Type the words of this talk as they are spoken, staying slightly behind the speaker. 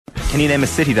Can you name a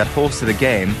city that hosted a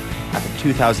game at the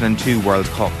 2002 World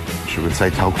Cup? Should we say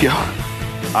Tokyo?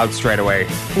 Out straight away.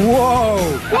 Whoa!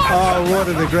 Oh, one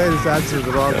of the greatest answers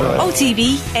of all time.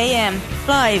 OTB AM,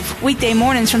 live weekday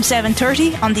mornings from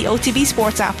 7:30 on the OTB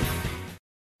Sports app.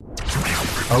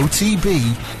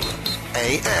 OTB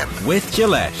AM. With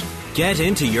Gillette. Get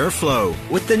into your flow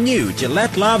with the new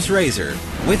Gillette Labs Razor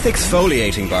with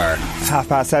exfoliating bar. It's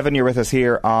 7:30, you're with us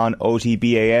here on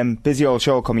OTB AM. Busy old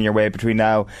show coming your way between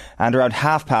now and around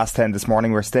 10:30 this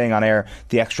morning. We're staying on air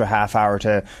the extra half hour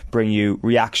to bring you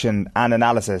reaction and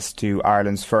analysis to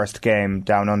Ireland's first game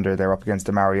down under. They're up against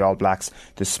the Maori All Blacks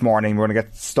this morning. We're going to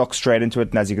get stuck straight into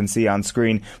it, and as you can see on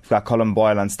screen, we've got Colm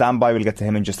Boyle on standby. We'll get to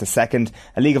him in just a second.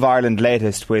 A League of Ireland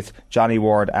latest with Johnny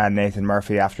Ward and Nathan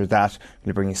Murphy. After that,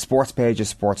 we'll bring you sports pages,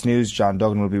 sports news. John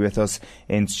Duggan will be with us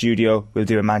in studio. We'll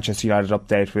do a Manchester United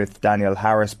update with Daniel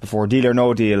Harris before Deal or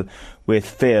No Deal with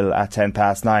Phil at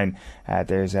 9:10.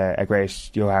 There's a great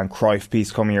Johan Cruyff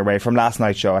piece coming your way from last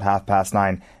night's show at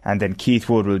 9:30, and then Keith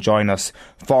Wood will join us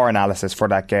for analysis for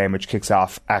that game, which kicks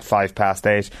off at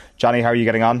 8:05. Johnny, how are you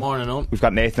getting on? Morning on. We've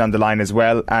got Nathan on the line as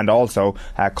well, and also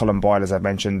Colm Boyle, as I've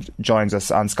mentioned, joins us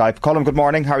on Skype. Colm, good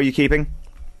morning. How are you keeping?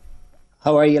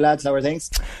 How are you, lads? How are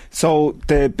things? So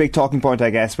the big talking point,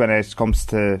 I guess, when it comes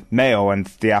to Mayo and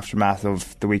the aftermath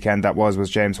of the weekend that was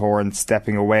James Horan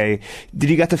stepping away.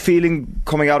 Did you get the feeling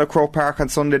coming out of Croke Park on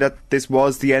Sunday that this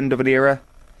was the end of an era?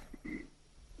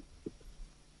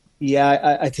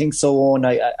 Yeah, I think so, Owen.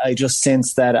 I just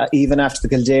sense that even after the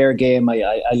Kildare game,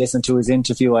 I listened to his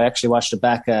interview. I actually watched it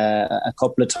back a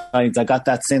couple of times. I got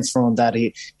that sense from him that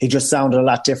he just sounded a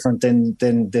lot different than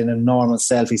a normal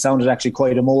self. He sounded actually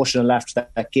quite emotional after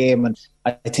that game, and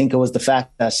I think it was the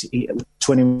fact that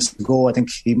 20 minutes ago, I think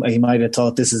he might have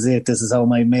thought, this is it. This is how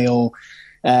my Mayo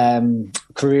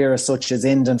career as such is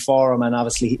ending for him. And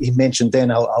obviously he mentioned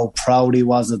then how proud he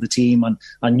was of the team on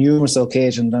numerous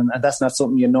occasions, and that's not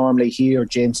something you normally hear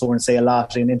James Horan say a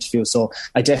lot in interviews. So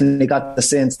I definitely got the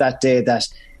sense that day that,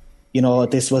 you know,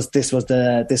 this was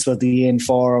the end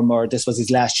for him, or this was his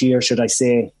last year, should I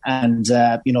say. And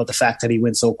you know, the fact that he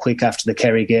went so quick after the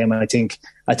Kerry game, and I think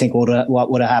what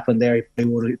would have happened there, he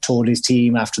would have told his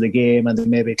team after the game, and then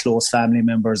maybe close family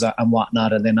members and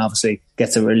whatnot, and then obviously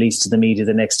gets a release to the media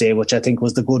the next day, which I think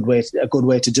was a good way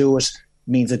to do it.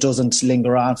 Means it doesn't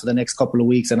linger on for the next couple of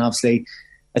weeks, and obviously,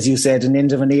 as you said, an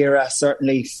end of an era,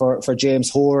 certainly for James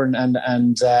Horan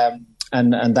and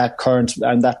that current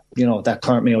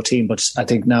Mayo team. But I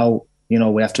think now, you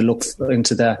know, we have to look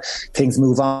into the things,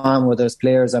 move on, whether it's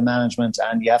players and management,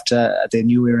 and the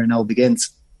new era now begins.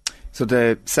 So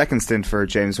the second stint for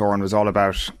James Horan was all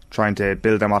about trying to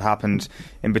build on what happened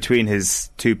in between his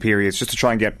two periods, just to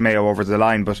try and get Mayo over the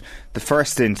line. But the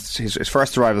first stint, his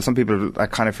first arrival, some people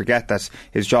kind of forget that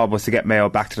his job was to get Mayo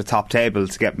back to the top table,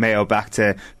 to get Mayo back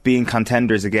to being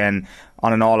contenders again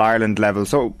on an All-Ireland level.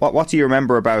 So what do you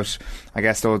remember about, I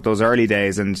guess, those early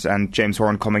days and James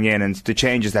Horan coming in and the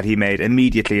changes that he made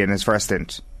immediately in his first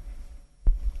stint?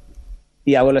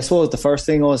 Yeah, well, I suppose the first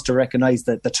thing was to recognise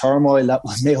that the turmoil that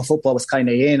was Mayo football was kind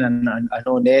of in, and I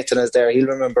know Nathan is there, he'll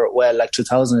remember it well. Like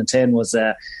 2010 was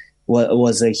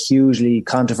a hugely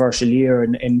controversial year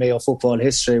in Mayo football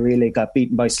history. Really got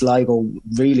beaten by Sligo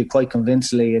really quite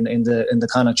convincingly in the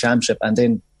Connacht Championship, and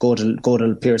then go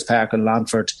to Pearse Park and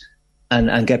Longford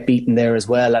and get beaten there as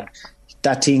well. And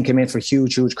that team came in for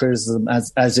huge criticism,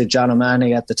 as did John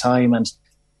O'Mahony at the time,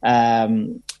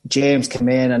 and James came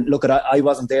in, and look, I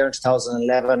wasn't there in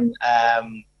 2011,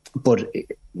 but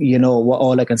you know,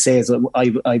 all I can say is that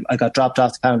I got dropped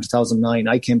off the panel in 2009.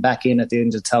 I came back in at the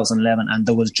end of 2011, and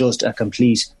there was just a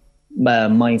complete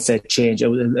mindset change. It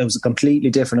was a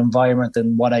completely different environment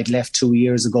than what I'd left 2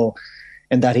 years ago,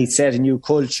 and that he'd set a new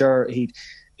culture.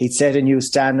 He'd set a new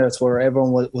standards where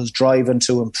everyone was driving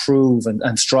to improve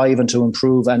and striving to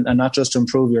improve, and not just to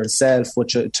improve yourself, but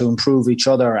to improve each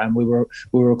other. And we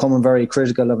were becoming very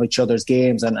critical of each other's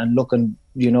games and looking,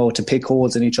 you know, to pick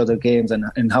holes in each other's games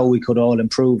and how we could all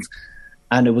improve.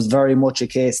 And it was very much a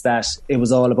case that it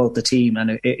was all about the team.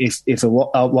 And if it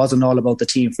wasn't all about the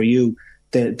team for you,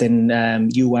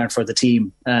 then you weren't for the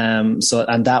team. And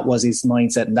that was his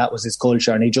mindset, and that was his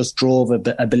culture. And he just drove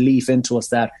a belief into us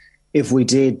that if we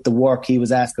did the work he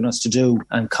was asking us to do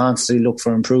and constantly look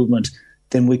for improvement,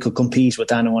 then we could compete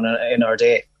with anyone in our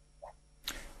day.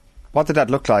 What did that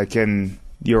look like upon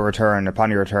your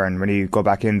return, when you go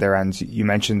back in there? And you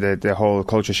mentioned the whole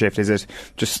culture shift. Is it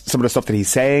just some of the stuff that he's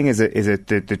saying? Is it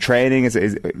the training? Is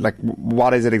it like,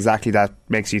 what is it exactly that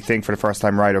makes you think for the first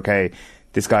time, right, okay,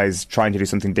 this guy's trying to do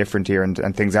something different here,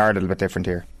 and things are a little bit different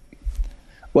here?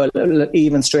 Well,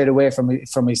 even straight away from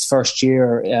his first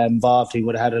year involved, he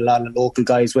would have had a lot of local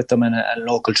guys with him and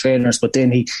local trainers. But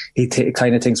then he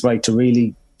kind of thinks, right, to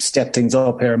really step things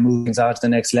up here and move things on to the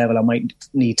next level, I might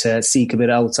need to seek a bit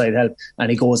of outside help. And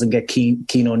he goes and get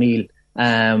Keane O'Neill,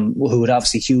 who had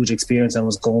obviously huge experience and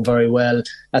was going very well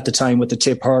at the time with the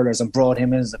Tip Hurlers, and brought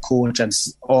him in as a coach. And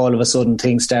all of a sudden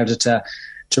things started to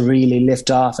really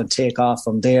lift off and take off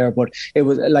from there. But it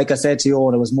was, like I said to you,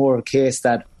 Owen, it was more of a case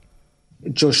that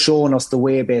just showing us the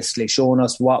way, basically showing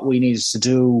us what we needed to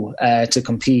do to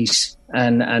compete,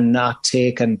 and not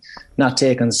taking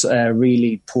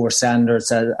really poor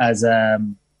standards as a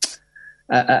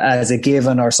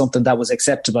given or something that was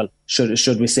acceptable,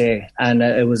 should we say. And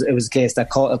it was a case that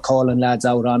calling lads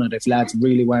out on it. If lads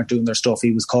really weren't doing their stuff,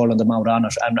 he was calling them out on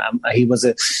it, and he was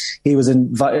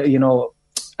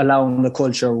allowing the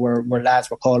culture where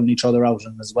lads were calling each other out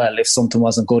on as well. If something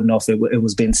wasn't good enough, it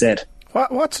was being said.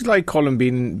 What's it like, Colin,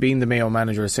 being the Mayo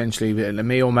manager, essentially, the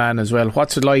Mayo man as well?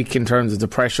 What's it like in terms of the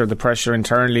pressure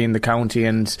internally in the county,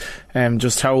 and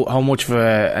just how much of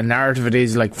a narrative it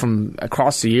is, like from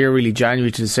across the year, really, January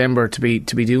to December, to be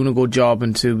doing a good job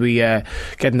and to be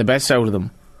getting the best out of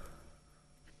them?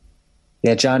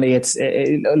 Yeah, Johnny, it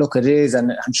is,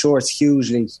 and I'm sure it's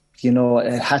hugely,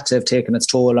 it had to have taken its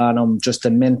toll on him, just the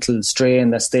mental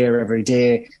strain that's there every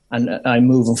day. And I'm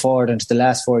moving forward into the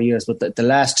last 4 years, but the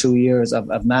last 2 years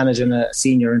of managing a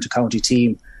senior inter-county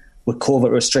team with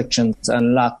COVID restrictions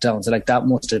and lockdowns, like that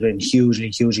must have been hugely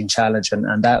challenging,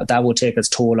 and that would take its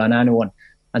toll on anyone.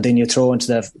 And then you throw into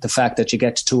the fact that you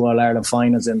get to 2 All-Ireland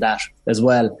finals in that as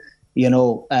well.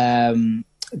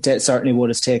 That certainly would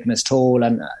have taken its toll.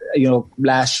 And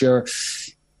last year,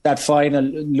 that final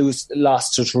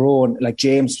loss to Tyrone, like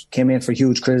James came in for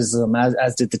huge criticism,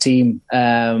 as did the team,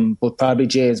 but probably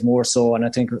James more so, and I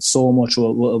think so much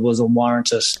was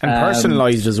unwarranted. And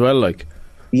personalised as well, like.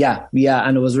 Yeah,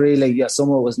 and it was really, some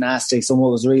of it was nasty, some of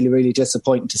it was really, really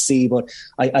disappointing to see, but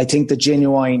I think the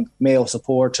genuine Mayo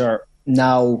supporter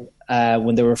now,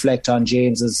 when they reflect on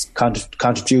James's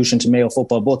contribution to Mayo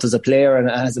football, both as a player and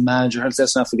as a manager,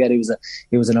 let's not forget he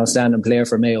was an outstanding player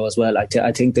for Mayo as well.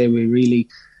 I think they were really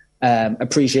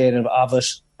appreciative of it,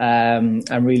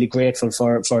 and really grateful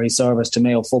for his service to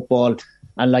Mayo football.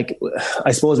 And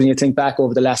I suppose when you think back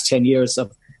over the last 10 years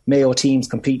of Mayo teams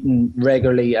competing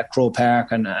regularly at Croke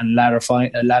Park and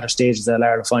latter stages of the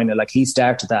Ireland final, he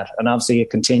started that, and obviously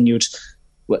it continued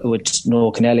with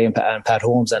Noel Kennelly and Pat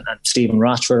Holmes and Stephen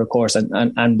Rochford, of course,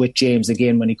 and with James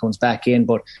again when he comes back in.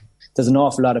 But there's an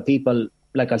awful lot of people,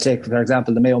 like I'll take for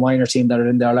example the Mayo minor team that are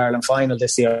in the All-Ireland final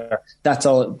this year. That's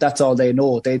all they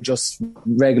know. They just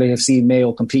regularly have seen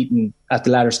Mayo competing at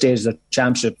the latter stages of the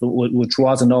championship, which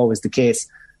wasn't always the case.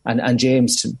 And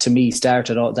James, to me,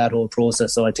 started that whole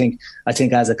process. So I think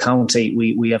as a county,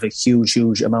 we have a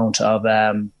huge amount of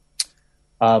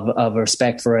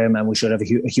respect for him, and we should have a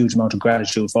huge amount of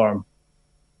gratitude for him.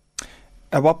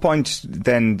 At what point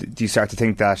then do you start to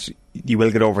think that you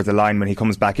will get over the line when he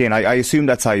comes back in? I assume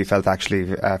that's how you felt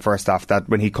actually, first off, that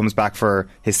when he comes back for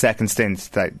his second stint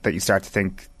that you start to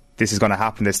think this is going to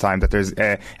happen this time, that there's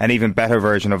an even better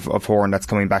version of Horan that's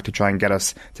coming back to try and get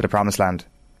us to the promised land.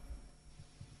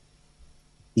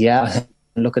 Yeah,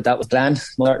 look at that was planned,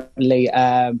 certainly.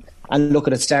 And look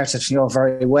at it started,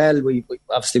 very well. We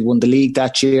obviously won the league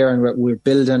that year, and we're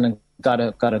building and got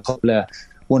a couple of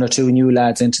 1 or 2 new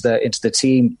lads into the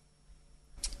team.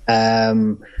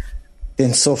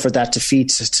 Then suffered that defeat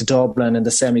to Dublin in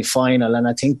the semi-final, and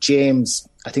I think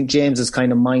James's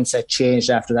kind of mindset changed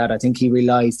after that. I think he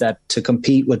realised that to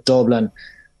compete with Dublin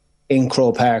in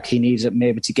Croke Park, he needed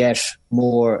maybe to get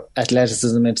more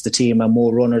athleticism into the team and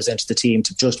more runners into the team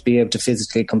to just be able to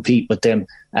physically compete with them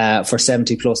for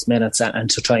 70 plus minutes and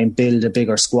to try and build a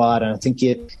bigger squad. And I think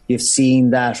you've seen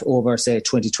that over, say,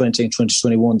 2020 and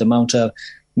 2021, the amount of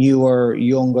newer,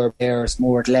 younger players,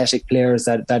 more athletic players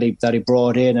that he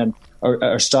brought in, and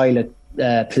our style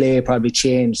of play probably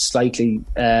changed slightly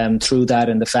through that,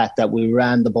 and the fact that we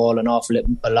ran the ball an awful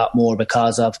lot more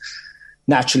because of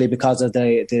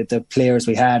the players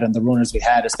we had and the runners we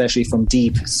had, especially from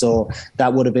deep. So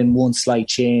that would have been one slight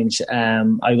change,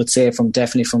 I would say,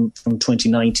 definitely from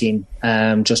 2019,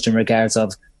 just in regards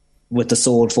of with the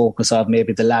sole focus of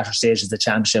maybe the latter stages of the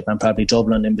championship and probably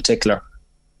Dublin in particular.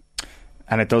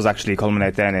 And it does actually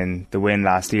culminate then in the win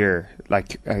last year.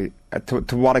 To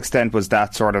what extent was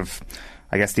that sort of,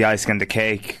 I guess, the icing on the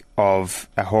cake of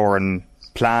a Horan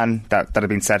plan that had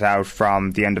been set out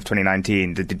from the end of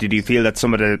 2019? Did you feel that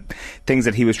some of the things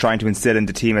that he was trying to instill in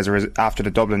the team after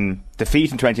the Dublin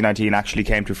defeat in 2019 actually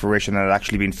came to fruition and had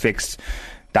actually been fixed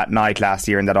that night last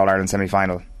year in that All-Ireland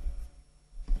semi-final?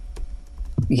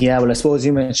 Yeah, well, I suppose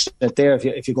you mentioned it there.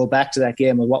 If you go back to that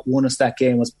game, and what won us that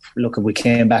game was, look, we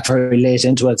came back very late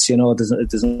into it.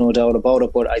 There's no doubt about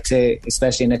it. But I'd say,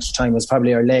 especially in extra time, it was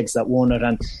probably our legs that won it,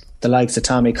 and the likes of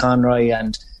Tommy Conroy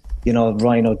and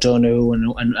Ryan O'Donoghue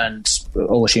and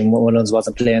Oisin Mullins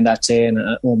wasn't playing that day, and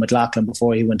Owen McLaughlin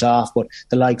before he went off. But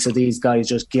the likes of these guys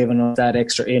just giving us that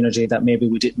extra energy that maybe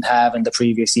we didn't have in the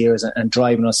previous years, and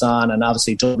driving us on. And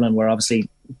obviously Dublin were obviously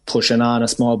pushing on a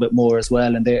small bit more as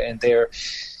well in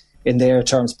their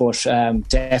terms. But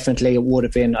definitely it would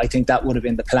have been, I think that would have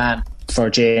been the plan for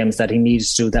James, that he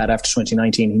needs to do that after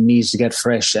 2019. He needs to get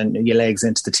fresh and your legs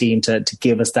into the team to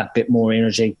give us that bit more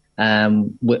energy,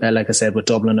 like I said, with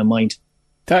Dublin in mind.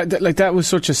 That was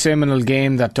such a seminal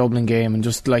game, that Dublin game, and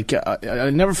just like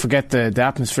I'll never forget the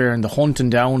atmosphere and the hunting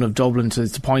down of Dublin to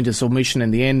the point of submission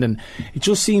in the end. And it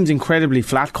just seems incredibly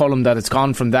flat, Colm, that it's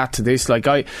gone from that to this. Like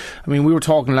I mean, we were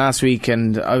talking last week,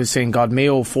 and I was saying, God,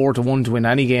 Mayo 4-1 to win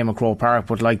any game at Croke Park,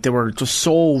 but like they were just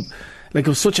so. Like, it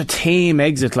was such a tame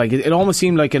exit. Like, it almost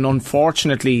seemed like an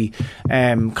unfortunately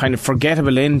kind of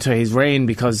forgettable end to his reign,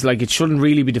 because like it shouldn't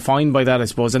really be defined by that, I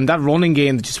suppose. And that running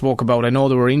game that you spoke about, I know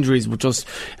there were injuries, but just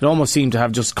it almost seemed to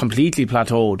have just completely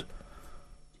plateaued.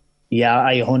 Yeah,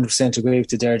 I 100% agree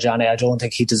with you there, Johnny. I don't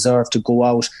think he deserved to go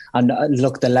out. And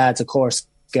look, the lads, of course,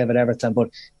 gave it everything, but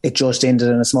it just ended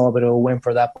in a small bit of a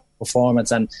whimper, that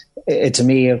performance. And to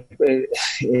me, it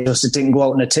didn't go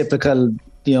out in a typical,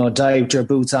 dive your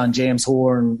boots on James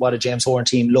Horan, what a James Horan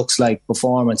team looks like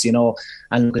performance,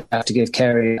 and we have to give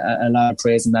Kerry a lot of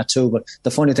praise in that too. But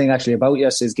the funny thing actually about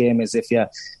yesterday's game is, if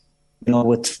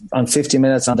on 50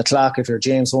 minutes on the clock, if you're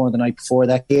James Horan the night before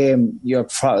that game,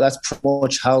 that's pretty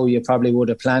much how you probably would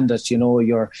have planned it.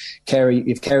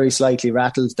 If Kerry slightly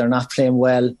rattled, they're not playing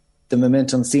well, the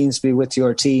momentum seems to be with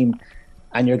your team,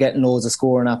 and you're getting loads of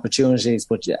scoring opportunities,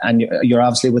 and you're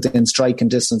obviously within striking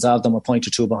distance of them, a point or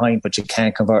two behind, but you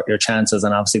can't convert your chances.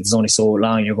 And obviously there's only so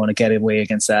long you're going to get away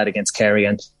against Kerry.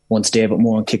 And once David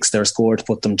Moran kicks their score to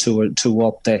put them two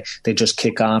up, they just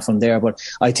kick on from there. But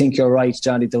I think you're right,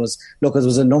 Johnny. There was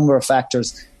a number of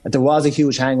factors. There was a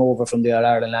huge hangover from the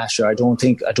All-Ireland last year. I don't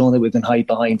think we can hide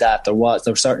behind that.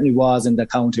 There certainly was in the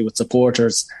county with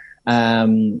supporters.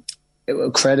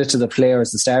 Credit to the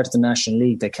players. The start of the National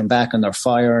League, they came back and they're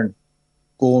firing,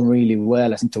 going really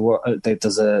well. I think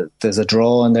there's a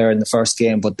draw in there in the first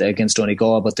game, but against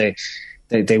Donegal, but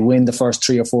they win the first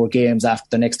 3 or 4 games after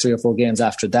the next 3 or 4 games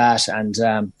after that, and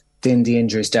then the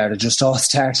injury started. Just all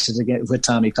started again with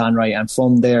Tommy Conroy, and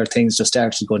from there things just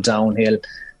started to go downhill.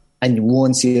 And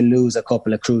once you lose a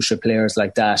couple of crucial players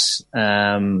like that,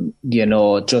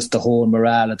 just the whole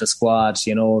morale of the squad,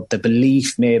 the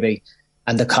belief maybe,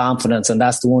 and the confidence. And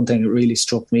that's the one thing that really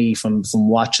struck me from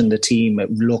watching the team.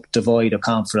 It looked devoid of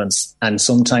confidence. And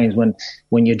sometimes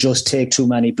when you just take too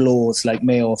many blows, like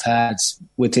Mayo have had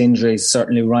with injuries,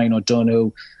 certainly Ryan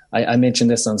O'Donoghue, I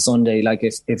mentioned this on Sunday, like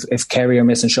if Kerry are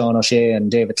missing Sean O'Shea and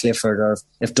David Clifford, or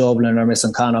if Dublin are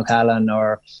missing Con O'Callaghan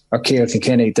or Ciara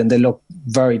Kilkenny, then they look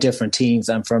very different teams.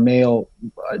 And for Mayo,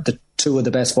 the two of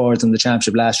the best forwards in the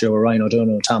championship last year were Ryan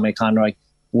O'Donoghue and Tommy Conroy.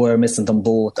 We're missing them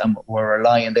both, and we're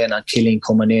relying then on Killeen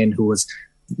coming in, who was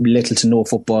little to no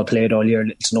football played all year,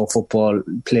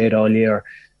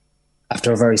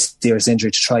 after a very serious injury,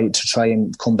 to try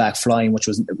and come back flying, which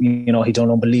was, he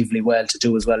done unbelievably well to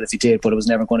do as well as he did, but it was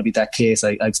never going to be that case.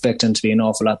 I expect him to be an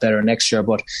awful lot better next year,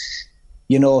 but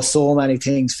so many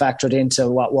things factored into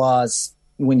what was,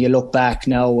 when you look back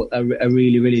now, a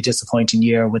really, really disappointing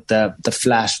year with the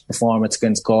flat performance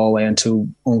against Galway and 2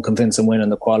 unconvincing win in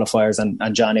the qualifiers.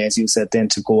 And Johnny, as you said, then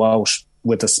to go out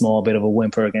with a small bit of a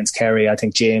whimper against Kerry. I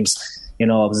think James, it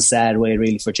was a sad way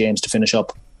really for James to finish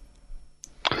up.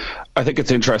 I think it's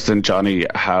interesting, Johnny,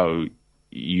 how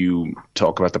you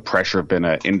talk about the pressure of being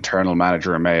an internal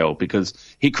manager in Mayo, because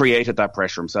he created that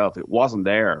pressure himself. It wasn't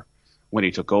there when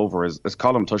he took over. As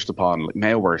Colm touched upon,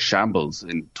 Mayo were a shambles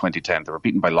in 2010. They were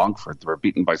beaten by Longford. They were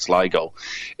beaten by Sligo.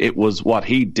 It was what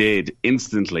he did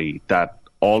instantly that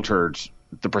altered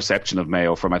the perception of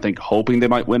Mayo from, I think, hoping they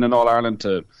might win in All-Ireland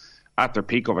to, at their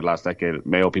peak over the last decade,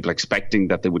 Mayo people expecting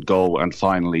that they would go and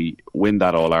finally win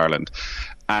that All-Ireland.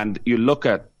 And you look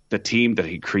at the team that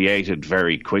he created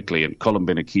very quickly, and Cullen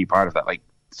being a key part of that, like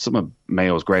some of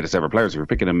Mayo's greatest ever players. If you're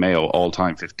picking in Mayo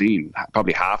all-time 15,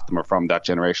 probably half of them are from that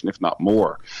generation, if not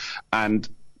more. And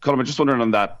Colm, I'm just wondering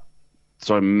on that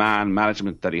sort of man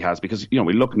management that he has, because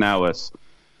we look now at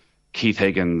Keith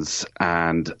Higgins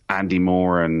and Andy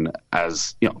Moran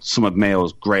as some of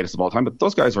Mayo's greatest of all time, but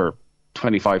those guys were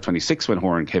 25, 26 when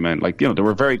Horan came in. Like, they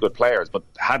were very good players, but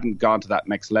hadn't gone to that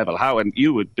next level. How, and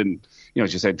you had been,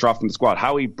 as you said, dropped from the squad,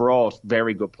 how he brought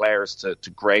very good players to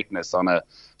greatness on a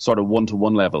sort of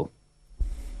one-to-one level.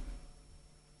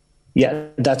 Yeah,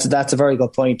 that's a very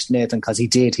good point, Nathan, because he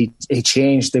did. He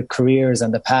changed the careers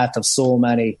and the path of so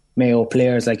many Mayo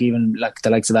players, like even like the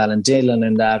likes of Alan Dillon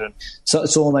and that, and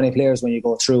so many players when you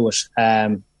go through it,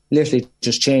 literally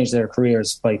just changed their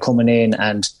careers by coming in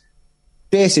and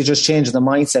basically just changing the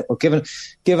mindset, but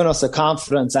giving us the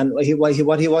confidence. And what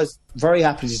he was very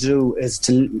happy to do is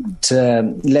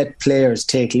to let players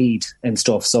take lead and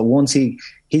stuff. So once he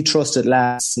trusted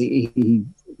lads, he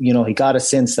got a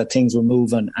sense that things were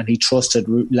moving, and he trusted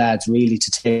lads really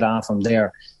to take on from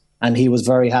there. And he was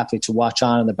very happy to watch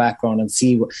on in the background and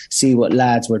see what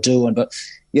lads were doing. But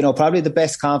probably the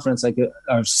best compliment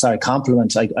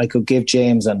I could give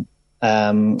James, and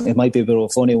it might be a bit of a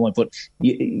funny one, but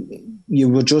you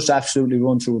would just absolutely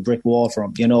run through a brick wall for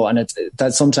him, and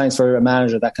that sometimes for a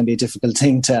manager that can be a difficult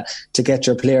thing to get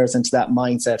your players into that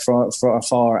mindset for.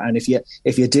 And if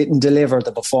you didn't deliver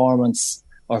the performance,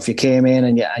 or if you came in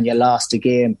and you lost a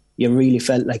game, you really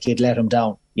felt like you'd let him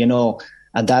down,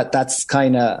 and that's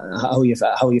kind of how you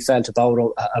felt about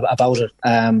it.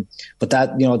 But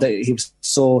that he was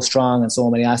so strong in so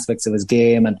many aspects of his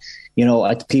game, and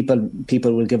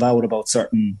people will give out about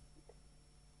certain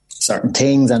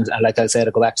things, and like I said,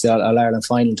 I go back to the All Ireland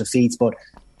final defeats, but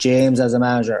James as a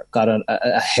manager got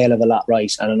a hell of a lot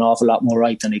right, and an awful lot more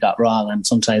right than he got wrong, and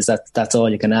sometimes that's all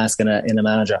you can ask in a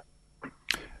manager.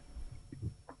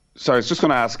 So I was just going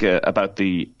to ask about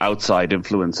the outside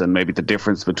influence and maybe the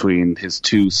difference between his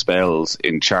two spells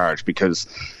in charge, because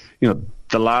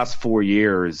the last 4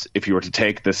 years, if you were to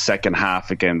take the second half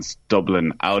against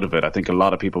Dublin out of it, I think a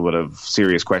lot of people would have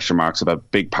serious question marks about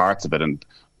big parts of it, and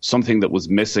something that was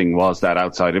missing was that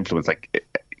outside influence, like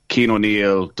Cian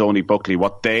O'Neill, Donny Buckley,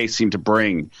 what they seem to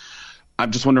bring. I'm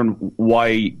just wondering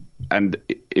why, and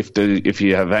if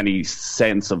you have any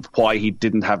sense of why he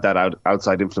didn't have that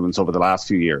outside influence over the last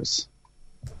few years.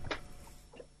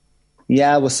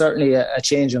 Yeah, it was certainly a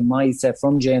change in mindset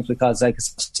from James, because like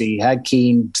he had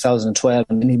Keane 2012,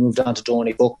 and then he moved on to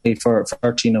Donny Buckley for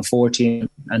 13 and 14,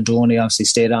 and Donny obviously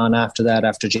stayed on after that,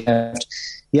 after James left.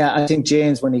 Yeah, I think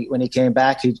James, when he came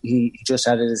back, he just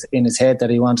had it in his head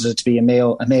that he wanted it to be a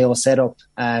Mayo setup,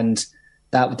 and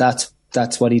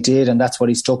that's what he did, and that's what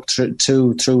he stuck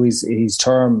through his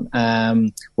term.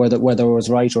 Whether it was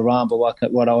right or wrong,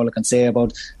 but what all I can say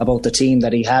about the team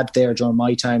that he had there during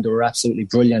my time, they were absolutely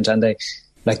brilliant. And they,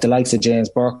 like the likes of James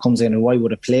Burke comes in, who I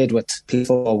would have played with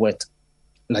people with,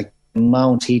 like the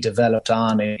amount he developed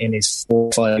on in his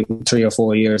 3 or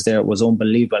 4 years there, it was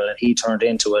unbelievable, and he turned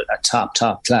into a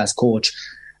top class coach.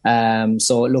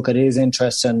 So look, it is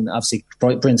interesting. Obviously,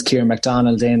 brings Kieran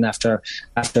MacDonald in after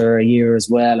a year as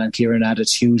well, and Kieran added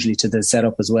hugely to the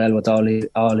setup as well with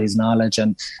all his knowledge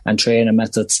and training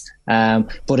methods.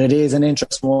 But it is an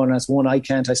interesting one. As one I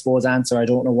can't, I suppose, answer. I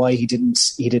don't know why he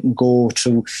didn't go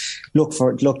to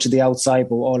look to the outside.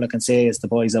 But all I can say is the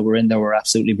boys that were in there were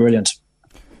absolutely brilliant.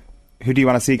 Who do you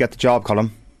want to see get the job, Colm?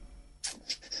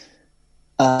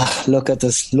 Look,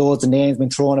 there's loads of names being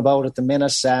thrown about at the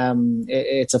minute.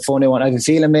 It's a funny one. I have a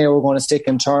feeling Mayo we're going to stick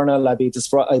internal. I'd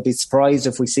be surprised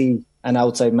if we see an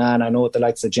outside man. I know the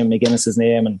likes of Jim McGuinness's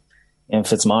name and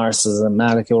Fitzmaurice's and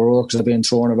Malachy O'Rourke's are being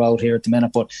thrown about here at the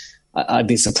minute, but I'd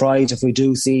be surprised if we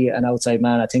do see an outside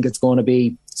man. I think it's going to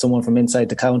be someone from inside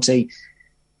the county.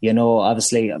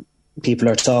 Obviously, people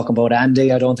are talking about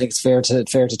Andy. I don't think it's fair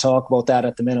to talk about that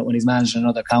at the minute when he's managing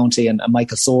another county, and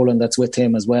Michael Solan that's with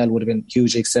him as well would have been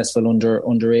hugely successful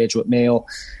underage with Mayo.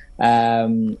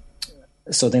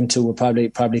 So them two will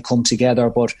probably come together.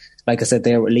 But like I said,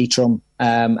 there with Leitrim.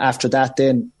 After that,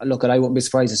 then look, I wouldn't be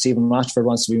surprised if Stephen Rochford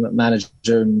wants to be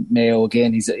manager in Mayo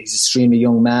again. He's an extremely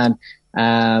young man.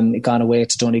 Gone away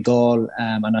to Donegal.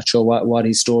 I'm not sure what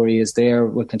his story is there.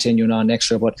 We're continuing on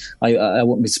next year, but I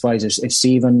wouldn't be surprised if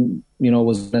Stephen,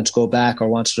 was willing to go back or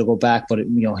wanted to go back, but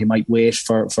he might wait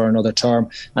for another term.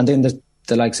 And then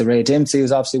the likes of Ray Dempsey,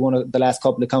 who's obviously won the last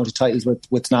couple of county titles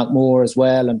with Knockmore as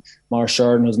well, and Maurice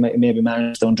Sheridan, who's maybe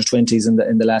managed the under-20s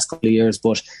in the last couple of years.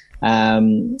 But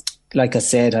like I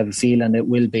said, I have a feeling it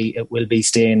will be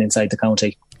staying inside the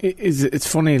county. It's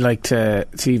funny, like to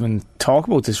even talk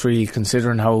about this, really,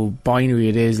 considering how binary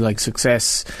it is. Like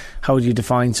success, how do you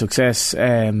define success?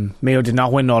 Mayo did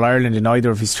not win All Ireland in either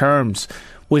of his terms.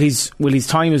 Will his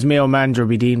time as Mayo manager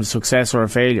be deemed a success or a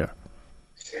failure?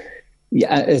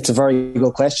 Yeah, it's a very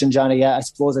good question, Johnny. Yeah, I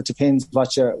suppose it depends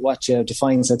what you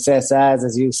define success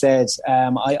as you said.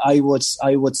 I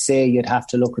would say you'd have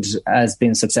to look at it as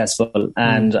being successful.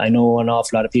 And I know an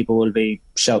awful lot of people will be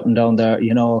shouting down their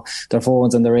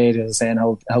phones and their radios saying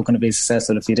how can it be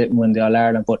successful if you didn't win the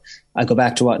All-Ireland? But I go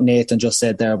back to what Nathan just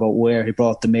said there about where he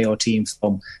brought the Mayo team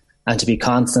from, and to be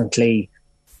constantly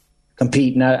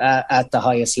competing at the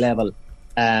highest level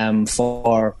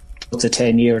for up to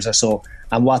 10 years or so.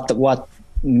 And what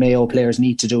Mayo players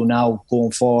need to do now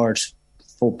going forward,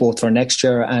 both for next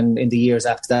year and in the years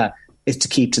after that, is to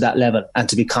keep to that level and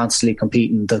to be constantly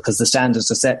competing, because the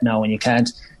standards are set now, and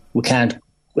we can't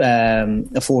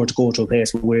afford to go to a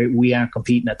place where we aren't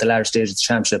competing at the latter stage of the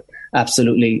championship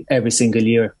absolutely every single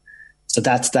year. So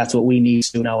that's what we need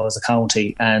to do now as a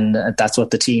county, and that's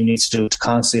what the team needs to do, to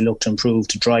constantly look to improve,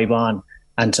 to drive on,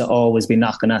 and to always be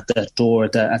knocking at the door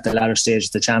at the latter stage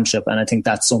of the championship. And I think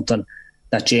that's something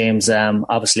that James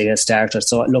obviously has started.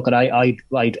 So look, I'd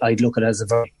look at it as a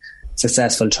very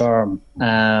successful term.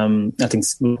 I think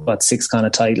what 6 kind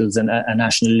of titles in a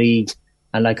national league,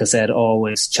 and like I said,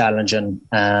 always challenging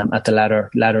at the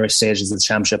latter stages of the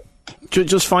championship.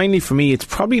 Just finally, for me, it's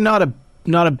probably not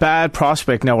a bad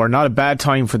prospect now, or not a bad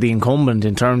time for the incumbent,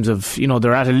 in terms of,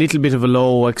 they're at a little bit of a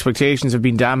low. Expectations have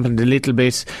been dampened a little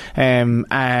bit,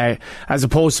 as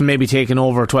opposed to maybe taking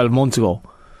over 12 months ago.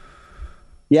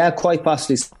 Yeah, quite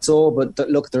possibly so. But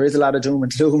look, there is a lot of doom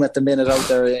and gloom at the minute out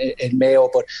there in Mayo.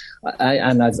 But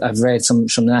I've read some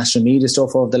national media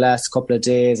stuff over the last couple of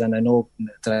days, and I know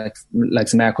that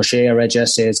like Mark O'Shea I read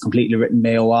yesterday has completely written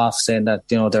Mayo off, saying that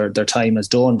their time is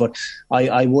done. But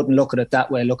I wouldn't look at it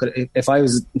that way. Look at it, if I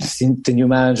was the new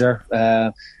manager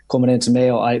coming into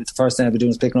Mayo, the first thing I'd be doing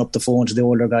is picking up the phone to the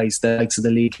older guys, the likes of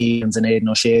the Lee Keegans and Aidan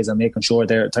O'Shea's, and making sure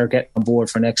they're getting on board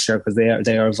for next year, because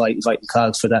they are vital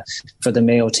cogs for the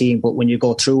Mayo team. But when you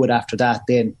go through it after that,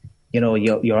 then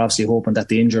you're obviously hoping that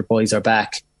the injured boys are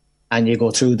back, and you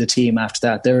go through the team after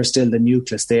that. There is still the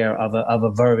nucleus there of a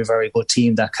very, very good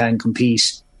team that can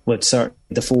compete with certainly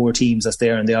the 4 teams that's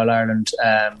there in the All-Ireland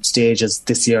stages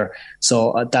this year.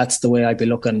 So that's the way I'd be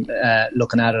looking at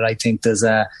it. I think there's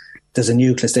a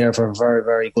nucleus there for a very,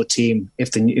 very good team.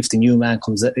 If the new man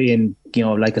comes in,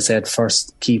 like I said,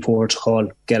 first key protocol,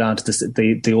 get onto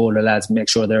the older lads, make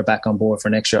sure they're back on board for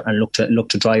next year, and look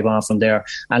to drive on from there.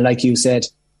 And like you said,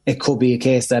 it could be a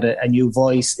case that a new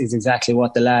voice is exactly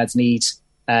what the lads need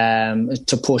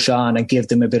to push on and give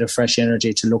them a bit of fresh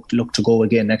energy to look to go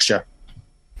again next year.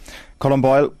 Colm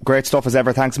Boyle, great stuff as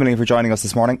ever. Thanks a million for joining us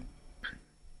this morning.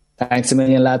 Thanks a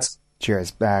million, lads.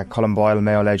 Cheers. Colm Boyle,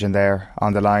 Mayo legend, there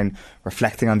on the line,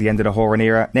 reflecting on the end of the Horan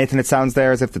era. Nathan, it sounds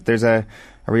there as if there's a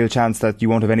real chance that you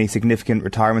won't have any significant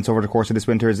retirements over the course of this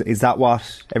winter. Is that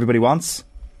what everybody wants?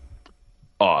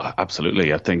 Oh,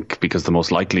 absolutely. I think because the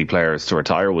most likely players to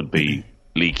retire would be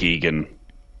Lee Keegan,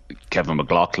 Kevin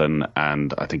McLaughlin,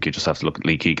 and I think you just have to look at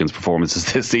Lee Keegan's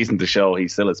performances this season to show he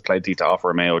still has plenty to offer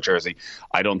a Mayo jersey.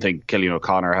 I don't think Killian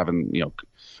O'Connor, having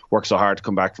worked so hard to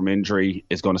come back from injury,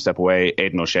 is going to step away.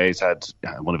 Aidan O'Shea's had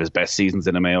one of his best seasons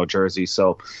in a Mayo jersey.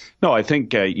 So, no, I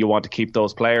think you want to keep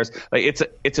those players. It's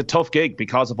a tough gig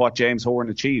because of what James Horan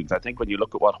achieved. I think when you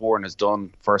look at what Horan has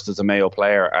done, first as a Mayo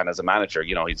player and as a manager,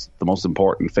 he's the most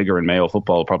important figure in Mayo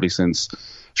football probably since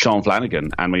Sean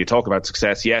Flanagan. And when you talk about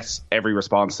success, yes, every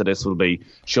response to this will be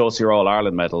show us your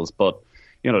All-Ireland medals, but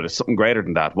there's something greater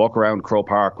than that. Walk around Croke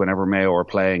Park whenever Mayo are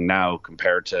playing now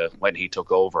compared to when he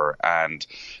took over, and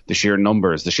the sheer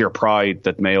numbers, the sheer pride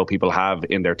that Mayo people have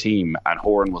in their team. And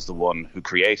Horan was the one who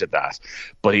created that.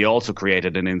 But he also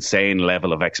created an insane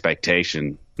level of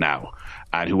expectation now.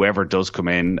 And whoever does come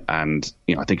in, and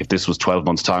I think if this was 12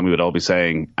 months' time, we would all be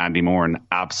saying Andy Moran,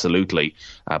 absolutely.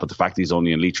 But the fact he's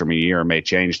only in Leitrim a year may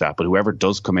change that. But whoever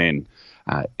does come in,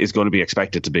 is going to be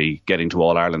expected to be getting to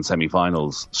All-Ireland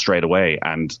semi-finals straight away.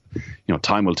 And,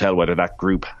 time will tell whether that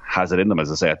group has it in them. As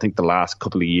I say, I think the last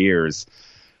couple of years,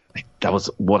 that was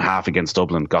 1/2 against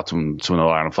Dublin, got them to an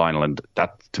All-Ireland final. And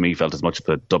that, to me, felt as much of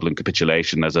a Dublin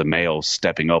capitulation as a Mayo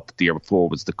stepping up. The year before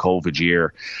was the COVID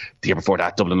year. The year before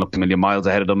that, Dublin looked a million miles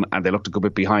ahead of them, and they looked a good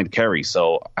bit behind Kerry.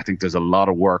 So I think there's a lot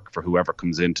of work for whoever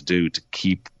comes in to do to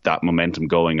keep that momentum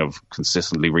going of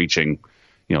consistently reaching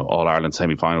All-Ireland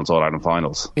semi-finals, All-Ireland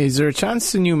finals. Is there a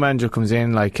chance the new manager comes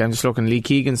in? Like, I'm just looking, Lee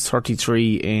Keegan's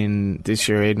 33 in this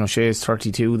year, Aidan O'Shea's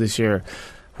 32 this year,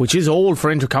 which is old for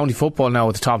inter-county football now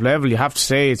at the top level. You have to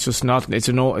say it's just not. It's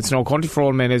no country for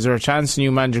old men. Is there a chance the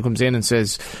new manager comes in and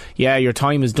says, "Yeah, your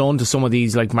time is done" to some of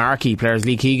these like marquee players?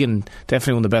 Lee Keegan,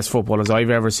 definitely one of the best footballers I've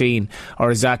ever seen. Or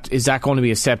is that going to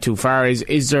be a step too far?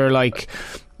 Is there like,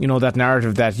 that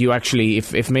narrative that you actually,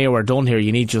 if Mayo are done here,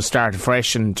 you need to just start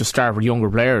fresh and just start with younger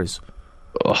players?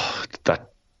 that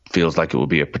feels like it would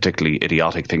be a particularly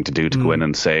idiotic thing to do, to go in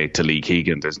and say to Lee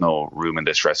Keegan, there's no room in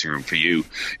this dressing room for you.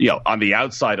 On the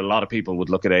outside, a lot of people would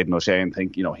look at Aidan O'Shea and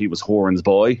think, he was Horan's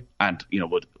boy, and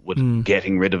would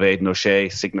getting rid of Aidan O'Shea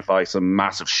signify some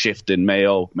massive shift in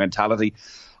Mayo mentality?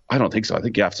 I don't think so. I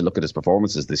think you have to look at his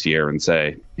performances this year and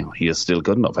say, he is still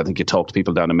good enough. I think you talk to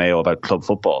people down in Mayo about club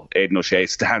football. Aidan O'Shea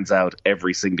stands out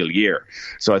every single year.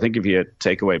 So I think if you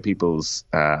take away people's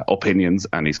opinions,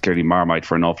 and he's clearly Marmite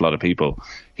for an awful lot of people,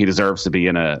 he deserves to be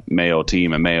in a Mayo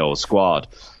team, a Mayo squad.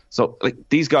 So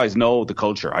these guys know the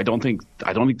culture. I don't think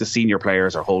the senior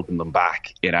players are holding them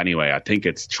back in any way. I think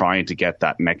it's trying to get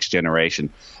that next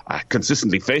generation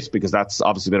consistently fit, because that's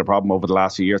obviously been a problem over the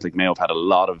last few years. Mayo have had a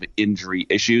lot of injury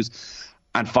issues,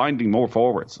 and finding more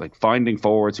forwards, finding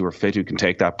forwards who are fit, who can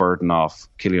take that burden off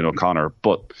Cillian O'Connor.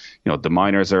 But the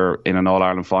minors are in an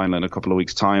All-Ireland final in a couple of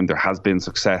weeks' time. There has been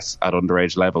success at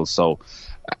underage levels. So,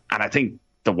 and I think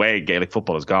the way Gaelic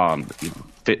football has gone,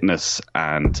 fitness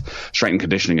and strength and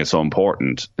conditioning is so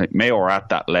important. Mayo are at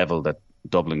that level that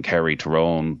Dublin, Kerry,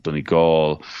 Tyrone,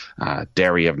 Donegal,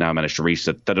 Derry have now managed to reach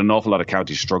that an awful lot of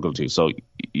counties struggle to. So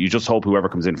you just hope whoever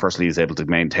comes in firstly is able to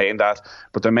maintain that.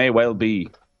 But there may well be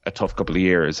a tough couple of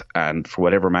years, and for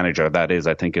whatever manager that is,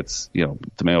 I think it's,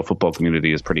 the Mayo football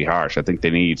community is pretty harsh. I think they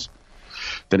need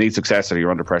success, or you're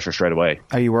under pressure straight away.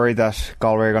 Are you worried that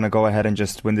Galway are going to go ahead and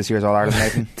just win this year's All-Ireland,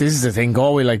 Nathan? This is the thing.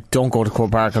 Galway, don't go to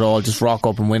Croke Park at all. Just rock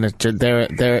up and win it.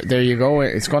 There you go.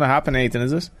 It's going to happen, Nathan,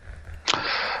 is it?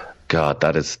 God,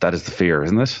 that is the fear,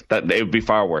 isn't it? That it would be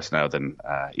far worse now than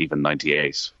even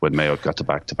 '98 when Mayo got to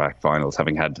back-to-back finals,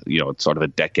 having had sort of a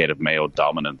decade of Mayo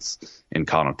dominance in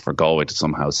Connacht. For Galway to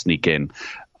somehow sneak in,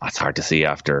 that's hard to see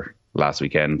after last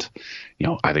weekend.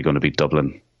 Are they going to beat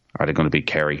Dublin? Are they going to beat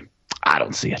Kerry? I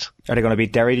don't see it. Are they going to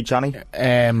beat Derry, Johnny?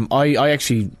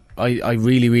 I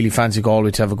really, really fancy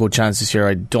Galway to have a good chance this year.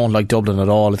 I don't like Dublin at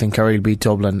all. I think Kerry will beat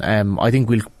Dublin. I think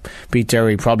we'll beat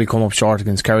Derry, probably come up short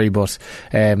against Kerry, but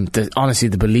honestly,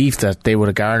 the belief that they would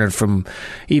have garnered from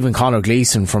even Conor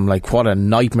Gleeson, from what a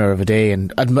nightmare of a day,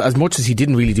 and as much as he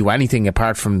didn't really do anything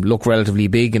apart from look relatively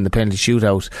big in the penalty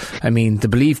shootout, I mean, the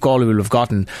belief Galway will have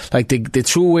gotten, they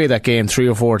threw away that game 3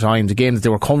 or 4 times, a game that they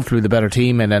were comfortably the better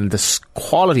team in, and the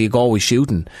quality of Galway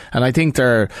shooting, and I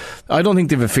don't think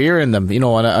they've a fear in them,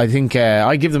 and I think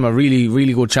I give them a really,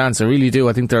 really good chance. I really do.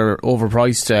 I think they're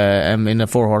overpriced in a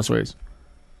 4-horse race.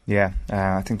 Yeah,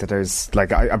 I think that there's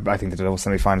I think that those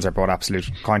semi-finals are both absolute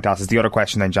coin tosses. The other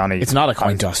question then, Johnny, it's not a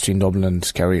coin toss between Dublin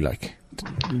and Kerry.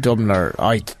 Dublin or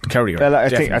Kerry. Well, I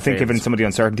think given some of the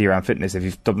uncertainty around fitness,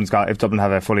 if Dublin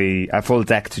have a full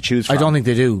deck to choose from, I don't think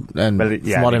they do. And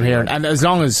from what I'm hearing, and as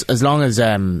long as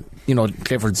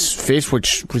Clifford's fit,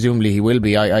 which presumably he will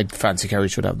be, I'd fancy Kerry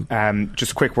should have them.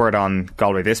 Just a quick word on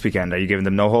Galway this weekend. Are you giving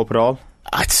them no hope at all?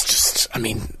 It's just,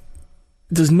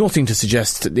 there's nothing to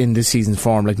suggest in this season's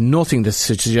form, nothing to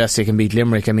suggest they can beat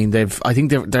Limerick. I mean,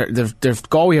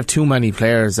 Galway have too many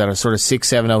players that are sort of 6,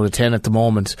 7 out of 10 at the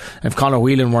moment. If Conor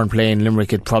Whelan weren't playing, Limerick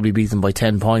could probably beat them by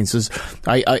 10 points.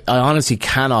 I honestly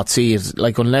cannot see it.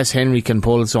 Unless Henry can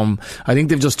pull some, I think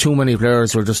they've just too many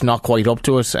players who are just not quite up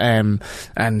to it. And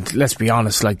let's be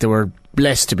honest, they were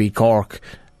blessed to beat Cork.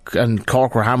 And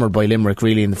Cork were hammered by Limerick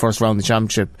really in the first round of the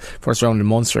championship, first round in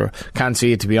Munster. Can't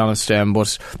see it, to be honest,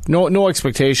 but no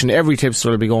expectation. Every tipster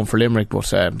will be going for Limerick,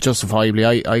 but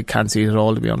justifiably I can't see it at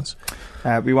all, to be honest.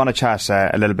 We want to chat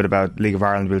a little bit about League of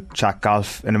Ireland. We'll chat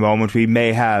golf in a moment. We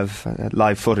may have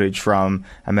live footage from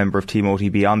a member of Team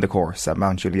OTB on the course at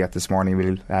Mount Juliet this morning.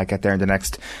 We'll get there in the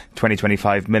next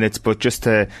 20-25 minutes. But just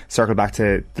to circle back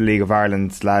to the League of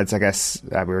Ireland, lads, I guess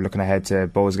we were looking ahead to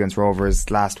Bohs against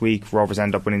Rovers last week. Rovers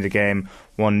end up winning the game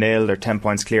 1-0. They're 10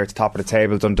 points clear at the top of the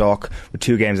table. Dundalk with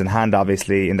 2 games in hand,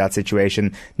 obviously, in that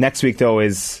situation. Next week, though,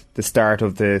 is the start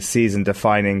of the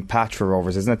season-defining patch for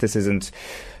Rovers, isn't it? This isn't...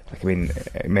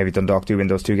 maybe Dundalk do win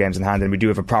those 2 games in hand and we do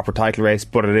have a proper title race,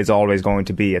 but it is always going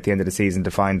to be at the end of the season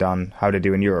defined on how they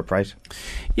do in Europe, right?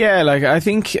 Yeah, I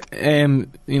think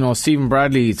Stephen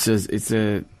Bradley, it's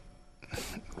a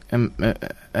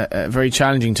very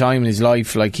challenging time in his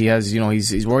life. He has,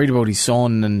 he's worried about his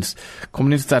son, and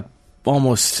coming into that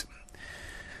almost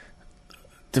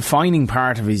defining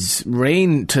part of his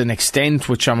reign to an extent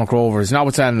with Shamrock Rovers.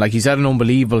 Notwithstanding, he's had an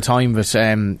unbelievable time, but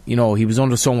he was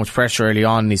under so much pressure early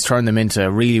on, and he's turned them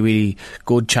into really, really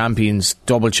good champions,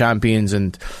 double champions,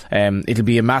 and it'll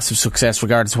be a massive success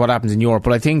regardless of what happens in Europe.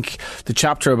 But I think the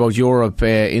chapter about Europe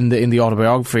in the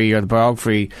autobiography or the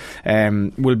biography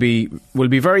will be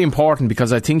very important,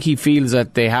 because I think he feels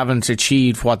that they haven't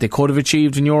achieved what they could have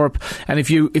achieved in Europe. And if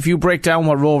you break down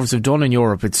what Rovers have done in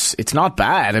Europe, it's not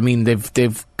bad. I mean,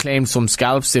 they've they've claimed some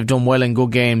scalps. They've done well in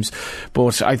good games.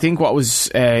 But I think what was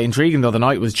intriguing the other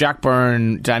night was Jack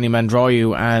Byrne, Danny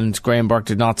Mandroiu and Graham Burke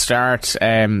did not start.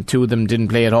 Two of them didn't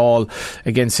play at all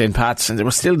against St. Pat's, and they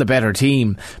were still the better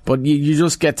team. But you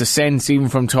just get the sense, even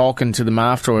from talking to them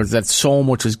afterwards, that so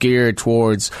much is geared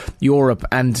towards Europe.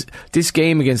 And this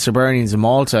game against the Hibernians in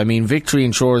Malta, I mean, victory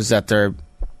ensures that they're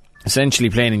essentially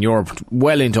playing in Europe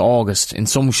well into August in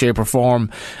some shape or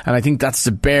form, and I think that's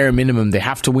the bare minimum. They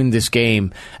have to win this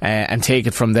game and take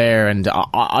it from there, and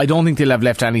I don't think they'll have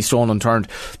left any stone unturned.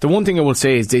 The one thing I will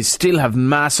say is they still have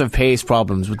massive pace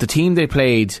problems with the team they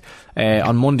played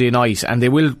on Monday night, and they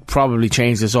will probably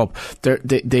change this up.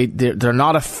 They're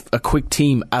not a quick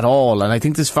team at all, and I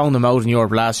think this found them out in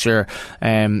Europe last year,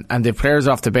 and they've players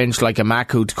off the bench like a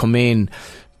Maku to come in.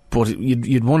 But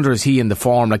you'd wonder, is he in the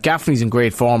form? Like, Gaffney's in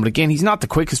great form, but again, he's not the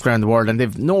quickest player in the world, and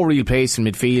they've no real pace in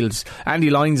midfield. Andy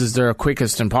Lyons is their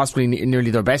quickest and possibly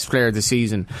nearly their best player this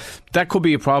season. That could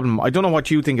be a problem. I don't know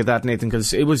what you think of that, Nathan,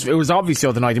 because it was obvious the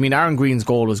other night. I mean, Aaron Green's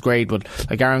goal was great, but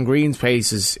like, Aaron Green's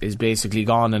pace is basically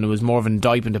gone, and it was more of an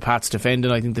indictment to Pat's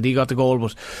defending, I think, that he got the goal.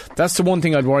 But that's the one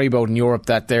thing I'd worry about in Europe,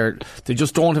 that they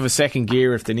just don't have a second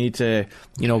gear if they need to,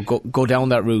 go down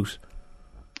that route.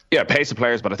 Yeah, pace of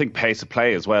players, but I think pace of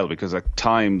play as well, because at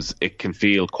times it can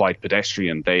feel quite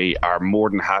pedestrian. They are more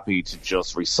than happy to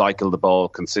just recycle the ball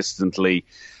consistently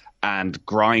and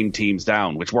grind teams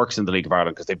down, which works in the League of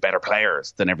Ireland because they're better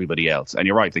players than everybody else. And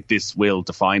you're right, like, this will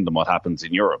define them what happens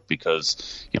in Europe,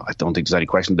 because I don't think there's any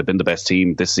question they've been the best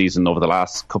team this season over the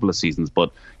last couple of seasons.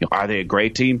 But are they a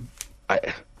great team?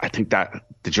 I think that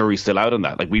the jury's still out on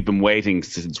that. Like, we've been waiting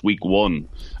since week 1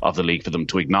 of the league for them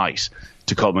to ignite,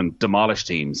 to come and demolish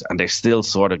teams, and they're still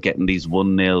sort of getting these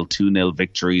 1-0, 2-0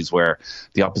 victories where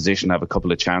the opposition have a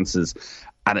couple of chances,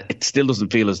 and it still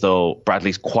doesn't feel as though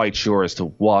Bradley's quite sure as to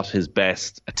what his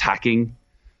best attacking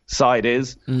side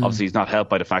is. Obviously, he's not helped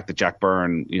by the fact that Jack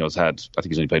Byrne, I think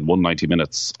he's only played 190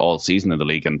 minutes all season in the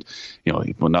league, and he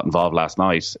was not involved last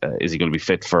night. Is he going to be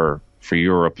fit for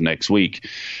Europe next week?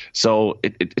 So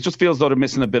it just feels though they're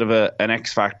missing a bit of an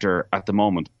X factor at the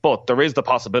moment. But there is the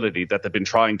possibility that they've been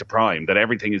trying to prime, that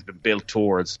everything has been built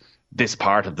towards this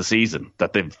part of the season,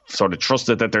 that they've sort of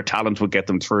trusted that their talent would get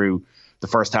them through the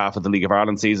first half of the League of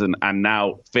Ireland season, and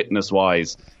now fitness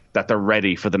wise that they're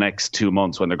ready for the next 2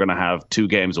 months when they're going to have 2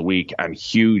 games a week and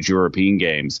huge European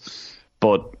games.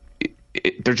 But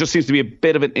there just seems to be a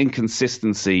bit of an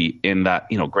inconsistency in that,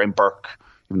 Graham Burke,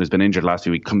 even though he's been injured last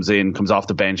few weeks, comes in, comes off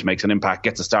the bench, makes an impact,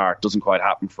 gets a start. Doesn't quite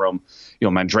happen from,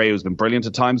 Mandreu, who's been brilliant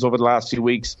at times over the last few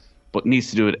weeks, but needs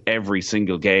to do it every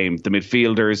single game. The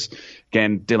midfielders,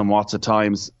 again, Dylan Watts at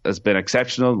times has been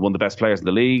exceptional, one of the best players in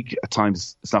the league. At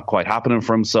times it's not quite happening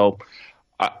for him. So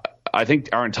I think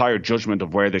our entire judgment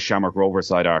of where the Shamrock Rovers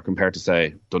side are compared to,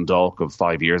 say, Dundalk of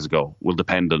 5 years ago will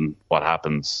depend on what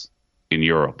happens in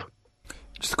Europe.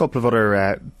 Just a couple of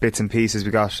other bits and pieces.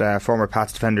 We got former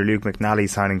Pats defender Luke McNally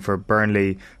signing for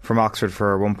Burnley from Oxford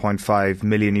for €1.5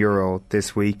 million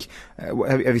this week.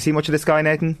 Have you seen much of this guy,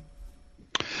 Nathan?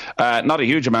 Not a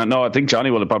huge amount. No, I think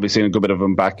Johnny will have probably seen a good bit of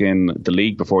him back in the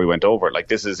league before he went over. Like,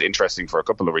 this is interesting for a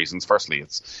couple of reasons. Firstly,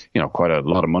 it's quite a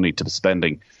lot of money to be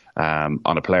spending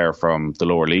on a player from the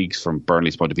lower leagues from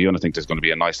Burnley's point of view, and I think there's going to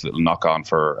be a nice little knock on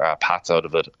for Pats out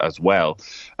of it as well.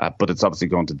 But it's obviously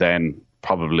going to then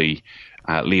probably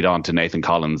lead on to Nathan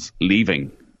Collins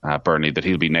leaving Burnley, that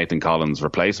he'll be Nathan Collins'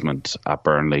 replacement at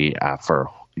Burnley for,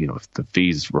 if the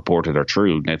fees reported are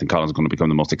true, Nathan Collins is going to become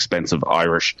the most expensive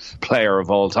Irish player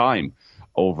of all time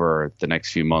over the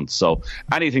next few months. So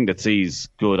anything that sees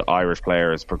good Irish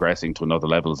players progressing to another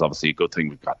level is obviously a good thing.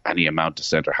 We've got any amount of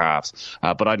centre halves.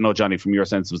 But I don't know, Johnny, from your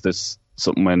sense, was this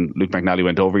something when Luke McNally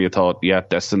went over, you thought,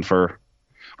 destined for,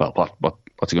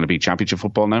 what's it going to be, championship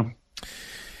football now?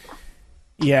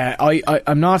 Yeah,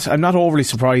 I'm not overly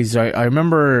surprised. I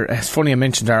remember, it's funny I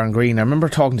mentioned Aaron Green. I remember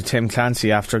talking to Tim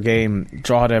Clancy after a game.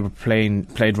 Drogheda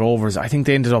played Rovers. I think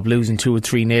they ended up losing 2 or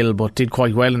 3-0, but did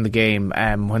quite well in the game.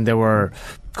 When they were,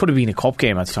 could have been a cup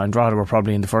game at the time. Drogheda were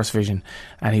probably in the first division,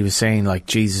 and he was saying, like,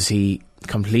 Jesus, he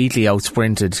completely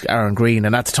outsprinted Aaron Green.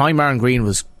 And at the time, Aaron Green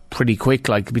was pretty quick,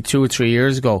 like it'd be 2 or 3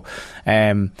 years ago.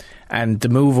 And the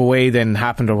move away then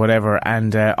happened or whatever.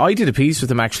 And I did a piece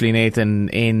with him actually,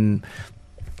 Nathan,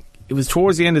 it was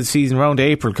towards the end of the season, around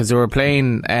April, because they were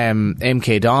playing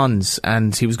MK Dons,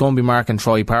 and he was going to be marking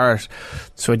Troy Parrott.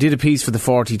 So I did a piece for the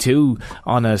 42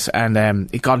 on it, and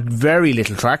it got very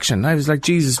little traction. I was like,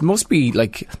 Jesus, must be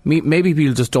like maybe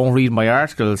people just don't read my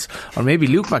articles, or maybe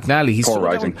Luke McNally,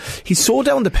 he's so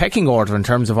down the pecking order in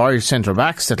terms of Irish centre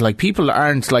backs that like people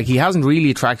aren't like, he hasn't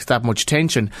really attracted that much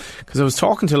attention. Because I was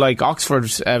talking to like an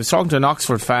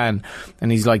Oxford fan,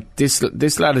 and he's like, this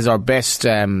lad is our best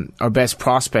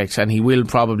prospect, and he will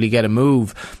probably get a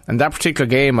move. And that particular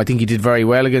game, I think he did very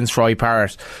well against Troy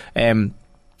Parrott.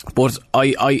 But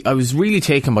I was really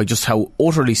taken by just how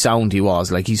utterly sound he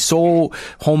was. Like, he's so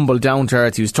humble, down to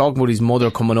earth. He was talking about his mother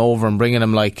coming over and bringing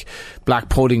him like black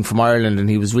pudding from Ireland, and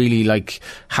he was really like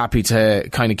happy to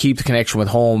kind of keep the connection with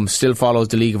home. Still follows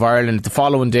the League of Ireland. The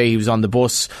following day he was on the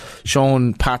bus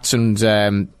showing Pats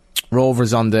and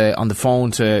Rovers on the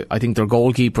phone to, I think, their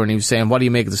goalkeeper, and he was saying, what do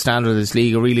you make of the standard of this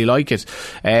league? I really like it.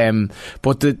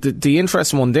 But the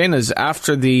interesting one then is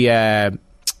after the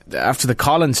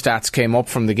Collins stats came up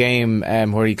from the game,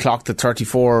 where he clocked at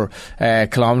 34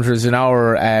 kilometres an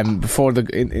hour before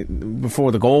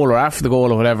the goal or after the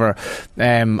goal or whatever,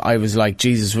 I was like,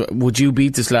 Jesus, would you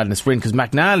beat this lad in a sprint? Because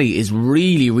McNally is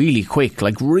really, really quick,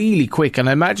 and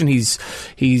I imagine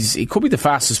he could be the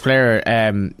fastest player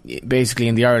basically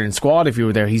in the Ireland squad if you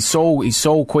were there. He's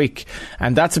so quick,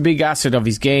 and that's a big asset of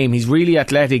his game. He's really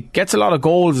athletic, gets a lot of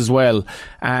goals as well,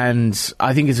 and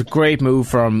I think it's a great move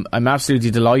for him. I'm absolutely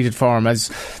delighted for him.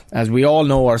 As we all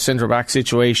know, our centre back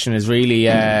situation is really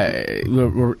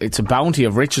it's a bounty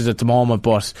of riches at the moment.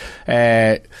 But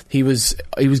he was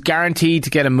guaranteed to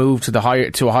get a move to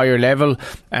a higher level,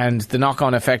 and the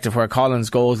knock-on effect of where Collins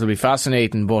goes will be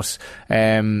fascinating. But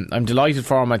I'm delighted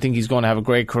for him. I think he's going to have a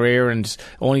great career, and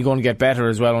only going to get better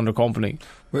as well under company.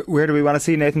 Where do we want to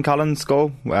see Nathan Collins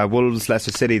go? Wolves,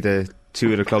 Leicester City, the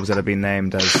two of the clubs that have been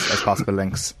named as possible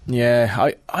links. Yeah,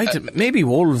 maybe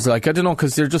Wolves. Like, I don't know,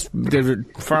 because they're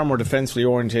a far more defensively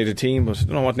orientated team. But I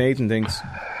don't know what Nathan thinks.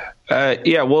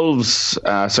 Wolves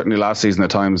certainly last season at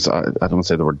times, I don't want to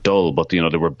say they were dull, but they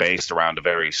were based around a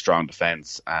very strong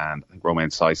defence, and I think Romain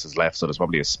Saiss has left, so there's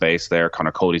probably a space there.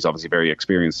 Connor Cody's obviously a very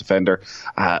experienced defender.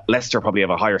 Leicester probably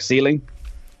have a higher ceiling.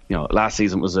 Last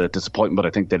season was a disappointment, but I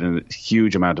think they had a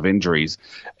huge amount of injuries.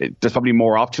 There's probably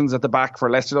more options at the back for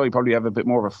Leicester, though. You probably have a bit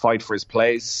more of a fight for his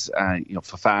place.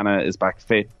 Fofana is back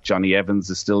fit. Johnny Evans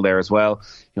is still there as well.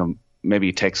 Maybe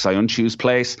he takes Sayunchu's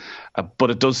place. But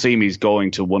it does seem he's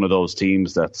going to one of those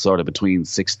teams that's sort of between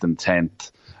 6th and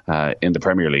 10th in the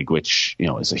Premier League, which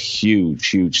is a huge,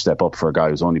 huge step up for a guy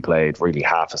who's only played really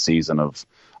half a season of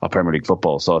Premier League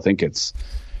football. So I think it's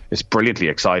brilliantly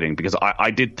exciting, because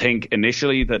I did think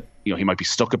initially that he might be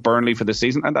stuck at Burnley for this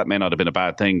season, and that may not have been a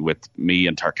bad thing with me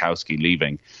and Tarkowski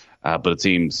leaving. But it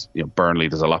seems Burnley,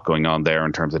 there's a lot going on there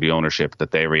in terms of the ownership,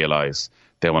 that they realise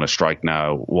they want to strike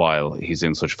now while he's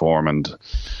in such form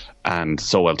and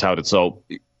so well touted. So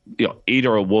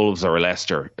either a Wolves or a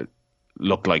Leicester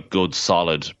look like good,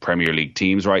 solid Premier League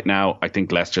teams right now. I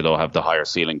think Leicester, though, have the higher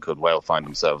ceiling, could well find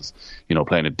themselves,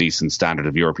 playing a decent standard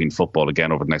of European football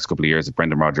again over the next couple of years if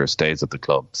Brendan Rodgers stays at the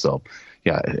club. So,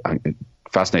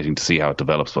 fascinating to see how it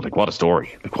develops. But what a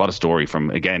story! What a story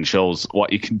from, again, shows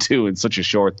what you can do in such a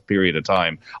short period of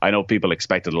time. I know people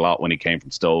expected a lot when he came from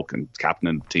Stoke and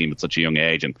captaining the team at such a young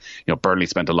age, and Burnley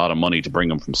spent a lot of money to bring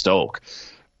him from Stoke.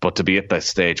 But to be at this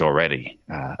stage already,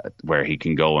 where he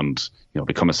can go and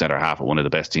become a centre half at one of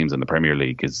the best teams in the Premier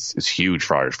League is huge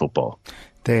for Irish football.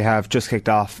 They have just kicked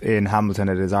off in Hamilton.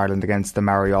 It is Ireland against the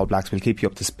Maori All Blacks. We'll keep you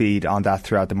up to speed on that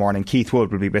throughout the morning. Keith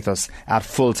Wood will be with us at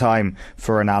full time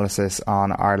for analysis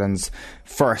on Ireland's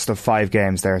first of 5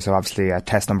 games there. So obviously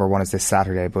test number 1 is this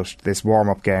Saturday, but this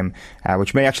warm-up game,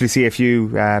 which may actually see a few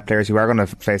players who are going to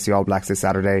face the All Blacks this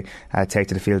Saturday take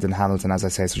to the field in Hamilton, as I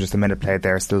say. So just a minute played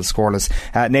there, still scoreless.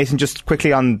 Nathan, just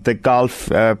quickly on the golf,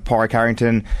 Pádraig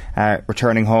Harrington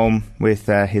returning home with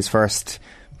his first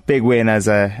big win as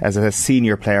a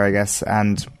senior player, I guess,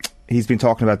 and he's been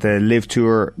talking about the Live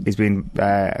Tour. He's been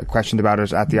questioned about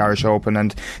it at the Irish Open,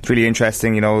 and it's really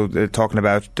interesting, talking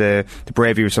about the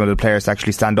bravery of some of the players to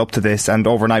actually stand up to this. And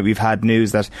overnight we've had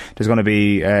news that there's going to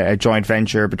be a joint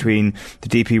venture between the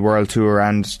DP World Tour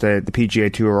and the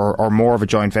PGA Tour, or more of a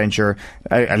joint venture,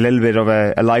 a little bit of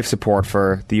a life support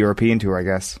for the European Tour, I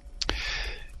guess.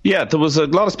 Yeah, there was a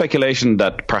lot of speculation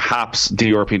that perhaps the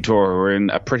European Tour were in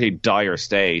a pretty dire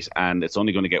state, and it's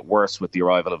only going to get worse with the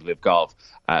arrival of Live Golf.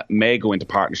 May go into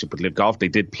partnership with Live Golf. They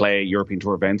did play European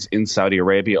Tour events in Saudi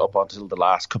Arabia up until the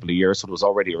last couple of years, so there was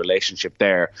already a relationship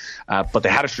there. But they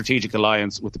had a strategic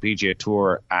alliance with the PGA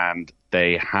Tour, and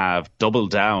they have doubled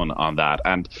down on that.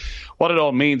 And what it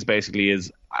all means basically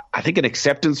is I think an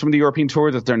acceptance from the European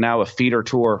Tour that they're now a feeder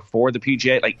tour for the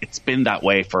PGA. Like, it's been that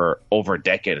way for over a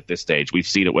decade at this stage. We've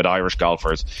seen it with Irish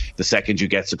golfers. The second you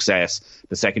get success,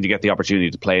 the second you get the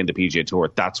opportunity to play in the PGA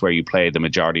Tour, that's where you play the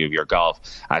majority of your golf.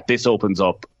 This opens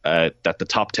up that the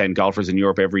top 10 golfers in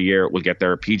Europe every year will get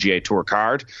their PGA Tour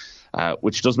card.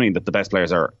 Which does mean that the best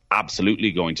players are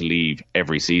absolutely going to leave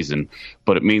every season,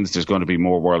 but it means there's going to be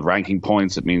more world ranking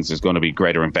points. It means there's going to be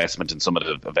greater investment in some of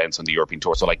the events on the European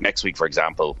Tour. So like next week, for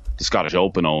example, the Scottish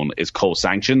Open is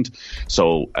co-sanctioned.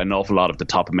 So an awful lot of the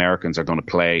top Americans are going to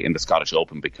play in the Scottish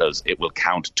Open because it will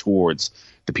count towards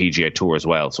the PGA Tour as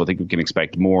well. So I think we can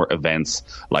expect more events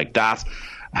like that.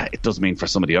 It does mean for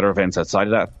some of the other events outside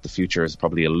of that, the future is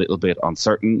probably a little bit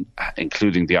uncertain,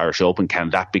 including the Irish Open.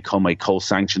 Can that become a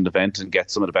co-sanctioned event and get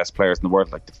some of the best players in the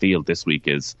world? Like the field this week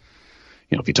is,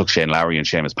 if you took Shane Lowry and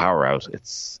Seamus Power out,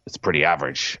 it's pretty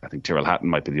average. I think Tyrrell Hatton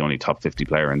might be the only top 50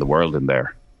 player in the world in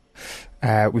there.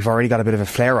 We've already got a bit of a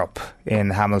flare-up in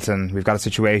Hamilton. We've got a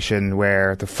situation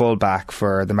where the full-back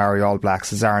for the Maori All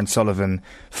Blacks, Aaron Sullivan,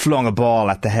 flung a ball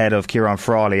at the head of Kieran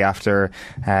Frawley after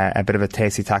a bit of a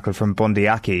tasty tackle from Bundy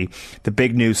Aki. The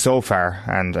big news so far,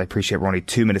 and I appreciate we're only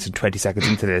 2 minutes and 20 seconds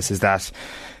into this, is that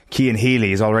Cian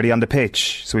Healy is already on the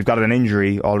pitch. So we've got an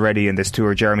injury already in this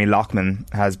tour. Jeremy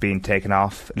Loughman has been taken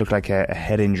off. It looked like a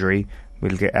head injury.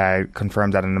 We'll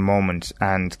confirm that in a moment.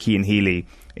 And Cian Healy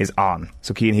is on.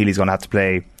 So Cian Healy's going to have to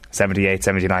play 78,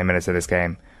 79 minutes of this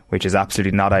game, which is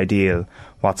absolutely not ideal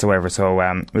whatsoever. So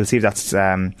we'll see if that's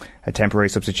a temporary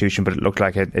substitution, but it looked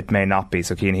like it may not be.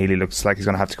 So Cian Healy looks like he's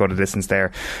going to have to go the distance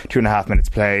there. 2.5 minutes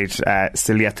played.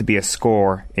 Still yet to be a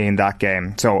score in that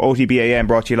game. So OTBAM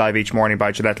brought to you live each morning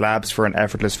by Gillette Labs for an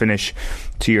effortless finish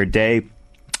to your day.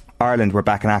 Ireland were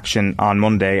back in action on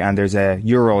Monday, and there's a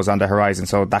Euros on the horizon,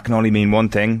 so that can only mean one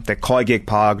thing. The Coigig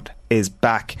Pod is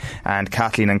back, and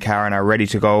Kathleen and Karen are ready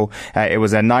to go. It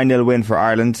was a 9-0 win for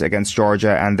Ireland against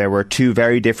Georgia, and there were two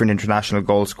very different international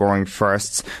goal scoring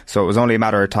firsts, so it was only a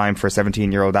matter of time for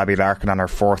 17-year-old Abby Larkin on her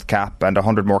fourth cap, and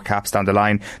 100 more caps down the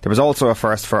line. There was also a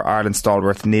first for Ireland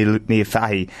stalwart Neil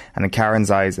Fahy, and in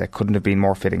Karen's eyes it couldn't have been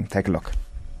more fitting. Take a look.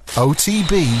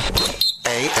 OTB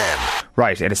AM.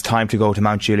 Right, it is time to go to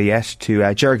Mount Juliet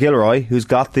to Ger Gilroy, who's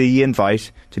got the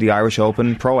invite to the Irish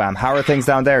Open Pro-Am. How are things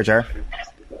down there, Ger?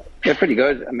 Yeah, pretty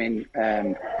good. I mean,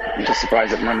 I'm just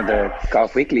surprised that none of the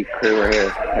Golf Weekly crew are here.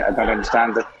 I don't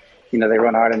understand that, they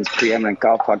run Ireland's preeminent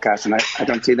golf podcast, and I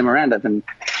don't see them around. I've been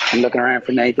looking around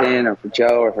for Nathan or for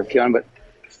Joe or for Fionn, but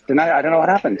I don't know what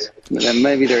happened.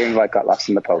 Maybe their invite got lost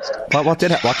in the post. What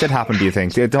did happen, do you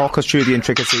think? Talk us through the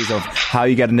intricacies of how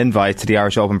you get an invite to the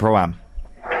Irish Open Pro-Am.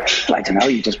 I don't know.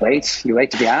 You just wait. You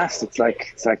wait to be asked. It's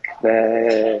like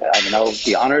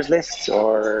the honours list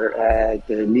or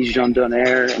the Légion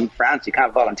d'honneur in France. You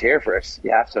can't volunteer for it.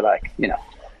 You have to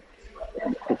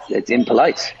it's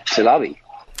impolite to lobby.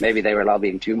 Maybe they were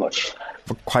lobbying too much.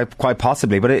 Quite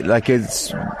possibly, but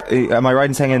am I right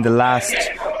in saying in the last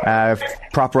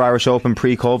proper Irish Open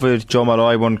pre-COVID, Joe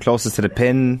Malloy won closest to the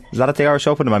pin? Is that at the Irish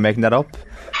Open? Am I making that up?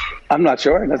 I'm not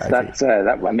sure.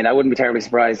 I mean, I wouldn't be terribly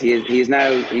surprised. He's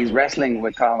wrestling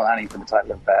with Colin Mullaney for the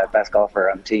title of best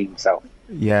golfer on the team. So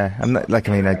yeah,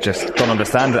 I just don't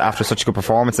understand after such a good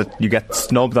performance that you get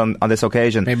snubbed on this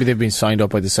occasion. Maybe they've been signed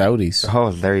up by the Saudis.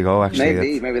 Oh, there you go.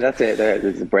 Actually, maybe that's it.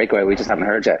 There's a breakaway we just haven't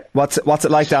heard yet. What's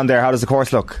it like down there? How does the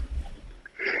course look?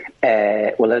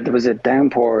 Well, there was a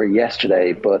downpour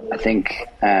yesterday, but I think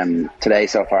today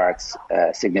so far it's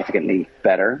significantly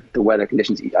better. The weather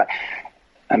conditions.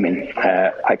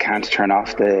 I can't turn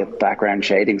off the background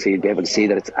shading, so you'd be able to see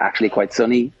that it's actually quite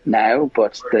sunny now,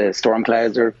 but the storm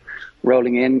clouds are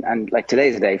rolling in, and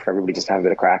today's a day for everybody just to have a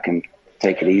bit of crack and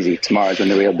take it easy. Tomorrow's when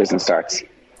the real business starts.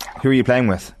 Who are you playing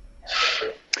with?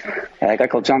 A guy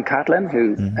called John Catlin,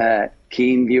 who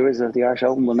keen viewers of the Irish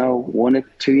Open will know won it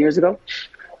 2 years ago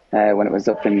when it was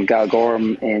up in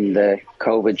Galgorm in the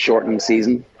COVID shortened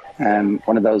season.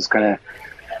 One of those kind of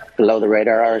below the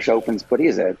radar Irish Opens, but he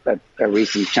is a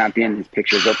recent champion. His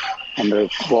picture's up on the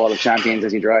wall of champions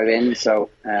as you drive in. So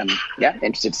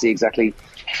interested to see exactly.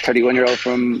 31-year-old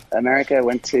from America,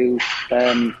 went to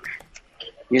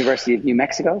University of New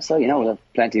Mexico, so we'll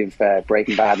have plenty of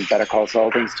Breaking Bad and Better Call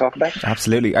Saul things to talk about.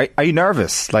 Absolutely. Are you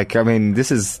nervous?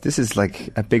 This is like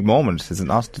a big moment, is it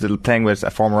not? Playing with a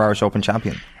former Irish Open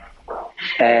champion.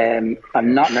 I'm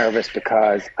not nervous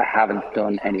because I haven't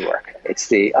done any work. It's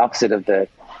the opposite of the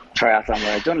triathlon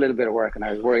where I've done a little bit of work and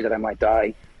I was worried that I might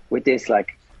die. With this,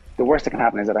 the worst that can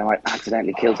happen is that I might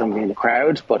accidentally kill somebody in the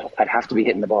crowd, but I'd have to be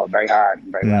hitting the ball very hard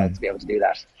and very well to be able to do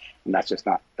that. And that's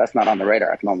not on the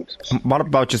radar at the moment. What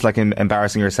about just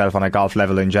embarrassing yourself on a golf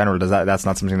level in general? That's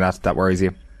not something that worries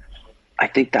you? I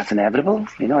think that's inevitable.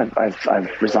 You know,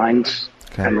 I've resigned.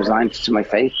 Okay. I'm resigned to my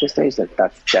fate at this stage that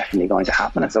that's definitely going to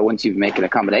happen. And so once you make an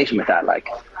accommodation with that, like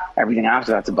everything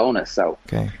after that's a bonus. So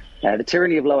the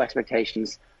tyranny of low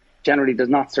expectations generally does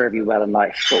not serve you well in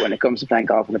life. But when it comes to playing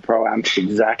golf in the Pro-Am, it's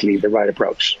exactly the right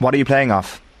approach. What are you playing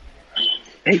off?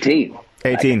 18.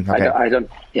 18. Okay. I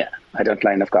don't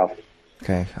play enough golf.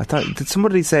 Okay. Did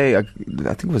somebody say? I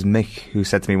think it was Mick who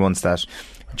said to me once that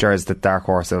Ger's the dark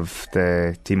horse of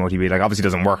the Team OTB. Like, obviously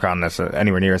doesn't work on it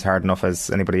anywhere near as hard enough as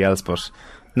anybody else, but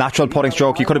natural putting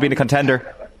stroke, you could have been a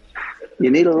contender.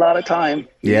 You need a lot of time.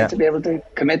 You need to be able to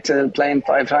commit to playing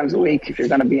 5 times a week if you're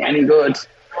going to be any good.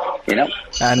 You know,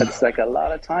 and it's like a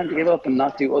lot of time to give up and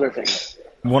not do other things.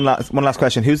 One last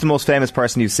question: who's the most famous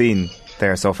person you've seen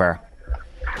there so far?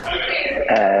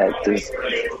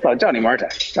 Johnny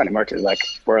Murtagh. Johnny Murtagh is like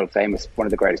world famous, one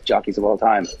of the greatest jockeys of all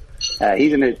time.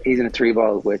 He's in a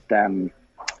 3-ball with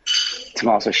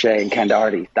Tomás O'Shea and Ken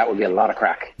Doherty. That would be a lot of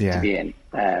crack to be in.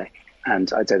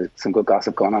 And I'd say there's some good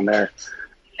gossip going on there.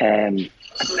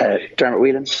 Dermot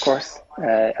Whelan, of course,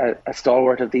 a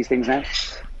stalwart of these things now.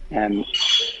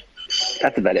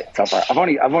 That's about it so far. I've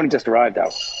only just arrived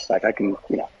out. Like I can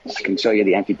show you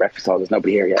the empty breakfast hall. There's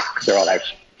nobody here yet because they're all out.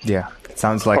 Yeah, it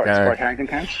sounds like Sport Harrington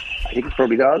count. I think it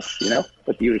probably does. You know,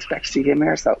 but you would expect to see him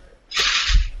here, so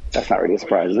that's not really a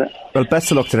surprise, is it? Well, best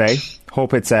of luck today.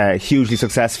 Hope it's a hugely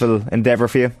successful endeavour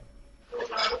for you.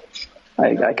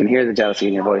 I can hear the jealousy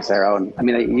in your voice there, Owen. I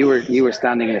mean, you were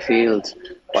standing in the field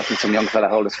watching some young fella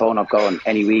hold his phone up going,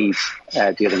 any weed,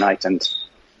 the other night, and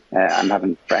I'm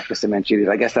having breakfast in Mount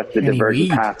I guess that's the divergent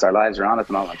paths our lives are on at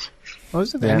the moment. What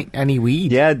is it? Yeah. Any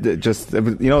weed? Yeah, just,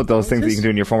 you know, those things that you can do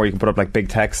in your phone where you can put up like big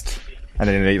text and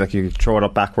then like you throw it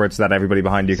up backwards so that everybody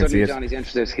behind you can see it. Johnny's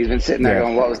interested. He's been sitting there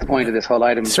going, what was the point of this whole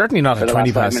item? Certainly not at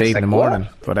 20 past 8 in the morning.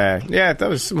 But yeah,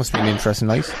 must have been an interesting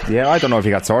night. Yeah, I don't know if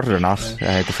he got sorted or not.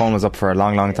 The phone was up for a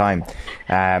long, long time.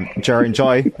 Ger,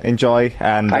 enjoy,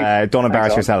 and don't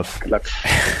embarrass yourself. Good luck.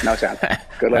 No chance.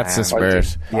 Good luck. That's the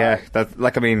spirit. Yeah, I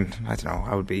don't know,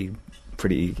 I would be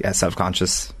pretty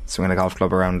self-conscious swinging a golf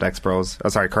club around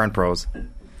current pros.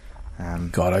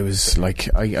 God, I was like,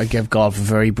 I gave golf a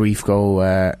very brief go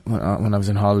when I was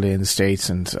on holiday in the States,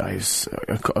 and I was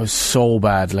so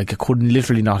bad, like I couldn't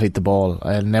literally not hit the ball.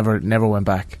 I never went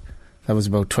back. That was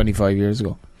about 25 years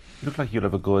ago. You look like you'd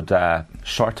have a good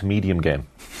short to medium game.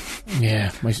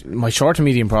 Yeah, my short to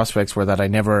medium prospects were that I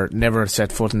never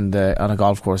set foot on a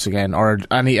golf course again, or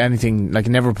anything, like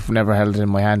never held it in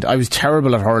my hand. I was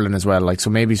terrible at hurling as well, like, so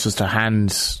maybe it's just a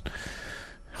hand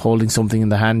holding something in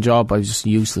the hand job. I was just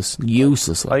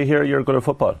useless. I hear you're good at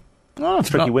football. Oh, it's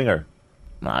tricky winger.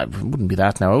 I wouldn't be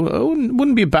that now. I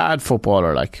wouldn't be a bad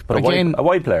footballer, like. But again, a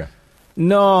wide player.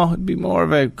 No, it'd be more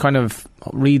of a kind of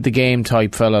read the game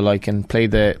type fella, like, and play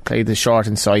the short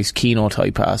and size Keno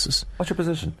type passes. What's your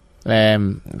position?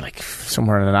 Like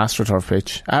somewhere on an AstroTurf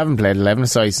pitch. I haven't played 11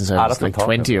 size since I was like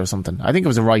 20 or something. I think it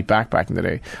was a right back in the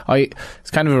day.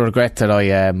 It's kind of a regret that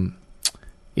I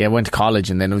went to college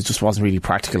and then it just wasn't really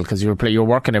practical because you're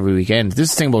working every weekend. This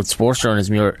is the thing about sports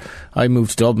journalism. I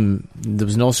moved to Dublin. There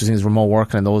was no such thing as remote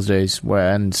working in those days,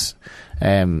 you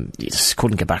just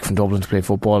couldn't get back from Dublin to play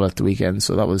football at the weekend.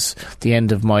 So that was the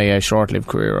end of my short-lived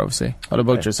career, obviously. What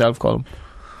about yourself, Colm?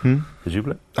 Did you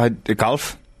play?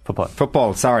 Golf?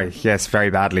 Football, sorry. Yes, very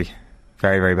badly.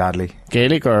 Very, very badly.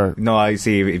 Gaelic or? No, I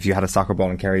see if you had a soccer ball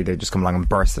in Kerry, they'd just come along and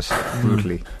burst it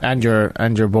brutally. And your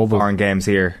bubble. Foreign games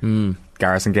here.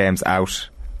 Garrison games out.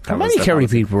 How many Kerry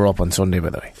people were up on Sunday, by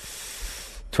the way?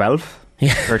 12?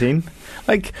 Yeah. 13?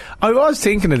 Like, I was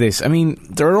thinking of this. I mean,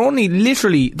 there are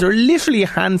literally a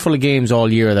handful of games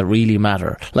all year that really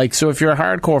matter. Like, so if you're a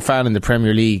hardcore fan in the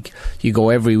Premier League, you go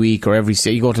every week or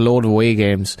you go to a load of away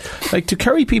games. Like, do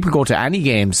Kerry people go to any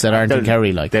games that aren't in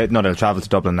Kerry? Like, they'll travel to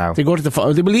Dublin now. They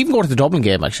will even go to the Dublin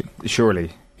game, actually.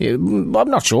 Surely. Yeah, I'm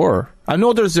not sure. I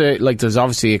know there's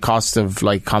obviously a cost of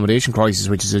like accommodation crisis,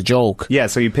 which is a joke. Yeah,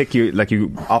 so I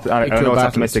know it's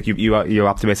optimistic. You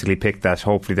optimistically pick that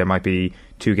hopefully there might be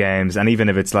 2 games, and even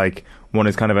if it's like one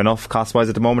is kind of enough cost wise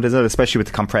at the moment, isn't it? Especially with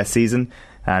the compressed season,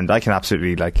 and I can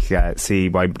absolutely see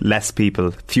why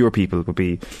fewer people would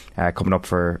be coming up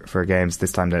for games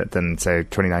this time than say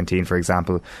 2019, for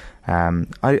example. I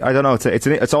don't know.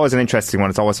 It's always an interesting one.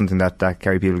 It's always something that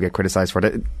Kerry people get criticised for.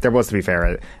 There was, to be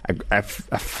fair, a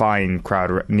fine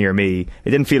crowd near me. It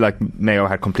didn't feel like Mayo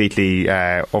had completely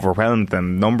overwhelmed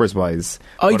them numbers wise.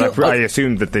 I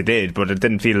assumed that they did, but it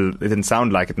didn't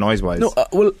sound like it noise wise. No,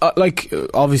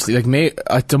 obviously, like Mayo,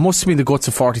 there must have been the guts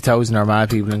of 40,000 Armagh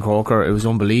people in Croker. It was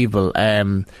unbelievable.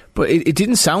 But it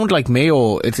didn't sound like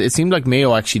Mayo. It seemed like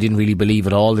Mayo actually didn't really believe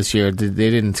at all this year. They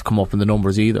didn't come up in the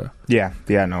numbers either. Yeah,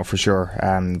 no, for sure.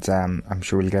 And I'm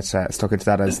sure we'll get stuck into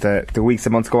that as the weeks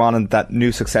and months go on, and that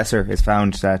new successor is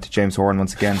found to James Horan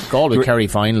once again. Galway Kerry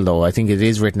final, though. I think it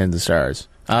is written in the stars.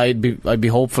 I'd be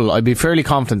hopeful. I'd be fairly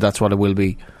confident that's what it will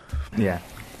be. Yeah.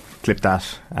 Clip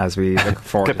that as we look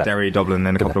forward to Derry Dublin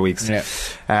in a couple of weeks. Yeah.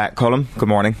 Colm, good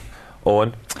morning.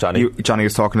 Owen, Johnny. Johnny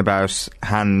was talking about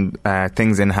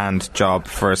things in hand job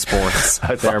for sports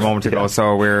there a moment ago.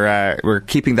 So we're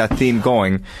keeping that theme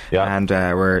going, and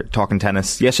we're talking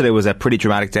tennis. Yesterday was a pretty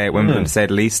dramatic day at Wimbledon, to say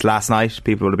the least. Last night,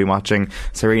 people would have been watching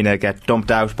Serena get dumped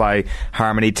out by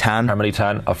Harmony Tan. Harmony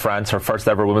Tan of France, her first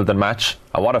ever Wimbledon match.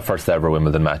 What a first ever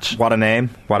Wimbledon match. What a name,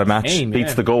 what a match.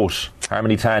 Beats the GOAT,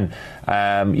 Harmony Tan.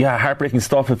 Heartbreaking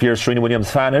stuff if you're a Serena Williams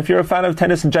fan. If you're a fan of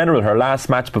tennis in general, her last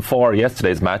match before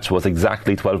yesterday's match was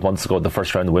exactly 12 months ago, the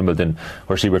first round of Wimbledon,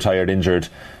 where she retired injured.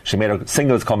 She made a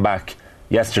singles comeback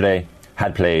yesterday,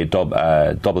 had played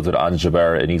doubles with Ons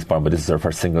Jabeur in Eastbourne, but this is her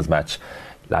first singles match.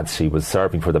 Lads, she was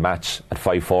serving for the match at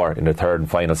 5-4 in the third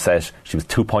and final set. She was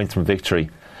 2 points from victory.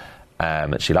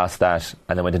 She lost that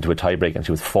and then went into a tiebreak, and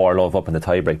she was 4-love up in the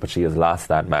tiebreak, but she has lost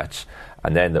that match.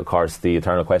 And then, of course, the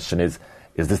eternal question is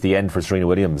this the end for Serena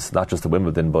Williams? Not just at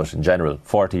Wimbledon, but in general.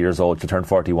 40 years old, she'll turn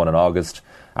 41 in August.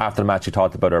 After the match, she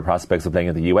talked about her prospects of playing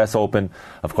at the US Open.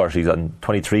 Of course, she's on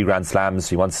 23 Grand Slams.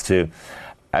 She wants to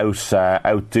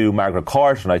outdo Margaret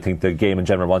Court, and I think the game in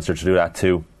general wants her to do that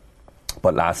too.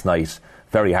 But last night,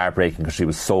 very heartbreaking, because she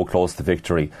was so close to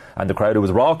victory, and the crowd, it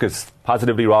was raucous,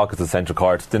 positively raucous at Central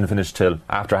Court. Didn't finish till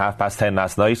after 10:30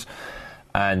 last night,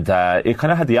 and it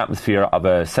kind of had the atmosphere of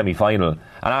a semi-final.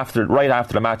 And right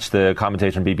after the match, the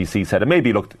commentator on BBC said it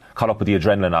maybe looked caught up with the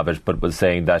adrenaline of it, but was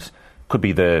saying that could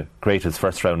be the greatest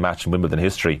first round match in Wimbledon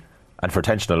history, and for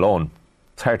tension alone,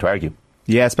 it's hard to argue.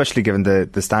 Yeah, especially given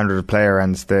the standard of player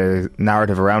and the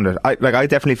narrative around it. I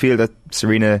definitely feel that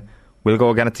Serena will go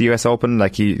again at the US Open.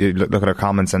 Like, you look at her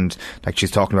comments, and like,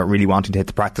 she's talking about really wanting to hit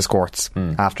the practice courts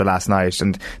after last night,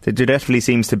 and there definitely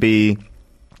seems to be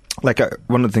like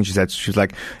one of the things she said. She was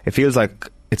like, it feels like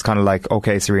it's kind of like,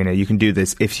 okay, Serena, you can do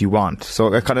this if you want.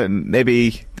 So it kind of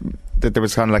maybe that there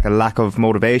was kind of like a lack of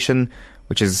motivation,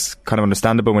 which is kind of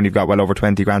understandable when you've got well over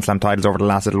 20 Grand Slam titles over the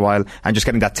last little while, and just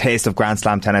getting that taste of Grand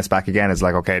Slam tennis back again is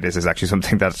like, okay, this is actually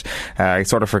something that I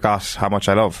sort of forgot how much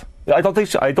I love. I think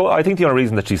the only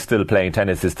reason that she's still playing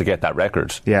tennis is to get that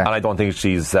record. Yeah. And I don't think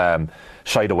she's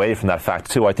shied away from that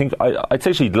fact too. I'd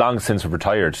say she'd long since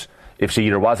retired if she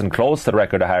either wasn't close to the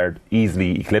record or had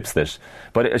easily eclipsed it.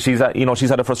 But she's had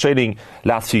a frustrating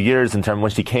last few years in terms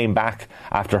when she came back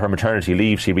after her maternity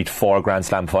leave. She reached 4 Grand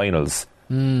Slam finals,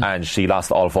 and she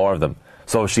lost all 4 of them.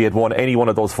 So if she had won any one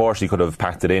of those 4, she could have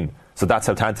packed it in. So that's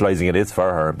how tantalising it is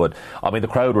for her. But I mean, the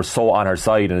crowd were so on her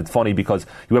side, and it's funny because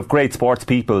you have great sports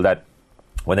people that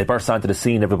when they burst onto the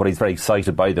scene, everybody's very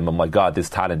excited by them. Oh my God, this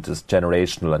talent is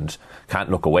generational and can't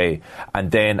look away.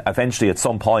 And then eventually at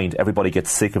some point, everybody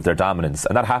gets sick of their dominance.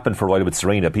 And that happened for a while with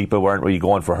Serena. People weren't really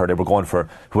going for her. They were going for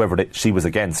whoever she was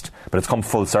against. But it's come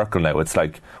full circle now. It's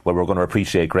like, well, we're going to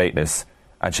appreciate greatness.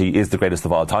 And she is the greatest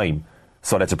of all time.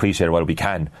 So let's appreciate her while we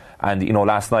can. And,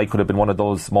 last night could have been one of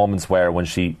those moments where when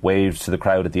she waved to the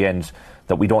crowd at the end,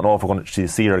 that we don't know if we're going to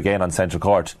see her again on Central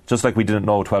Court. Just like we didn't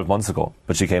know 12 months ago.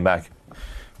 But she came back.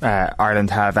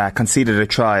 Ireland have conceded a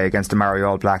try against the Maori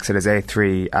All Blacks. It is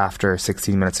 8-3 after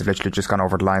 16 minutes. They've literally just gone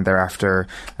over the line there after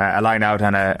a line out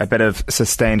and a bit of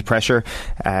sustained pressure.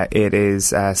 It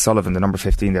is Sullivan, the number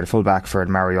 15 there, the full back for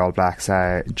the Maori All Blacks,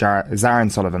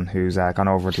 Zarin Sullivan, who's gone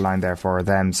over the line there for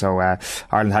them. So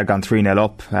Ireland had gone 3-0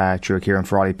 up through a Kieran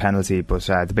Ferrari penalty, but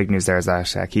the big news there is that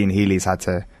Cian Healy's had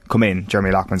to come in.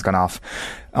 Jeremy Loughman's gone off.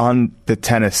 On the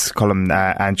tennis column,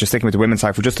 and just sticking with the women's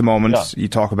side for just a moment, you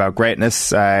talk about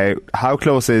greatness. How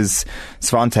close is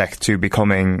Swiatek to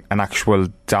becoming an actual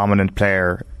dominant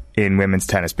player in women's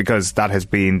tennis? Because that has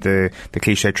been the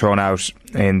cliche thrown out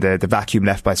in the vacuum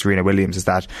left by Serena Williams, is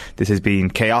that this has been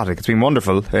chaotic. It's been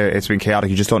wonderful. It's been chaotic.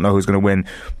 You just don't know who's going to win.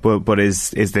 But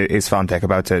is Swiatek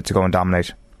about to go and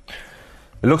dominate?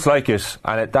 It looks like it,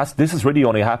 and this has really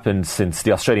only happened since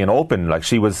the Australian Open. Like,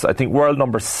 she was, I think, world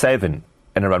number 7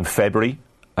 in around February,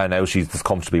 and now she's just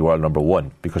comfortably world number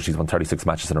 1 because she's won 36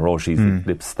 matches in a row. She's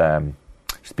eclipsed,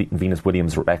 she's beaten Venus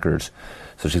Williams' record,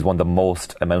 so she's won the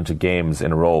most amount of games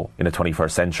in a row in the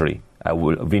 21st century.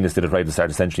 Venus did it right at the start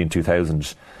of the century in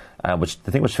 2000. Which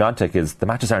the thing with Swiatek is the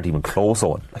matches aren't even close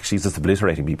on. Like, she's just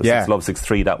obliterating people. 6-love,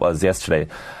 6-3, that was yesterday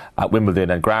at Wimbledon,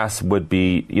 and grass would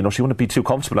be, she wouldn't be too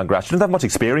comfortable on grass. She didn't have much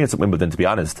experience at Wimbledon, to be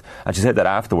honest, and she said that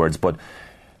afterwards. But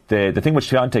the thing with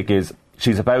Swiatek is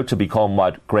she's about to become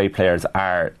what great players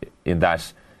are, in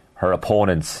that her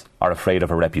opponents are afraid of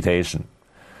her reputation.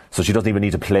 So she doesn't even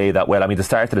need to play that well. I mean, the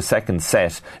start of the second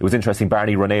set, it was interesting.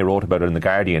 Barney Ronay wrote about it in The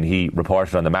Guardian. He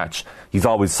reported on the match. He's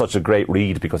always such a great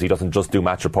read because he doesn't just do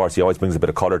match reports. He always brings a bit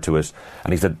of colour to it.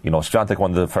 And he said, Swiatek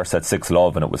won the first set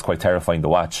 6-love, and it was quite terrifying to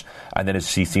watch. And then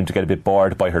she seemed to get a bit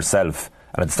bored by herself.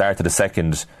 And at the start of the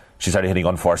second, she started hitting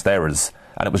unforced errors.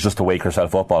 And it was just to wake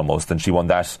herself up almost. And she won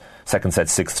that second set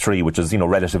 6-3, which is,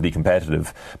 relatively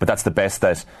competitive. But that's the best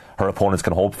that her opponents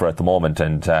can hope for at the moment.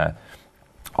 And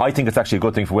I think it's actually a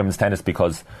good thing for women's tennis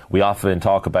because we often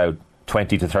talk about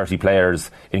 20 to 30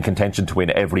 players in contention to win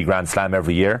every Grand Slam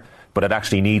every year, but it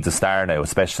actually needs a star now,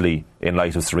 especially in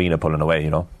light of Serena pulling away,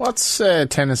 What's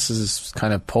tennis's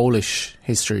kind of Polish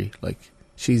history like?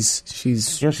 She's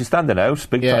standing out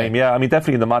big time. Yeah, I mean,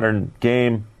 definitely in the modern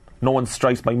game, no one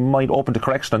strikes my mind, open to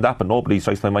correction on that, but nobody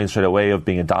strikes my mind straight away of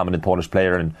being a dominant Polish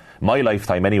player in my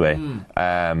lifetime anyway.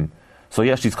 So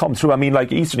yeah, she's come through. I mean,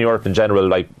 like Eastern Europe in general,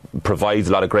 like provides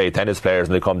a lot of great tennis players,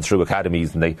 and they come through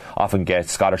academies, and they often get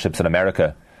scholarships in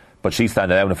America. But she's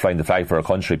standing out and flying the flag for her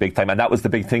country big time, and that was the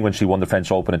big thing when she won the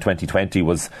French Open in 2020.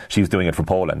 Was she was doing it for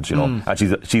Poland, and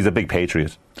she's a big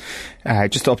patriot.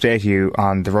 Just to update you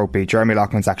on the rugby, Jeremy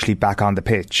Loughman's actually back on the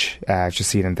pitch. Just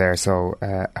seen him there, so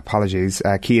apologies.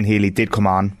 Cian Healy did come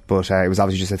on, but it was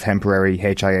obviously just a temporary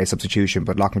HIA substitution.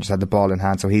 But Loughman just had the ball in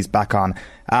hand, so he's back on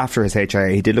after his HIA.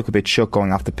 He did look a bit shook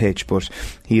going off the pitch, but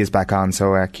he is back on.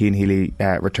 So Cian Healy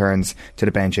returns to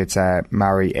the bench. It's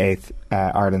Maori 8th,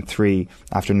 Ireland 3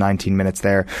 after 19 minutes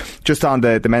there. Just on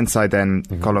the men's side then,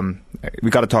 Colm, we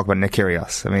got to talk about Nick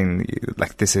Kyrgios. I mean,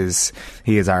 like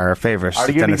he is our favourite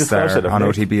tennis star on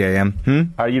OTB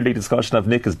AM. Our yearly discussion of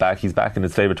Nick is back. He's back in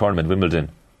his favourite tournament, Wimbledon.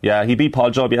 Yeah, he beat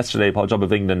Paul Jubb yesterday. Paul Jubb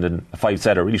of England in a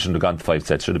 5-setter. Really shouldn't have gone to 5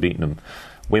 sets. Should have beaten him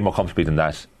way more comfortably than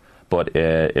that. But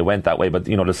it went that way. But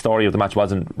the story of the match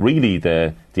wasn't really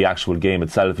the actual game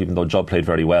itself, even though Jubb played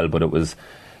very well. But it was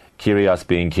Kyrgios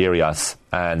being Kyrgios,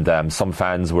 and some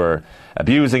fans were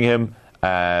abusing him,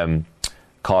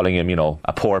 calling him,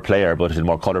 a poor player, but in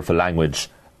more colourful language.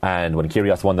 And when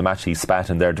Kyrgios won the match, he spat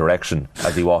in their direction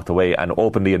as he walked away, and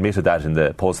openly admitted that in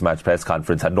the post-match press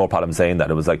conference. Had no problem saying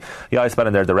that. It was like, I spat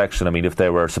in their direction. I mean, if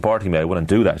they were supporting me, I wouldn't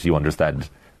do that, you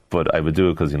understand. But I would do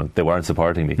it because, they weren't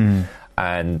supporting me.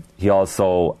 And he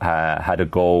also had a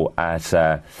go at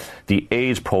the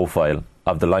age profile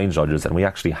of the line judges, and we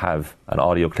actually have an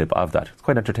audio clip of that. It's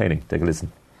quite entertaining. Take a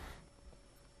listen.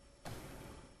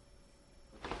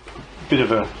 Bit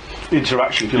of a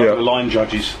interaction, if you like, with the line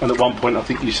judges, and at one point I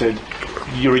think you said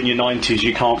you're in your 90s,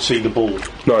 you can't see the ball.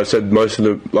 No, I said most of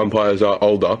the umpires are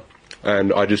older,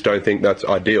 and I just don't think that's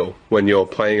ideal when you're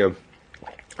playing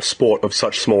a sport of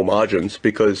such small margins,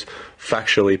 because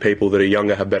factually people that are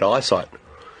younger have better eyesight.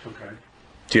 Okay.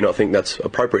 Do you not think that's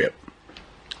appropriate?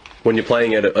 When you're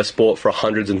playing at a sport for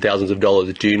hundreds and thousands of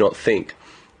dollars, do you not think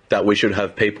that we should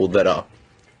have people that are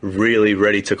really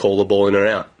ready to call the ball in and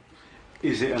out?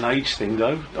 Is it an age thing,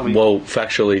 though? I mean, well,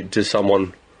 factually, does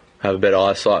someone have a better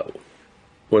eyesight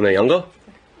when they're younger?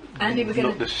 Andy, we're going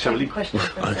not necessarily.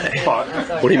 Okay.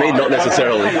 What do you mean, not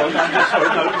necessarily?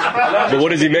 But what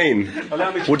does he mean?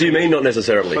 What do you mean, not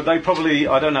necessarily? But they probably,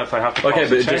 I don't know if they have to. Okay,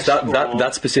 but just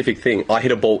that specific thing. I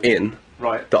hit a ball in.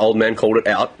 Right. The old man called it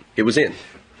out. It was in.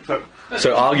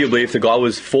 So arguably, if the guy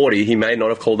was 40, he may not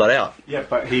have called that out. Yeah,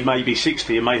 but he may be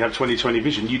 60 and may have 20/20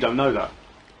 vision. You don't know that.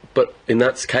 But in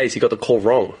that case, he got the call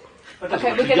wrong.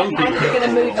 Okay, we're going to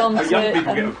move on to... Young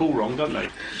people get a call wrong, don't they?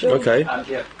 Sure. Okay. I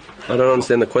don't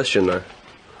understand the question, though.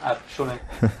 The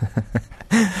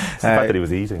fact that he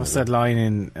was eating. What's that line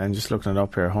in, and just looking it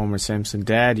up here, Homer Simpson,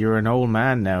 Dad, you're an old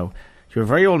man now. You're a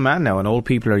very old man now, and old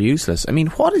people are useless. I mean,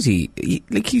 what is he?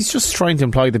 He's just trying to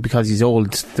imply that because he's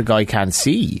old, the guy can't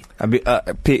see. I mean,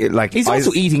 he's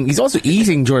also eating. He's also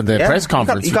eating during the press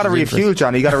conference. You got to refuel,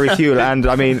 Johnny. You got to refuel. And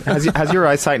I mean, has your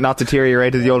eyesight not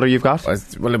deteriorated the older you've got?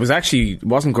 Well, it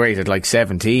wasn't great at like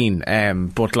 17.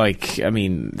 But I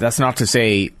mean, that's not to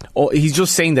say. He's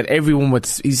just saying that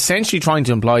he's essentially trying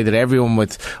to imply that everyone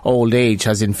with old age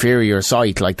has inferior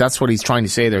sight. Like, that's what he's trying to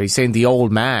say there. He's saying the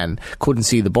old man couldn't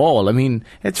see the ball. I mean,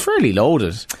 it's fairly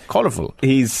loaded, colourful.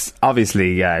 He's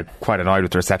obviously quite annoyed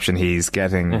with the reception he's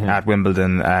getting at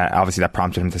Wimbledon. Obviously, that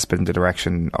prompted him to spin in the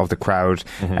direction of the crowd.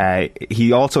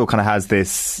 He also kind of has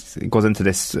goes into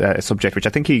this subject, which I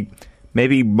think he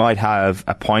maybe might have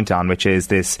a point on, which is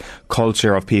this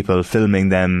culture of people filming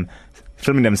them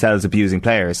filming themselves abusing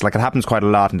players. Like, it happens quite a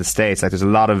lot in the States. Like, there's a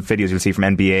lot of videos you'll see from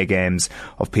NBA games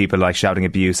of people like shouting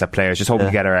abuse at players, just hoping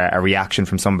to get a reaction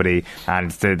from somebody,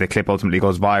 and the clip ultimately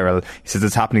goes viral. He says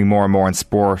it's happening more and more in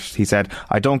sport. He said,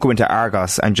 I don't go into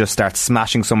Argos and just start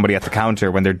smashing somebody at the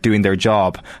counter when they're doing their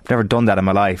job. I've never done that in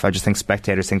my life. I just think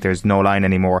spectators think there's no line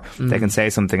anymore. They can say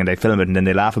something and they film it and then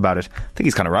they laugh about it. I think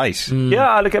he's kind of right.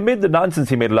 Yeah, like, amid the nonsense,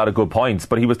 he made a lot of good points,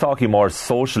 but he was talking more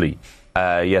socially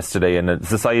yesterday in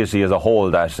society as a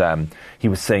whole, that he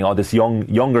was saying, this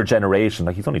younger generation,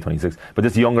 like, he's only 26, but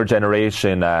this younger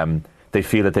generation, they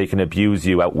feel that they can abuse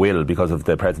you at will because of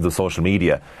the presence of social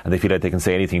media, and they feel like they can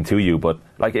say anything to you. But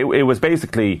like, it was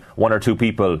basically one or two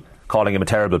people calling him a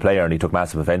terrible player, and he took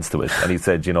massive offence to it. And he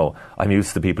said, I'm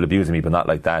used to people abusing me, but not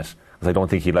like that. Because I don't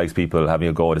think he likes people having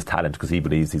a go at his talent, because he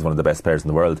believes he's one of the best players in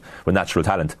the world with natural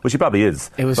talent, which he probably is.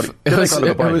 It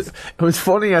was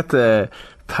funny at the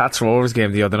Pats Rovers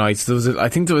game the other night. So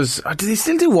did they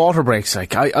still do water breaks?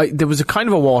 Like, there was a kind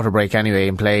of a water break anyway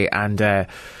in play, and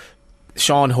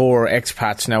Sean Hoare,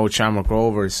 ex-Pats, now with Shamrock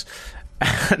Rovers,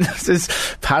 and there's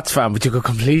this Pats fan, but you could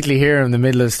completely hear him in the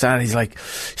middle of the stand. He's like,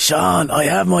 Sean, I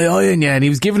have my eye on you. And he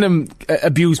was giving him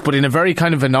abuse, but in a very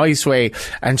kind of a nice way.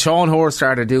 And Sean Hoare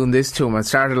started doing this to him and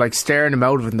started like staring him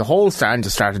out of it, and the whole stand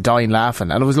just started dying laughing.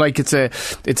 And it was like, it's a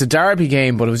derby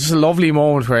game, but it was just a lovely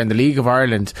moment where in the League of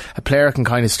Ireland a player can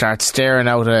kind of start staring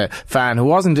out a fan who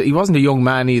wasn't a young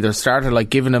man either, started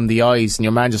like giving him the eyes, and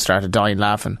your man just started dying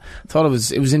laughing. I thought it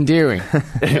was endearing.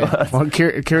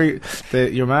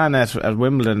 Your man at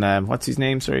Wimbledon, what's his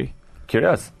name, sorry?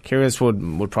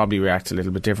 Kyrgios would probably react a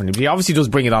little bit differently, but he obviously does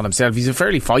bring it on himself. He's a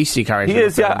fairly feisty character. He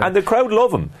is, yeah, and the crowd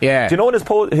love him. Yeah. Do you know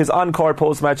in his encore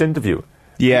post-match interview?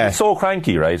 Yeah. He was so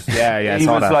cranky, right? Yeah. He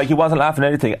was like, he wasn't laughing at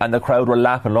anything, and the crowd were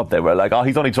lapping up. They were like,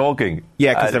 he's only joking.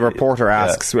 Yeah, because the reporter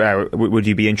asks, would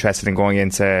you be interested in going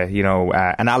into,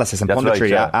 analysis and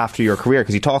punditry after your career?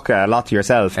 Because you talk a lot to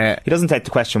yourself. He doesn't take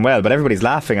the question well, but everybody's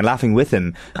laughing and laughing with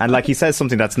him. And like, he says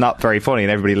something that's not very funny,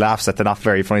 and everybody laughs at the not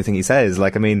very funny thing he says.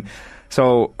 Like, I mean,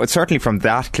 so certainly from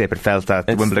that clip, it felt that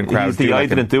the Wimbledon crowd. He's the I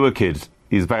didn't do it, kid.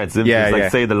 He's Bart Simpson. Yeah, like,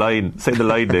 say the line,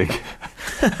 Nick.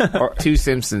 Or two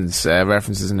Simpsons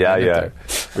references in the there.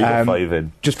 We got 5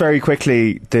 in. Just very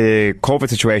quickly, the COVID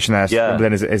situation at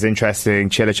Wimbledon is interesting.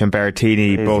 Cilic and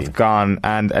Berrettini both gone,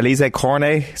 and Elise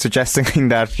Cornet suggesting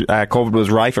that COVID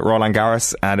was rife at Roland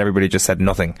Garros, and everybody just said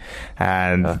nothing,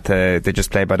 and they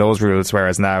just played by those rules.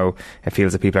 Whereas now it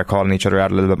feels that people are calling each other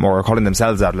out a little bit more, or calling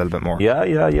themselves out a little bit more.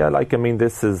 Yeah. Like, I mean,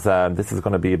 this is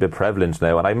going to be a bit prevalent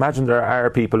now, and I imagine there are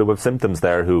people who have symptoms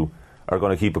there who are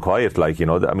going to keep it quiet. Like,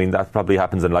 I mean, that probably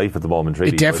happens in life at the moment,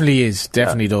 really. It definitely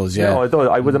does, yeah. It does.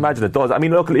 I would imagine it does. I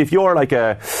mean, look, if you're like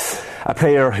a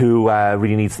player who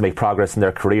really needs to make progress in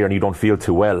their career and you don't feel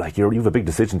too well, like, you have a big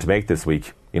decision to make this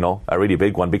week, a really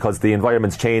big one, because the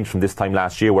environment's changed from this time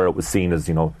last year where it was seen as,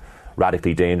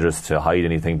 radically dangerous to hide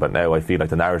anything, but now I feel like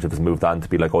the narrative has moved on to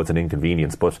be like, it's an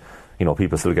inconvenience, but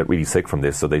people still get really sick from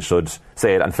this, so they should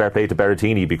say it. And fair play to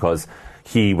Berrettini, because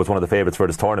he was one of the favourites for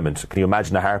this tournament. Can you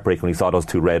imagine the heartbreak when he saw those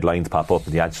 2 red lines pop up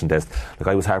in the antigen test? Like,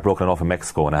 I was heartbroken enough in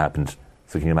Mexico when it happened,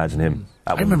 so can you imagine him?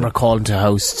 I remember calling to a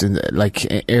house like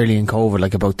early in COVID,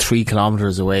 like about 3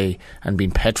 kilometres away, and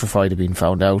being petrified of being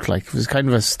found out. Like, it was kind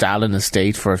of a Stalin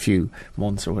estate for a few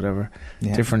months or whatever.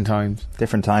 Yeah. Different times.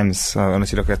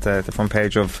 Unless you look at the front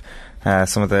page of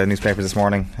some of the newspapers this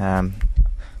morning.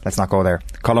 Let's not go there.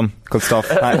 Colm, good stuff.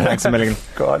 Thanks a million.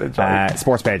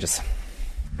 Sports pages.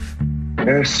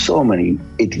 There are so many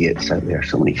idiots out there,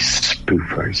 so many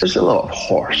spoofers. There's a lot of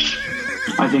horse.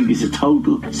 I think he's a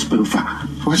total spoofer.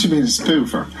 What do you mean a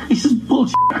spoofer? He's just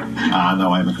bullshit. No,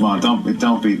 Eamon, come on,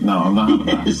 don't be, no, I'm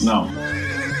not, yes. No.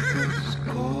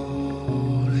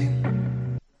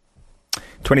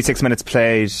 26 minutes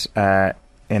played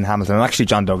in Hamilton, and actually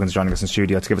John Duggan's joining us in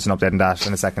studio to give us an update on that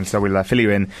in a second, so we'll fill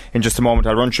you in just a moment.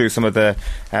 I'll run through some of the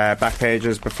back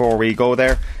pages before we go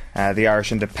there. The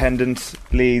Irish Independent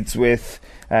leads with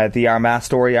the Armagh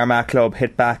story. Armagh Club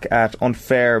hit back at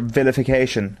unfair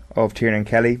vilification of Tiernan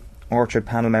Kelly. Orchard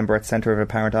panel member at centre of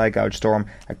apparent eye gouge storm,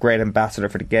 a great ambassador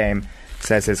for the game,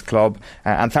 says his club.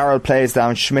 And Farrell plays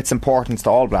down Schmidt's importance to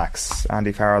All Blacks.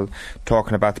 Andy Farrell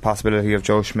talking about the possibility of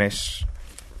Joe Schmidt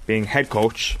being head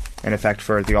coach in effect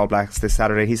for the All Blacks this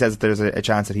Saturday. He says that there's a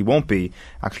chance that he won't be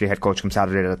actually head coach come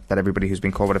Saturday, that everybody who's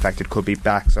been COVID affected could be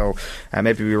back, so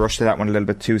maybe we rushed to that one a little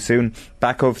bit too soon.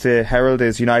 Back of the Herald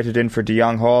is United in for De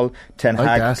Jong Hall. Ten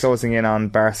Hag closing in on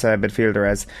Barca midfielder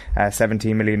as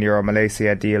 €17 million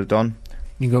Malaysia deal done.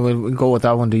 You go with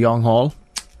that one, De Jong Hall?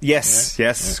 Yes.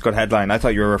 Good headline. I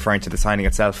thought you were referring to the signing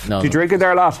itself. No, Do you drink it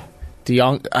there a lot? De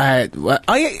Jong,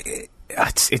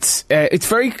 it's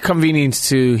very convenient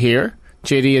to hear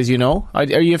JD, as you know. Are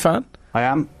you a fan? I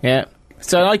am. Yeah.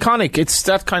 It's an iconic. It's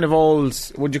that kind of old,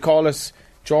 would you call it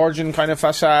Georgian kind of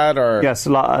facade? Or yes,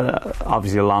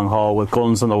 obviously a long hall with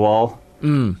guns on the wall.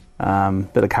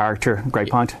 Bit of character. Great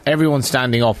point. Everyone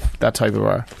standing up, that type of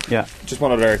bar. Yeah. Just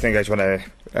one other thing I just want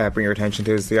to bring your attention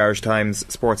to is the Irish Times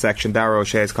sports section. Darragh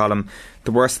O'Shea's column.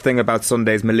 The worst thing about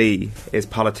Sunday's melee is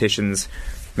politicians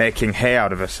making hay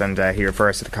out of it, and he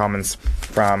refers to the comments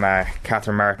from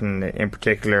Catherine Martin in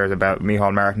particular about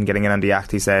Micheál Martin getting in on the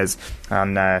act, he says,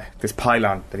 and this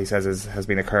pylon that he says has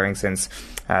been occurring since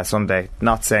Sunday.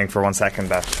 Not saying for 1 second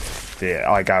that the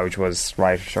eye gouge was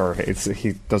right, or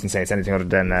he doesn't say it's anything other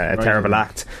than a terrible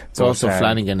act. It's also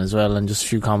Flanagan as well, and just a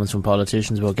few comments from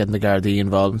politicians about getting the Gardaí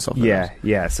involved and stuff like that.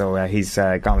 Yeah, so he's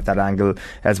gone with that angle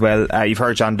as well. You've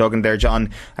heard John Duggan there. John,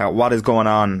 what is going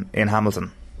on in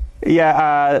Hamilton?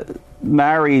 Yeah,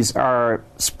 Maoris are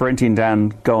sprinting down,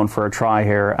 going for a try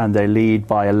here, and they lead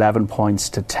by 11 points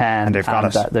to 10. And they've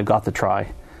got it. They've got the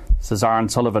try. So Aaron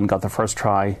Sullivan got the first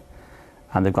try,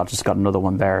 and they've just got another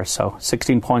one there. So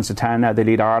 16 points to 10 now. They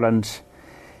lead Ireland.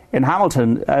 In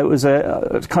Hamilton, it was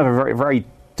a kind of a very, very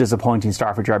disappointing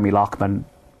start for Jeremy Loughman.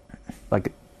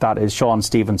 Like, that is Sean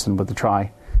Stevenson with the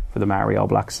try for the Maori All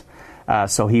Blacks.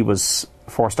 So he was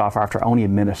forced off after only a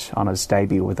minute on his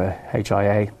debut with a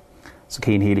HIA. So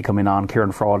Cian Healy coming on,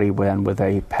 Kieran Frawley with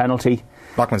a penalty.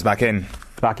 Loughman's back in.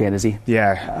 Back in, is he?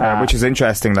 Yeah, which is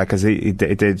interesting, like, because it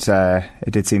did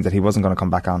seem that he wasn't going to come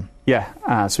back on.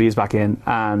 Yeah, so he's back in,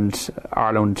 and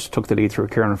Ireland took the lead through a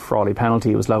Kieran Frawley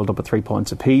penalty. It was levelled up at 3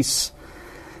 points apiece.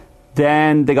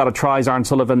 Then they got a try, Aaron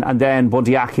Sullivan, and then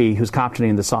Bundyaki, who's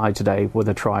captaining the side today, with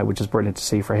a try, which is brilliant to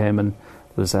see for him. And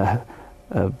there's a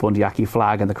Bundyaki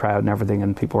flag in the crowd and everything,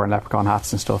 and people wearing leprechaun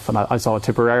hats and stuff. And I saw a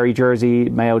Tipperary jersey,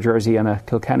 Mayo jersey, and a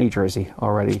Kilkenny jersey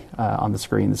already on the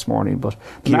screen this morning. But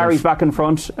Mary's back in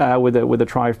front with a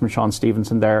try from Sean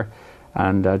Stevenson there,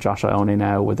 and Josh Ione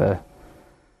now with a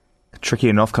tricky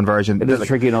enough conversion. It is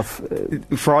tricky enough.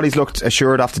 Frawley's looked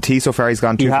assured off the tee so far. He's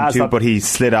gone 2 from 2, but he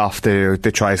slid off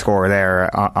the try scorer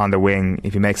there on the wing.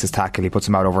 If he makes his tackle, he puts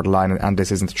him out over the line, and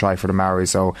this isn't a try for the Maoris.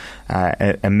 So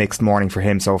a mixed morning for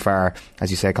him so far.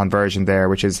 As you say, conversion there,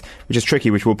 which is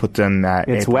tricky, which will put them.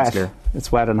 It's wet.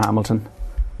 It's wet in Hamilton.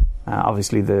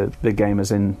 Obviously, the game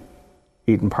is in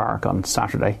Eden Park on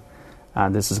Saturday,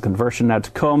 and this is a conversion now to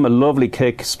come. A lovely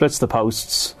kick, splits the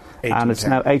posts. And it's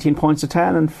now 18 points to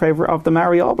 10 in favour of the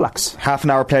Maori All Blacks. Half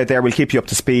an hour played there. We'll keep you up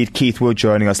to speed. Keith Wood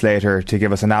joining us later to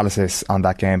give us analysis on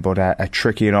that game, but a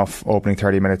tricky enough opening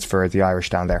 30 minutes for the Irish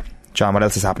down there. John, what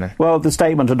else is happening? Well, the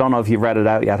statement, I don't know if you've read it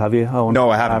out yet, have you? No,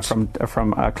 I haven't.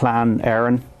 From Clan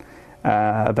Aaron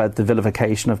about the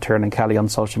vilification of Tiernan Kelly on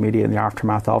social media in the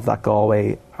aftermath of that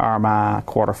Galway Armagh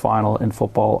quarter-final in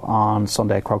football on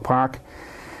Sunday at Croke Park,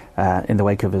 in the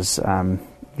wake of his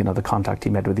the contact he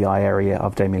made with the eye area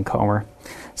of Damien Comer.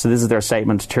 So this is their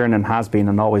statement. Tiernan has been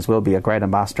and always will be a great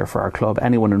ambassador for our club.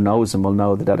 Anyone who knows him will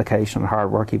know the dedication and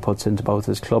hard work he puts into both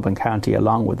his club and county,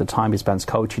 along with the time he spends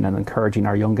coaching and encouraging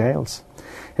our young Gaels.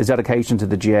 His dedication to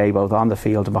the GA, both on the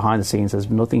field and behind the scenes, is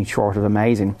nothing short of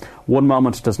amazing. One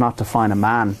moment does not define a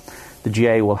man. The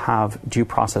GA will have due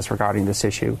process regarding this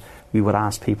issue. We would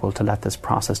ask people to let this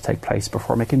process take place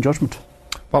before making judgment.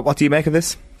 What do you make of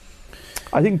this?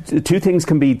 I think two things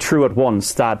can be true at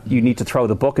once, that you need to throw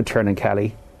the book at Tiernan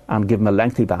Kelly and give him a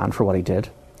lengthy ban for what he did.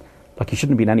 Like, he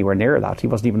shouldn't have been anywhere near that. He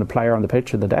wasn't even a player on the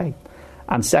pitch of the day.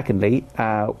 And secondly,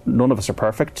 none of us are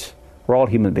perfect. We're all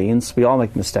human beings. We all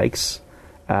make mistakes.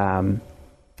 We've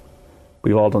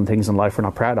all done things in life we're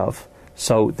not proud of.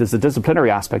 So there's the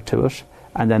disciplinary aspect to it,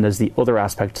 and then there's the other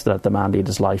aspect that the man lead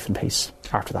his life in peace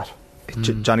after that.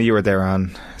 Johnny, you were there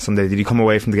on Sunday. Did you come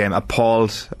away from the game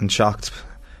appalled and shocked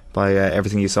by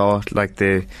everything you saw, like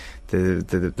the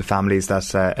families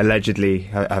that allegedly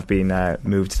have been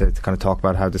moved to kind of talk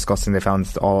about how disgusting they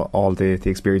found all the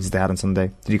experiences they had on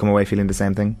Sunday? Did you come away feeling the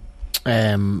same thing?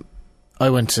 I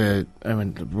went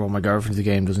brought my girlfriend to the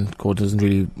game. Doesn't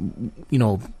really,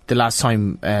 the last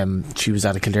time she was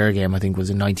at a Kildare game, I think, was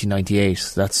in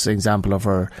 1998. That's an example of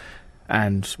her.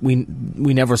 And we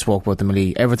never spoke about the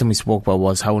melee. Everything we spoke about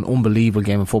was how an unbelievable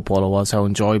game of football it was, how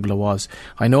enjoyable it was.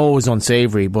 I know it was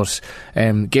unsavoury, but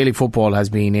Gaelic football has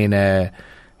been in a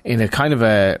kind of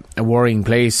a worrying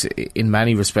place in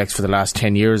many respects for the last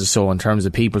 10 years or so, in terms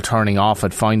of people turning off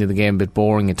it, finding the game a bit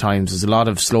boring at times. There's a lot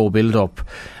of slow build-up,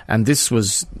 and this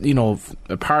was,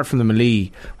 apart from the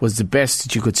melee, was the best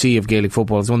that you could see of Gaelic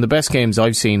football. It's one of the best games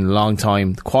I've seen in a long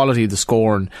time. The quality of the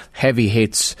scoring, heavy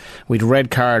hits. We'd a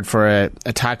red card for a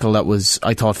tackle that was,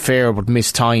 I thought, fair but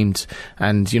mistimed,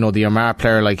 and the Armagh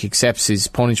player accepts his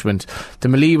punishment. The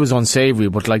melee was unsavoury,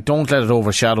 but don't let it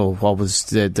overshadow what was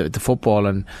the football,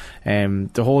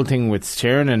 and the whole thing with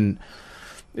Tiernan.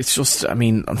 It's just,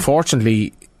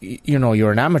 unfortunately,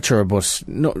 you're an amateur, but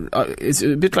no, it's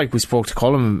a bit like we spoke to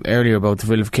Colin earlier about the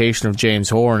vilification of James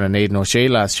Horan and Aidan O'Shea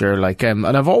last year.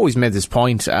 And I've always made this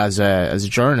point as a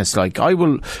journalist.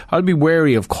 I'll be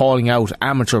wary of calling out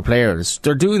amateur players.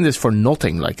 They're doing this for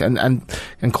nothing.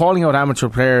 And calling out amateur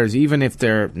players, even if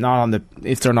they're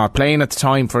not playing at the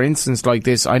time, for instance, like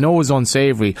this, I know is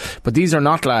unsavoury, but these are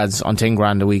not lads on 10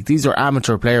 grand a week. These are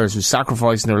amateur players who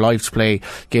sacrificing their life to play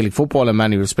Gaelic football in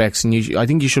many respects, and I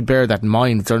think you should bear that in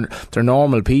mind. They're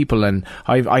normal people, and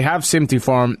I have sympathy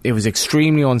for him. It was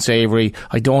extremely unsavoury.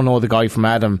 I don't know the guy from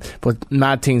Adam, but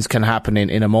mad things can happen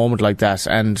in a moment like that,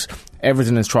 and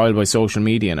everything is trialed by social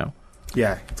media now.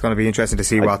 Yeah, it's going to be interesting to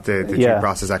see what the due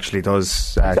process actually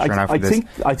does turn out from this.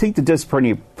 I think the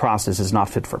disciplinary process is not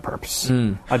fit for purpose.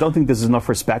 I don't think there's enough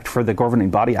respect for the governing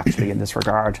body actually in this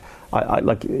regard.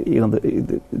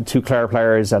 The two Clare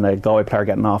players and a Galway player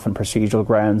getting off on procedural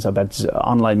grounds about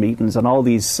online meetings and all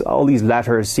these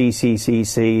letters,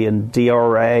 CCCC and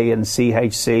DRA and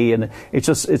CHC, and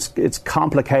it's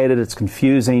complicated, it's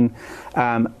confusing,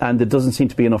 and there doesn't seem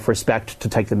to be enough respect to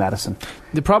take the medicine.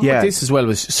 The problem with this as well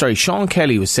was, Sean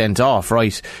Kelly was sent off,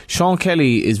 right? Sean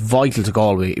Kelly is vital to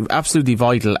Galway, absolutely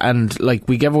vital, and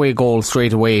we gave away a goal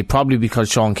straight away, probably because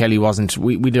Sean Kelly wasn't.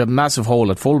 We did a massive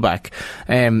hole at fullback,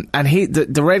 and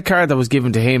the red card that was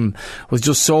given to him was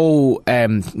just so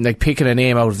picking a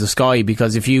name out of the sky,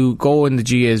 because if you go in the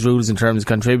GA's rules in terms of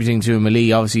contributing to a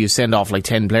melee, obviously you send off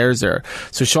 10 players there.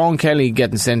 So Sean Kelly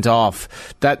getting sent off,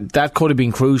 that could have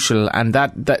been crucial, and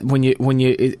that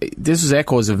this was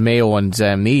echoes of Mayo and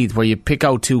Meath, where you pick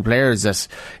out two players that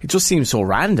it just seems so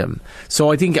random.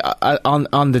 So I think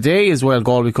on the day as well,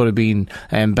 Galway could have been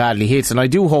badly hit, and I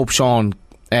do hope Sean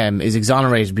is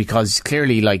exonerated, because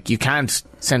clearly you can't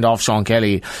send off Sean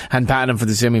Kelly and ban him for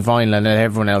the semi-final and let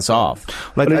everyone else off.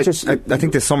 I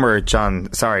think this summer, John,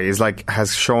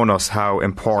 has shown us how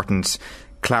important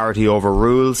clarity over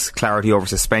rules, clarity over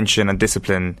suspension and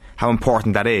discipline, how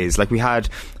important that is. We had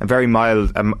a very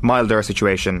milder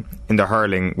situation in the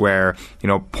hurling where,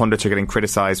 pundits are getting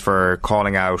criticised for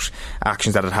calling out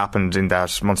actions that had happened in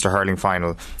that Munster hurling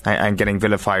final and getting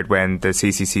vilified when the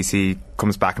CCCC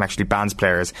comes back and actually bans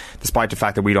players, despite the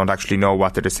fact that we don't actually know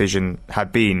what the decision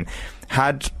had been.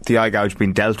 Had the eye gouge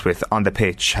been dealt with on the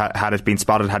pitch, had it been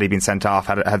spotted, had he been sent off,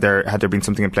 had there been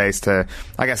something in place to,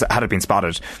 I guess, had it been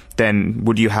spotted, then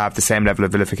would you have the same level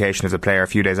of vilification as a player a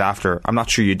few days after? I'm not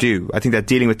sure you do. I think that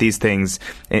dealing with these things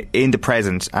in the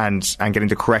present and getting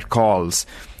the correct calls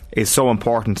is so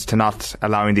important to not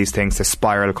allowing these things to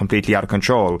spiral completely out of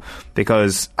control,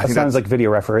 because I think sounds like video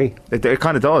referee. It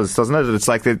kind of does, doesn't it? It's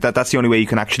that's the only way you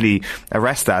can actually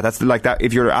arrest that. That's that.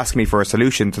 If you're asking me for a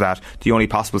solution to that, the only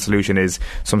possible solution is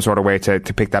some sort of way to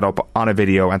pick that up on a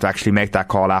video and to actually make that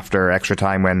call after extra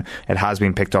time when it has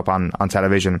been picked up on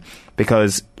television.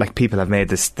 Because people have made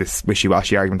this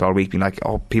wishy-washy argument all week, being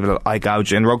people eye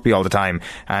gouge in rugby all the time,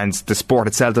 and the sport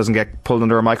itself doesn't get pulled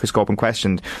under a microscope and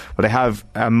questioned, but they have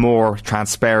a more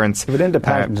transparent, with an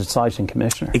independent deciding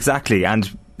commissioner. Exactly, and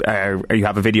you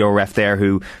have a video ref there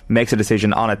who makes a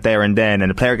decision on it there and then, and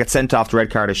the player gets sent off, the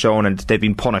red card is shown, and they've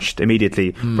been punished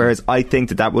immediately. Whereas I think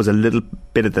that was a little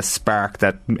bit of the spark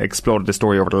that exploded the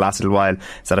story over the last little while,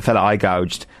 is that a fella eye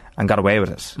gouged and got away with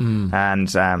it.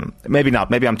 And maybe not,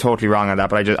 maybe I'm totally wrong on that,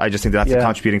 but I just think that's a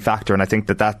contributing factor, and I think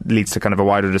that leads to kind of a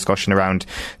wider discussion around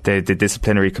the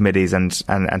disciplinary committees and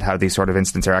how these sort of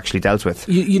incidents are actually dealt with.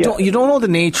 You don't know the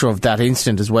nature of that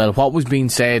incident as well, what was being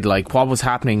said, what was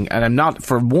happening, and I'm not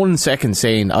for 1 second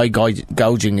saying eye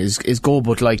gouging is good,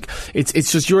 but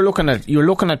it's just you're looking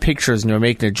at pictures and you're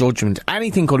making a judgment.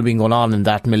 Anything could have been going on in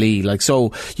that melee,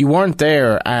 so you weren't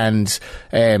there, and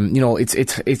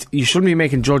it's you shouldn't be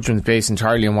making judgments based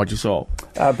entirely on what you saw.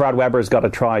 Brad Webber's got a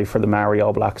try for the Maori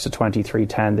All Blacks at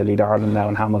 23-10. They lead Ireland now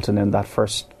in Hamilton in that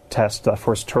first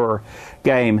tour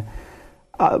game.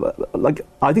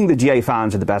 I think the GA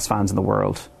fans are the best fans in the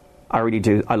world. I really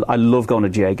do. I love going to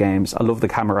GA games. I love the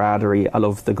camaraderie. I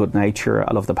love the good nature.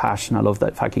 I love the passion. I love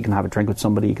the fact you can have a drink with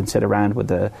somebody. You can sit around with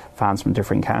the fans from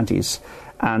different counties,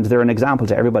 and they're an example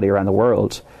to everybody around the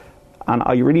world. And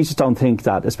I really just don't think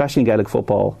that, especially in Gaelic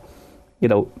football,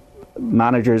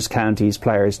 managers, counties,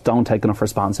 players don't take enough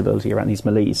responsibility around these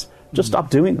melees. Just stop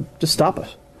doing them. Just stop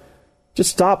it.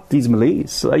 just stop these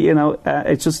melees.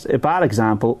 It's just a bad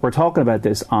example. We're talking about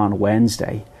this on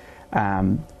Wednesday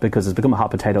because it's become a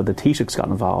hot potato. The Taoiseach's got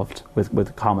involved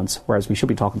with comments, whereas we should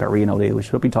be talking about Rian O'Neill. We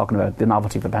should be talking about the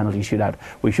novelty of a penalty shootout.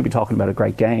 We should be talking about a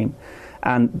great game.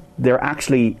 And it's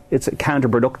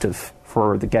counterproductive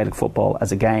for the Gaelic football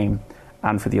as a game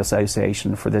and for the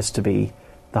association for this to be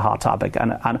the hot topic.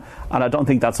 And I don't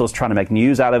think that's us trying to make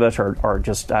news out of it or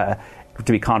just to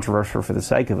be controversial for the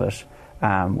sake of it.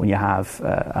 When you have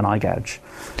an eye gouge,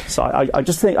 so I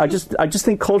just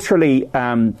think culturally,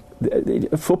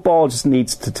 football just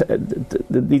needs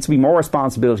to be more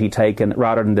responsibility taken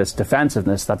rather than this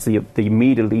defensiveness. That's the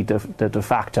immediately the de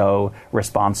facto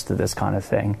response to this kind of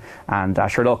thing. And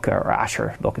Asher, look,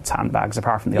 it's handbags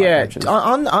apart from the eye gouges.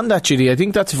 On that, Judy, I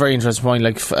think that's a very interesting point.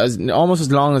 Like almost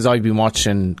as long as I've been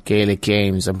watching Gaelic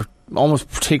games and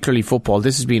almost particularly football,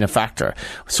 this has been a factor.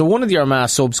 So one of the Armagh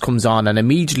subs comes on and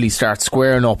immediately starts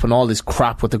squaring up and all this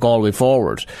crap with the Galway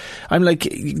forward. I'm like,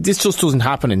 this just doesn't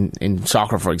happen in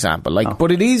soccer, for example.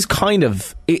 But it is kind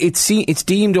of it's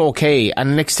deemed okay, and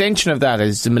an extension of that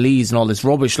is the melees and all this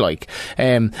rubbish.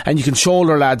 And you can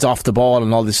shoulder lads off the ball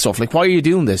and all this stuff. Like, why are you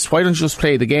doing this? Why don't you just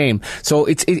play the game? So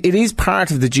it is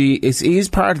part of it is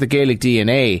part of the Gaelic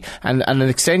DNA, and an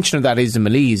extension of that is the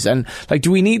melees. And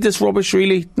do we need this rubbish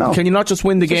really? No. Can you not just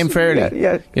win the game fairly?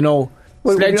 Yeah.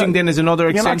 Sledging then is another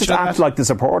extension. You not just act like the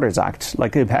supporters act,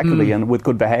 impeccably and with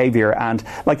good behaviour. And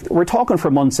we're talking for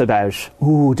months about,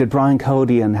 did Brian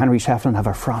Cody and Henry Shefflin have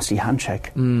a frosty handshake?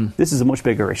 This is a much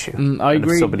bigger issue. I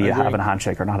agree. If somebody having a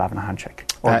handshake or not having a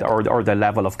handshake, or the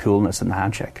level of coolness in the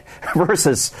handshake,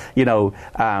 versus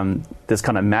this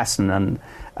kind of messing and.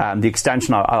 The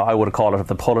extension, I would call it, of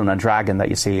the pulling and dragging that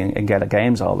you see in Gaelic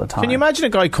games all the time. Can you imagine a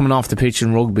guy coming off the pitch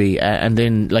in rugby and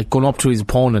then going up to his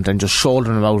opponent and just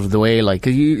shouldering him out of the way?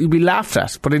 You'd be laughed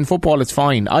at. But in football, it's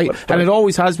fine. And it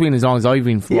always has been as long as I've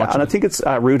been watching. Yeah, and I think it's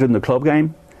rooted in the club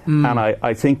game. And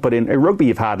I think, but in rugby,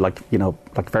 you've had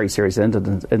very serious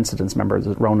incidents. Remember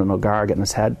Ronan O'Gara getting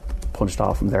his head punched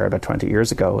off him there about 20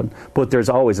 years ago. But there's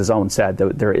always, as Owen said,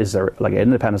 there is an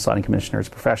independent signing commissioner. It's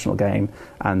a professional game,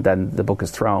 and then the book is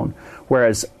thrown.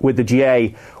 Whereas with the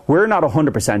GA, we're not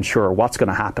 100% sure what's going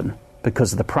to happen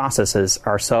because the processes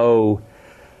are so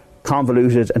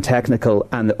convoluted and technical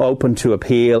and open to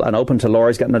appeal and open to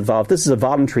lawyers getting involved. This is a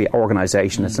voluntary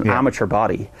organisation. It's an amateur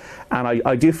body. And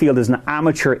I do feel there's an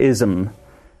amateurism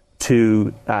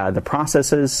to the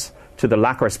processes, to the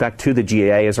lack of respect to the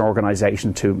GAA as an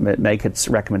organisation to make its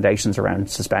recommendations around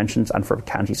suspensions and for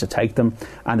counties to take them.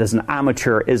 And there's an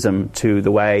amateurism to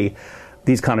the way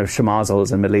these kind of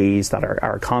schmozzles and melees that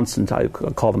are constant, I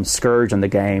call them scourge in the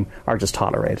game, are just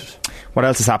tolerated. What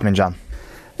else is happening, John?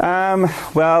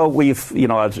 Well, we've,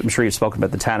 I'm sure you've spoken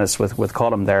about the tennis with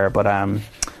Colm there, but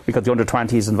we've got the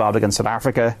under-20s involved against South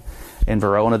Africa in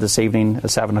Verona this evening, a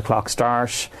 7:00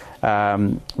 start.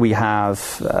 We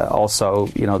have also,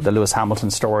 the Lewis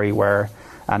Hamilton story where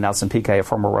Nelson Piquet, a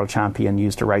former world champion,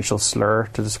 used a racial slur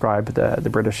to describe the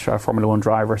British Formula 1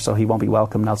 driver, so he won't be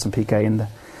welcome, Nelson Piquet, in the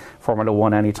Formula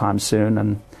 1 anytime soon.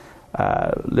 And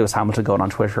Lewis Hamilton going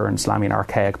on Twitter and slamming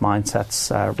archaic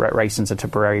mindsets. Racing's a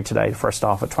Tipperary today, first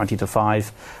off at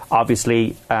 20-5.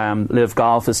 Obviously, Live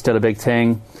Golf is still a big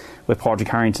thing. With Padraig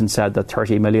Harrington said that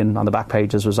 30 million on the back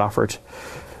pages was offered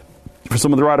for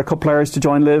some of the Ryder Cup players to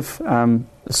join Live.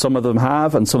 Some of them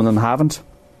have and some of them haven't.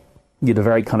 You had a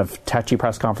very kind of tetchy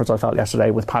press conference, I felt,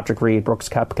 yesterday with Patrick Reed, Brooks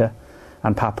Koepka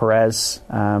and Pat Perez.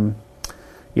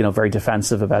 Very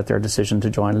defensive about their decision to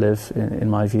join Live, in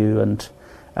my view. And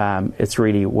it's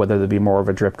really whether there'll be more of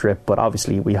a drip, but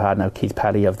obviously we had now Keith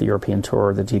Petty of the European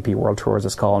Tour, the DP World Tour as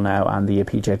it's called now, and the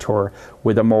PGA Tour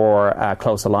with a more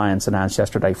close alliance announced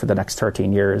yesterday for the next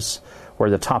 13 years, where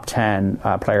the top 10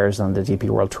 players on the DP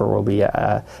World Tour will be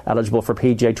eligible for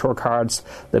PGA Tour cards.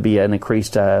 There'll be an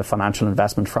increased financial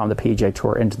investment from the PGA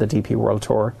Tour into the DP World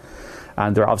Tour.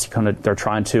 And they're obviously they're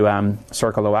trying to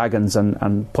circle the wagons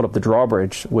and put up the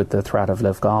drawbridge with the threat of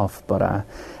Live Golf. But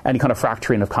any kind of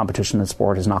fracturing of competition in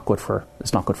sport is not good for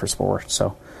sport.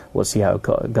 So we'll see how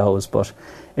it goes. But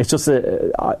it's just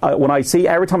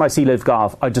every time I see Live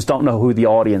Golf, I just don't know who the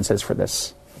audience is for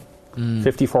this.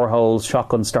 54 holes,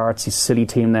 shotgun starts, these silly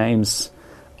team names.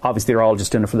 Obviously, they're all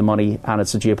just doing it for the money, and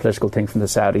it's a geopolitical thing from the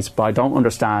Saudis. But I don't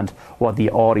understand what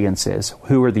the audience is.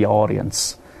 Who are the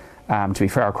audience? To be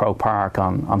fair, Croke Park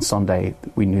on Sunday,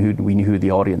 we knew who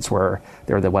the audience were.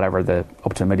 They were the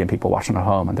up to 1 million people watching at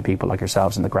home, and the people like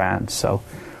yourselves in the ground. So,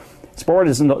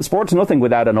 sport's nothing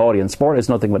without an audience. Sport is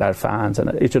nothing without fans, and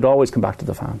it should always come back to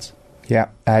the fans. Yeah,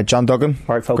 John Duggan,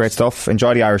 right, folks. Great stuff.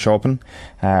 Enjoy the Irish Open.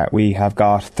 We have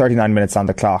got 39 minutes on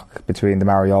the clock between the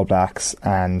Maori All Blacks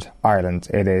and Ireland.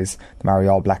 It is the Maori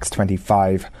All Blacks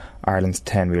 25, Ireland's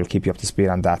 10. We will keep you up to speed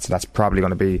on that. So that's probably going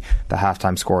to be the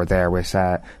halftime score there, with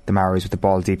the Maoris with the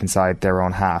ball deep inside their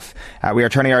own half. We are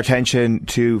turning our attention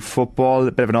to football.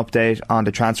 A bit of an update on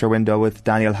the transfer window with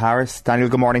Daniel Harris. Daniel,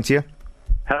 good morning to you.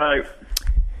 Hello.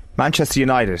 Manchester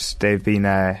United, they've been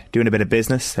doing a bit of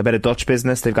business, a bit of Dutch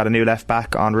business. They've got a new left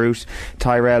back en route,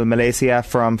 Tyrell Malacia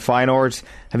from Feyenoord.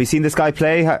 Have you seen this guy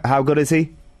play? How good is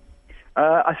he?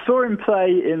 I saw him play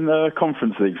in the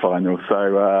Conference League final,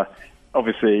 so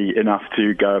obviously enough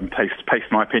to go and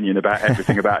paste my opinion about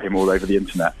everything about him all over the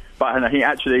internet. But I know he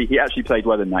actually played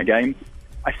well in that game.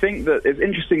 I think that it's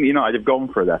interesting that United have gone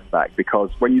for a left back, because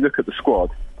when you look at the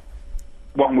squad,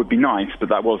 one would be nice, but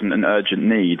that wasn't an urgent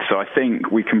need. So I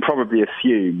think we can probably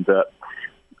assume that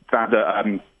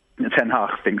Ten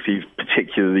Hag thinks he's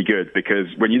particularly good, because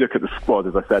when you look at the squad,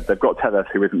 as I said, they've got Telles,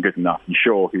 who isn't good enough, and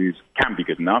Shaw, who can be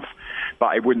good enough,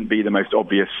 but it wouldn't be the most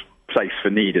obvious place for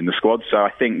need in the squad. So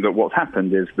I think that what's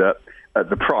happened is that at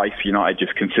the price, United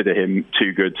just consider him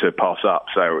too good to pass up.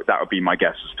 So that would be my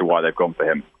guess as to why they've gone for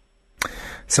him.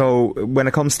 So when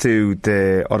it comes to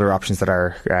the other options that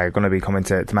are going to be coming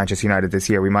to Manchester United this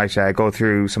year, we might go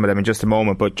through some of them in just a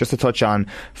moment, but just to touch on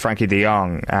Frankie de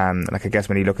Jong, like I guess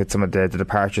when you look at some of the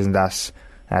departures in that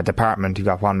department, you've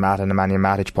got Juan Mata, Nemanja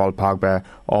Matic, Paul Pogba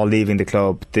all leaving the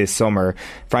club this summer.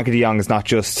 Frankie de Jong is not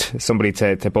just somebody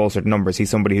to bolster the numbers, he's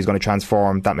somebody who's going to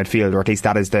transform that midfield, or at least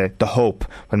that is the hope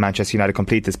when Manchester United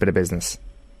complete this bit of business.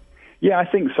 Yeah, I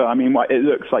think so. I mean, it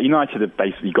looks like United have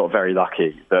basically got very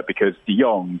lucky that because de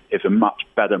Jong is a much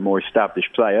better, more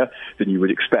established player than you would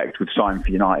expect would sign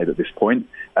for United at this point.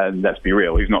 And let's be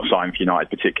real, he's not signed for United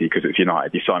particularly because it's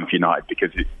United. He's signed for United because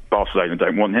Barcelona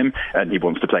don't want him and he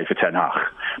wants to play for Ten Hag.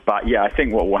 But yeah, I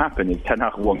think what will happen is Ten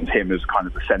Hag wants him as kind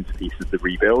of the centrepiece of the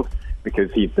rebuild,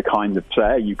 because he's the kind of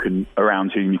player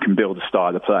around whom you can build a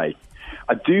style of play.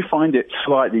 I do find it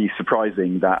slightly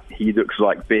surprising that he looks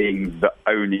like being the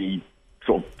only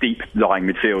sort of deep-lying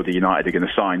midfielder United are going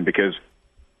to sign, because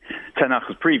Ten Hag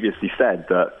has previously said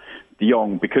that de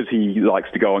Jong, because he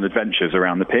likes to go on adventures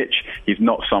around the pitch, he's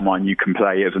not someone you can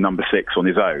play as a number 6 on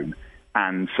his own.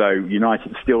 And so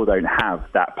United still don't have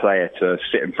that player to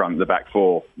sit in front of the back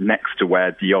four next to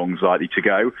where de Jong's likely to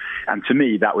go. And to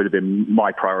me, that would have been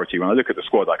my priority. When I look at the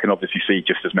squad, I can obviously see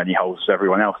just as many holes as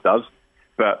everyone else does.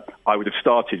 But I would have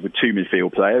started with 2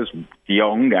 midfield players, de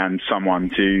Jong and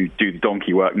someone to do the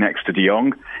donkey work next to de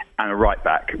Jong, and a right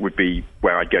back would be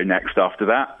where I'd go next after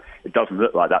that. It doesn't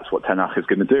look like that's what Ten Hag is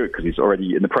going to do, because he's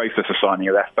already in the process of signing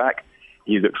a left back.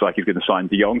 He looks like he's going to sign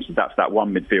de Jong, so that's that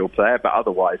one midfield player. But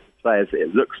otherwise, the players that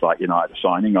it looks like United are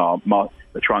signing are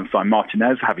they're trying to sign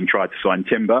Martinez, having tried to sign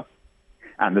Timber,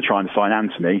 and they're trying to sign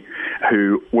Anthony,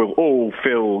 who will all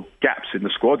fill gaps in the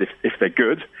squad if they're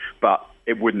good, but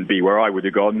it wouldn't be where I would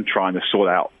have gone trying to sort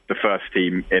out the first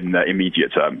team in the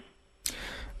immediate term.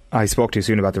 I spoke too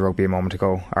soon about the rugby a moment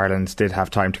ago. Ireland did have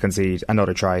time to concede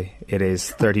another try. It is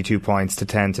 32 points to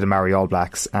 10 to the Maori All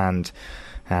Blacks, and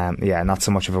not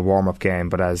so much of a warm-up game,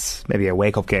 but as maybe a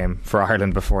wake-up game for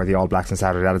Ireland before the All Blacks on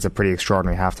Saturday. That is a pretty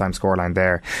extraordinary half-time scoreline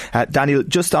there. Daniel,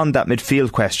 just on that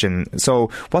midfield question, so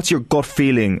what's your gut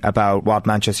feeling about what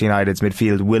Manchester United's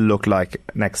midfield will look like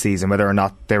next season, whether or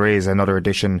not there is another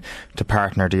addition to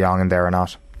partner de Jong in there or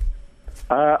not?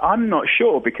 I'm not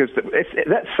sure, because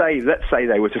let's say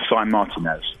they were to sign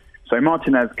Martinez. So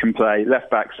Martinez can play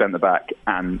left-back, centre-back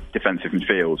and defensive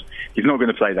midfield. He's not going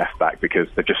to play left-back because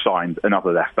they've just signed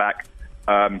another left-back.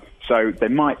 So they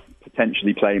might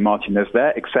potentially play Martinez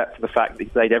there, except for the fact that he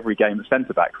played every game at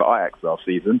centre-back for Ajax last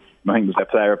season. I think he was their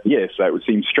player of the year, so it would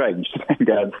seem strange to then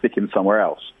go and stick him somewhere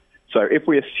else. So if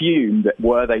we assume that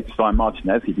were they to sign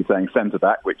Martinez, he'd be playing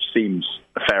centre-back, which seems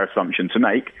a fair assumption to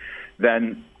make,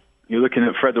 then you're looking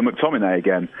at Fred or McTominay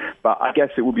again. But I guess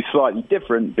it will be slightly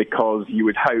different, because you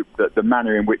would hope that the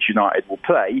manner in which United will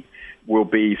play will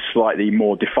be slightly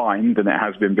more defined than it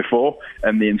has been before,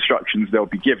 and the instructions they'll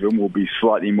be given will be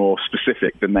slightly more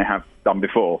specific than they have done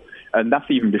before. And that's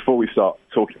even before we start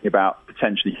talking about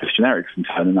potentially Christian Eriksen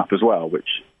turning up as well, which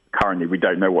currently we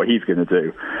don't know what he's going to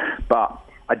do. But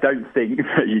I don't think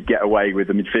that you'd get away with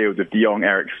the midfield of de Jong,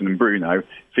 Eriksen and Bruno.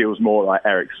 Feels more like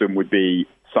Eriksen would be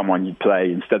someone you'd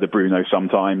play instead of Bruno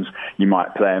sometimes. You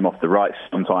might play him off the right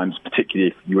sometimes,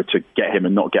 particularly if you were to get him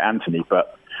and not get Anthony.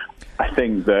 But I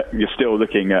think that you're still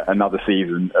looking at another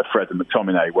season of Fred and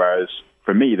McTominay, whereas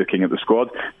for me, looking at the squad,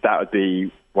 that would be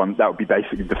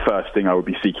basically the first thing I would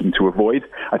be seeking to avoid.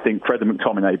 I think Fred and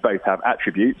McTominay both have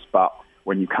attributes, but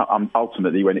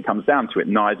ultimately, when it comes down to it,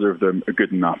 neither of them are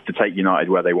good enough to take United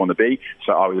where they want to be.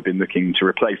 So I would have been looking to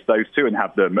replace those two and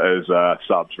have them as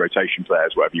subs, rotation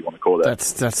players, whatever you want to call it.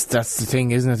 That's the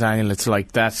thing, isn't it, Daniel? It's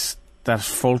like that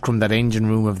fulcrum, that engine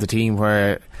room of the team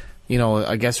where,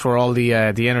 I guess where all the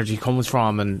energy comes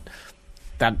from, and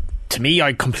that. To me,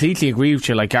 I completely agree with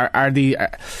you. Like, are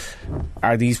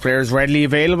these players readily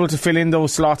available to fill in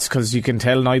those slots? Because you can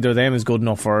tell neither of them is good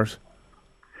enough for it.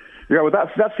 Yeah, well,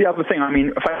 that's the other thing. I mean,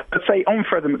 if I say on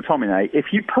Fred and McTominay, if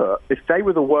they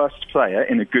were the worst player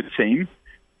in a good team,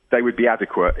 they would be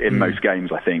adequate in most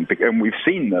games, I think. And we've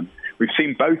seen them. We've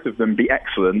seen both of them be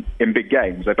excellent in big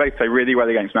games. They both play really well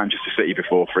against Manchester City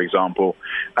before, for example.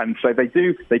 And so they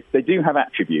do have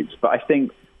attributes. But I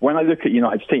think when I look at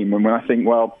United's team, and when I think,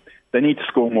 well, they need to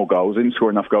score more goals. They didn't score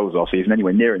enough goals last season,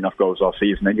 anywhere near enough goals last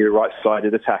season. They need a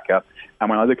right-sided attacker. And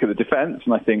when I look at the defence,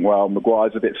 and I think, well,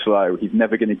 Maguire's a bit slow. He's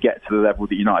never going to get to the level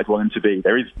that United want him to be.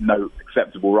 There is no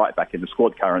acceptable right-back in the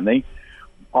squad currently.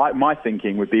 My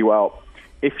thinking would be, well,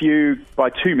 if you buy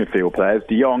two midfield players,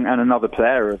 De Jong and another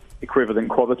player of equivalent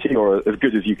quality or as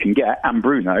good as you can get, and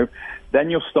Bruno, then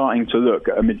you're starting to look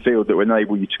at a midfield that will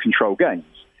enable you to control games.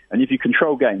 And if you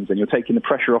control games and you're taking the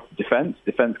pressure off the defence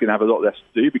is going to have a lot less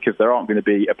to do because there aren't going to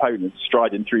be opponents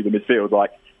striding through the midfield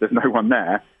like there's no one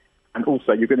there. And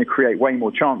also you're going to create way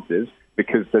more chances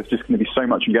because there's just going to be so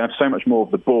much, you're going to have so much more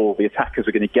of the ball. The attackers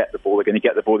are going to get the ball. They're going to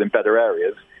get the ball in better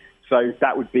areas. So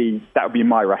that would be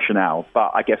my rationale.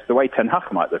 But I guess the way Ten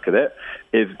Hag might look at it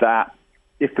is that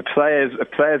if the players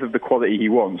of the quality he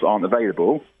wants aren't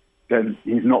available, then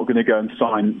he's not going to go and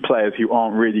sign players who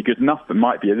aren't really good enough but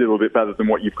might be a little bit better than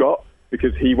what you've got,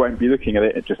 because he won't be looking at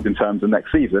it just in terms of next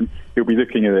season. He'll be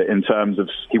looking at it in terms of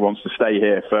he wants to stay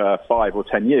here for 5 or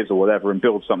 10 years or whatever and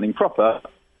build something proper.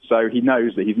 So he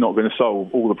knows that he's not going to solve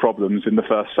all the problems in the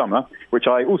first summer, which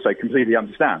I also completely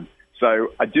understand.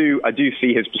 So I do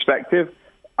see his perspective,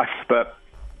 but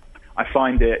I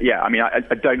find it,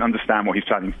 I don't understand what he's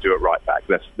planning to do at right back.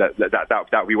 That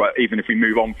would be what, even if we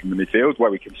move on from the midfield,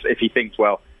 where we can, if he thinks,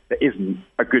 well, there isn't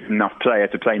a good enough player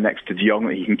to play next to De Jong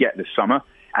that he can get this summer,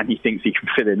 and he thinks he can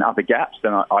fill in other gaps,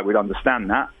 then I would understand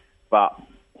that. But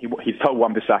he's told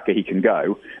Wan-Bissaka he can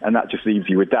go, and that just leaves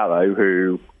you with Dalot,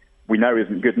 who we know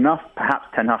isn't good enough. Perhaps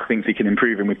Ten Hag thinks he can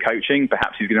improve him with coaching.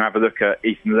 Perhaps he's going to have a look at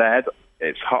Ethan Laird.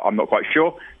 I'm not quite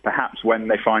sure. Perhaps when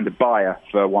they find a buyer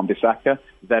for Wan-Bissaka,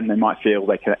 then they might feel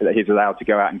that he's allowed to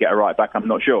go out and get a right back. I'm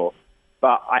not sure.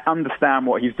 But I understand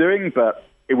what he's doing, but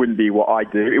it wouldn't be what I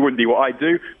do. It wouldn't be what I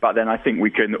do. But then I think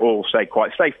we can all say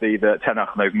quite safely that Ten Hag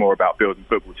knows more about building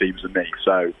football teams than me.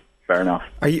 So fair enough.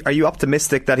 Are you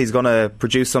optimistic that he's going to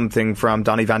produce something from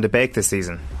Donny van de Beek this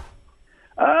season?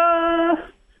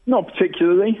 Not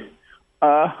particularly.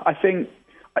 I think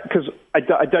because I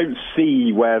don't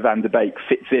see where Van der Beek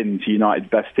fits into United's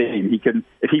best team.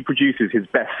 If he produces his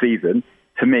best season,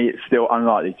 to me it's still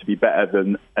unlikely to be better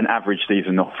than an average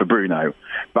season for Bruno.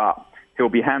 But he'll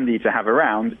be handy to have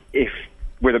around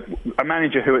with a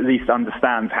manager who at least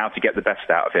understands how to get the best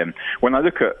out of him. When I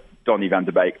look at Donny van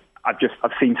der Beek, I've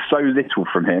seen so little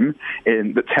from him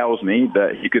that tells me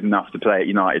that he's good enough to play at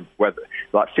United.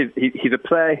 He's a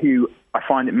player who I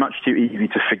find it much too easy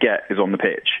to forget is on the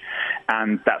pitch,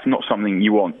 and that's not something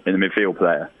you want in a midfield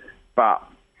player. But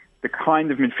the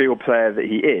kind of midfield player that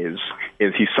he is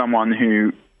he's someone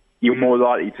who you're more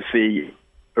likely to see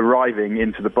arriving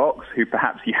into the box, who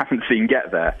perhaps you haven't seen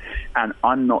get there. And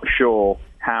I'm not sure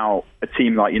how a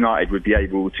team like United would be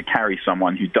able to carry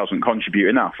someone who doesn't contribute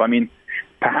enough. I mean,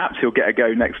 perhaps he'll get a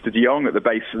go next to De Jong at the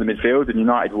base of the midfield, and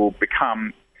United will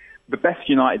become the best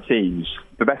United teams,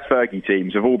 the best Fergie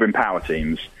teams have all been power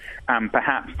teams, and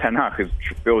perhaps Ten Hag is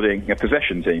building a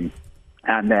possession team.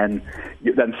 And then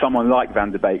someone like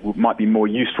Van der Beek might be more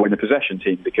useful in a possession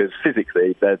team because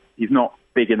physically he's not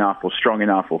big enough or strong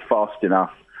enough or fast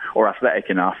enough or athletic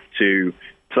enough to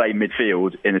play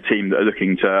midfield in a team that are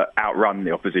looking to outrun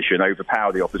the opposition,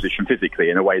 overpower the opposition physically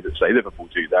in a way that, say, Liverpool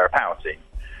do. They're a power team.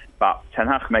 But Ten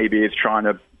Hag maybe is trying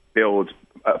to build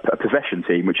a possession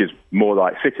team, which is more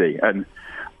like City. And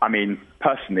I mean,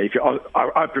 personally,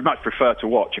 I'd much prefer to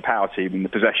watch a power team than the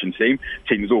possession team.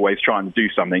 Team is always trying to do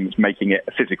something that's making it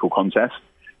a physical contest.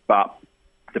 But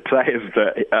the players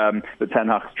that Ten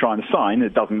Hag's trying to sign,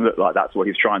 it doesn't look like that's what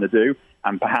he's trying to do.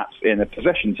 And perhaps in a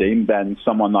possession team, then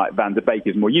someone like Van der Beek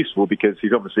is more useful because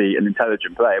he's obviously an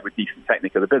intelligent player with decent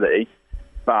technical ability.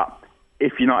 But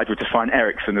if United were to sign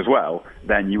Eriksen as well,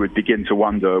 then you would begin to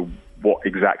wonder what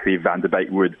exactly Van der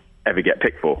Beek would ever get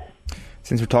picked for.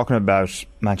 Since we're talking about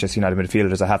Manchester United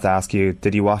midfielders, I have to ask you,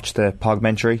 did you watch the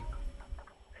Pogmentary?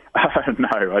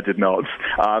 No, I did not.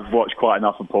 I've watched quite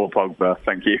enough of Paul Pogba,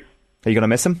 thank you. Are you going to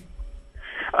miss him?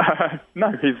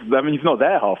 No, he's not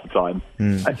there half the time.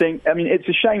 It's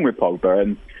a shame with Pogba,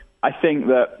 and I think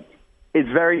that it's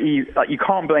very easy. Like, you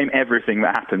can't blame everything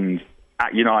that happened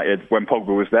at United when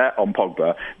Pogba was there on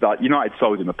Pogba. That United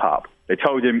sold him a pup. They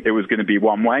told him it was going to be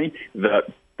one way, that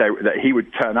he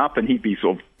would turn up and he'd be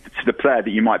sort of the player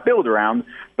that you might build around,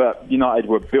 but United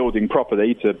were building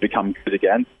properly to become good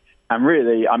again. And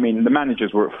really, the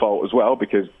managers were at fault as well,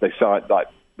 because they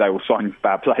were signing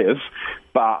bad players,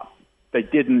 but they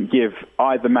didn't give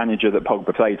either manager that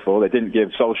Pogba played for, they didn't give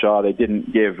Solskjaer, they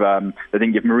didn't give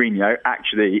Mourinho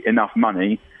actually enough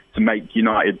money to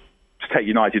take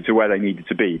United to where they needed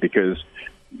to be. Because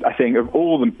I think of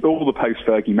all the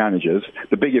post-Fergie managers,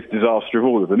 the biggest disaster of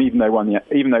all of them, even though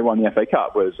they won the FA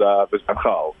Cup, was Van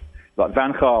Gaal. Like,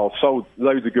 Van Gaal sold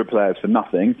loads of good players for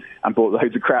nothing and bought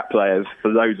loads of crap players for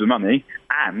loads of money,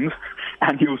 and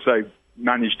he also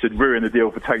managed to ruin a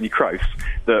deal for Toni Kroos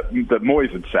that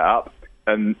Moyes had set up.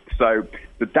 And so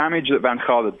the damage that Van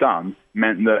Gaal had done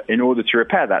meant that in order to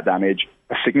repair that damage,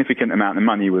 a significant amount of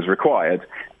money was required.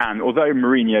 And although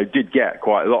Mourinho did get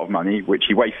quite a lot of money, which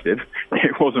he wasted,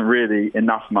 it wasn't really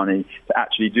enough money to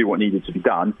actually do what needed to be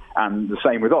done. And the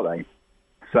same with Ole.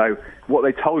 So what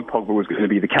they told Pogba was going to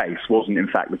be the case wasn't in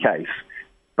fact the case.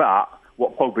 But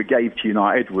what Pogba gave to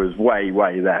United was way,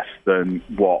 way less than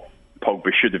what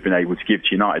Pogba should have been able to give to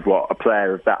United. What a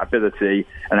player of that ability,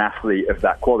 an athlete of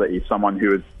that quality, someone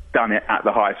who has done it at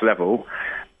the highest level,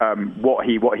 what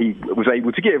he was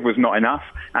able to give was not enough.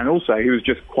 And also, he was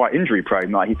just quite injury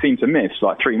prone. Like, he seemed to miss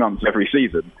 3 months every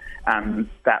season, and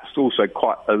that's also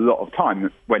quite a lot of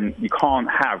time when you can't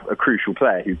have a crucial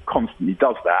player who constantly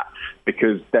does that,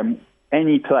 because then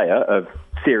any player of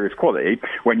serious quality,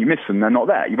 when you miss them, they're not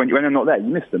there. When they're not there, you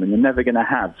miss them, and you're never going to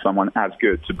have someone as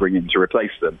good to bring in to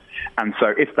replace them. And so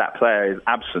if that player is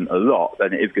absent a lot,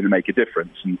 then it is going to make a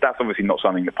difference. And that's obviously not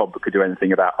something that Pogba could do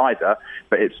anything about either,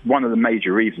 but it's one of the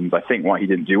major reasons, I think, why he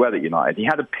didn't do well at United. He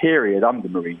had a period under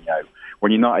Mourinho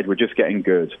when United were just getting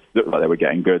good, looked like they were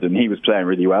getting good, and he was playing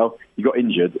really well. He got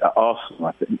injured at Arsenal,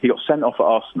 I think. He got sent off at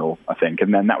Arsenal, I think,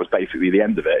 and then that was basically the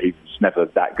end of it. He was never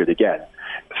that good again.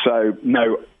 So,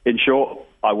 no, in short,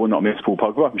 I will not miss Paul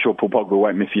Pogba. I'm sure Paul Pogba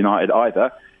won't miss United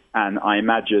either. And I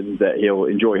imagine that he'll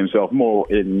enjoy himself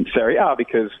more in Serie A,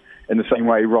 because in the same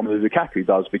way Romelu Lukaku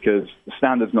does, because the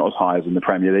standard's not as high as in the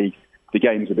Premier League. The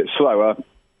game's a bit slower,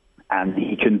 and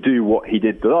he can do what he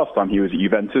did the last time he was at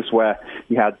Juventus, where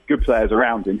he had good players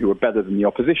around him who were better than the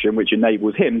opposition, which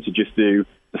enables him to just do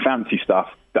the fancy stuff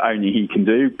that only he can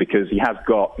do, because he has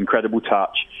got incredible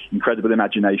touch, incredible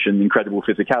imagination, incredible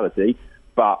physicality.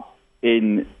 But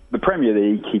in the Premier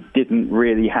League, he didn't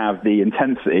really have the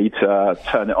intensity to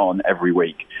turn it on every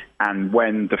week. And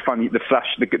when the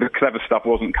clever stuff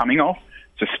wasn't coming off,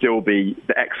 to still be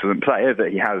the excellent player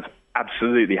that he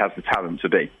absolutely has the talent to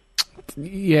be.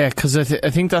 Yeah, because I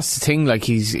think that's the thing. Like,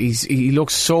 he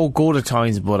looks so good at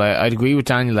times, but I'd agree with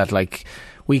Daniel that, like,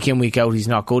 week in, week out, he's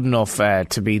not good enough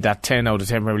to be that 10 out of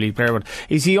 10 Premier League player. But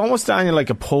is he almost, Daniel, like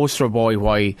a poster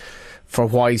boy for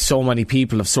why so many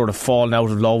people have sort of fallen out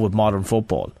of love with modern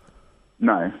football?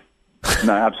 No,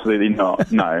 absolutely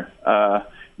not. No,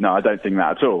 I don't think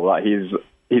that at all. Like,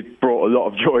 he's brought a lot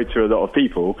of joy to a lot of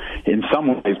people. In some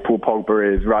ways, Paul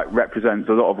Pogba represents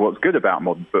a lot of what's good about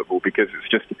modern football, because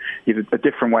he's a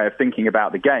different way of thinking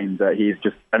about the game. That he's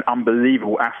just an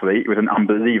unbelievable athlete with an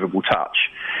unbelievable touch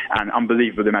and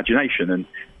unbelievable imagination. And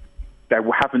there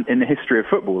haven't, in the history of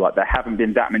football, there haven't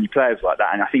been that many players like that.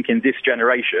 And I think in this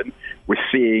generation, we're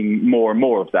seeing more and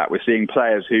more of that. We're seeing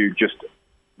players who just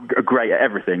are great at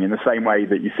everything, in the same way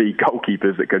that you see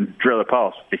goalkeepers that can drill a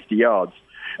pass 50 yards.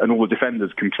 And all the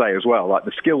defenders can play as well. Like,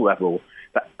 the skill level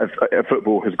of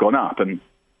football has gone up, and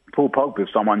Paul Pogba is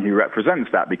someone who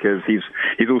represents that, because he's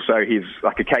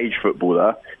like a cage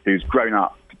footballer who's grown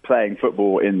up playing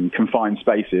football in confined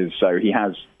spaces. So he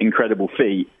has incredible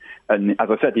feet, and as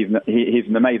I said, he's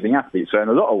an amazing athlete. So in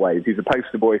a lot of ways, he's a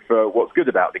poster boy for what's good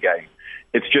about the game.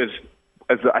 It's just,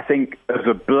 I think, as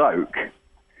a bloke,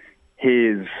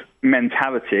 his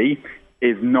mentality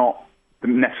is not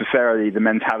necessarily the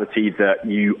mentality that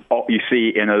you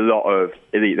see in a lot of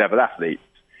elite level athletes.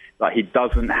 Like, he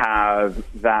doesn't have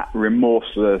that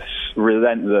remorseless,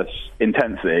 relentless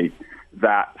intensity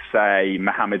that, say,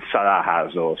 Mohamed Salah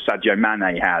has or Sadio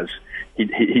Mane has.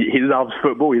 He loves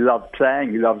football, he loves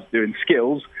playing, he loves doing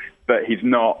skills, but he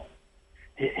doesn't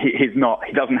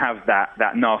have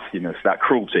that nastiness, that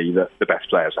cruelty that the best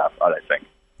players have, I don't think.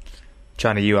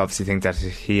 Johnny, you obviously think that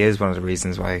he is one of the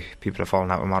reasons why people have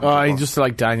fallen out with modern football. I just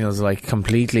like Daniel's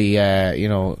completely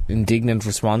indignant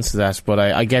response to that, but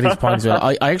I get his point as well.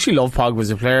 I actually love Pogba as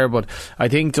a player, but I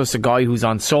think just a guy who's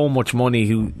on so much money,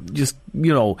 who just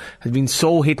has been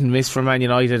so hit and miss for Man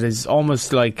United, is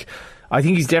almost like, I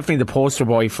think he's definitely the poster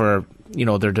boy for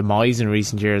their demise in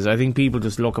recent years. I think people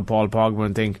just look at Paul Pogba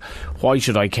and think, why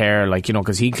should I care?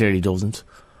 Because he clearly doesn't.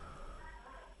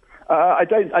 I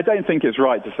don't think it's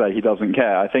right to say he doesn't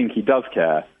care. I think he does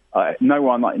care. No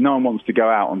one wants to go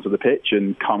out onto the pitch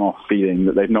and come off feeling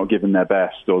that they've not given their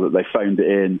best, or that they phoned it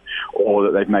in, or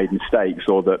that they've made mistakes,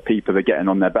 or that people are getting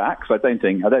on their backs. I don't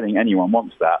think anyone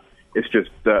wants that. It's just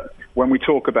that when we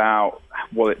talk about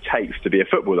what it takes to be a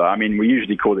footballer, I mean, we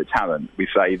usually call it talent. We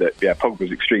say that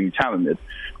Pogba's extremely talented,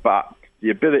 but the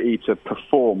ability to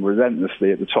perform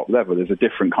relentlessly at the top level is a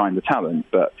different kind of talent,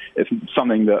 but it's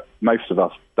something that most of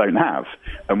us don't have.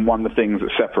 And one of the things that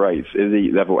separates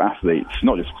elite level athletes,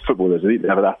 not just footballers, elite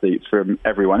level athletes from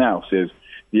everyone else, is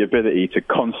the ability to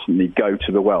constantly go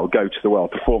to the well,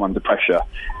 perform under pressure.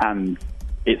 And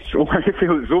it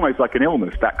feels almost like an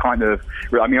illness, that kind of,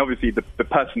 I mean, obviously the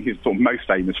person who's sort of most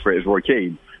famous for it is Roy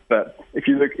Keane. But if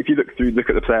you look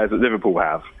at the players that Liverpool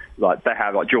have, they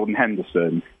have Jordan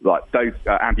Henderson, those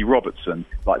Andy Robertson,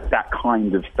 that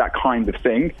kind of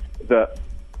thing. That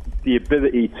the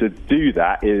ability to do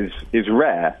that is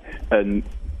rare. And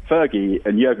Fergie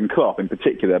and Jurgen Klopp in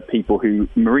particular,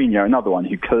 Mourinho, another one,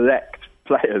 who collect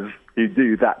players who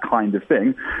do that kind of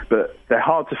thing. But they're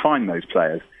hard to find, those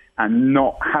players. And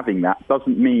not having that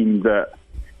doesn't mean that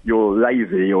you're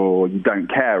lazy or you don't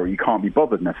care or you can't be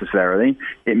bothered necessarily.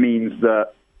 It means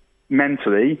that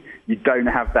mentally you don't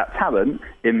have that talent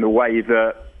in the way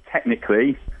that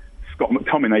technically Scott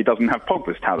McTominay doesn't have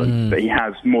Pogba's talent, but he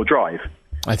has more drive.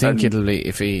 I think it'll be,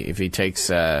 if he takes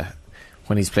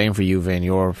when he's playing for Juve in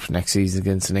Europe next season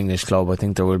against an English club, I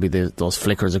think there will be those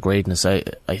flickers of greatness. I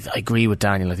agree with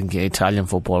Daniel. I think Italian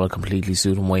football will completely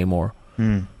suit him way more.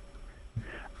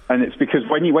 And it's because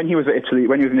when he was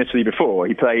in Italy before,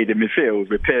 he played in midfield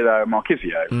with Pirlo and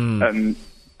Marchisio, and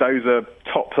those are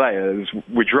top players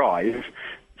with drive.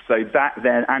 So that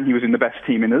then, and he was in the best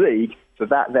team in the league. So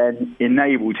that then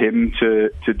enabled him to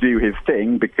do his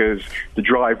thing because the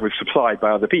drive was supplied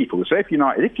by other people. So if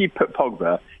you put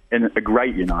Pogba in a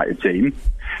great United team,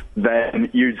 then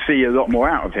you'd see a lot more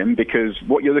out of him, because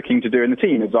what you're looking to do in the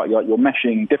team is you're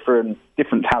meshing different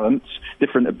talents,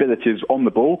 different abilities on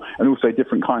the ball, and also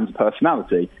different kinds of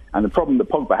personality. And the problem that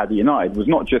Pogba had at United was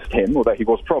not just him, although he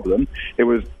was a problem. It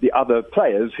was the other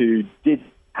players who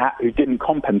didn't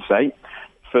compensate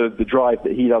for the drive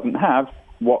that he doesn't have,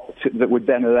 that would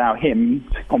then allow him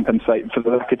to compensate for the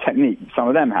lack of technique some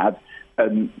of them had,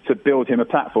 and to build him a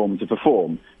platform to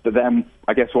perform. But then,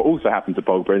 I guess what also happened to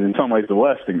Pogba, and in some ways the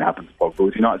worst thing that happened to Pogba,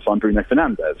 was United signed Bruno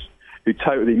Fernandes, who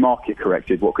totally market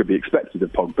corrected what could be expected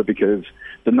of Pogba, because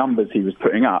the numbers he was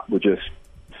putting up were just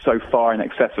so far in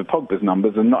excess of Pogba's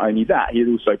numbers, and not only that, he'd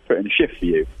also put in a shift for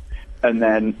you. And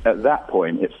then at that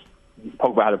point,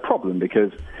 Pogba had a problem,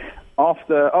 because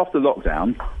after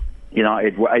lockdown,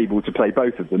 United were able to play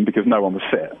both of them because no one was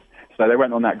fit. So they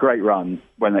went on that great run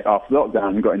after lockdown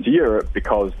and got into Europe,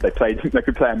 because they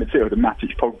could play in midfield and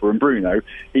Matic, Pogba and Bruno,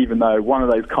 even though one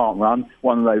of those can't run,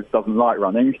 one of those doesn't like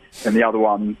running, and the other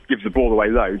one gives the ball away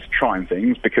loads, trying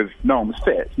things, because no one was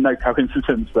fit. No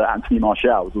coincidence that Anthony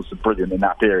Martial was also brilliant in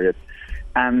that period.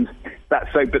 And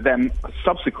but then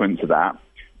subsequent to that,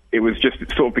 it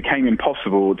sort of became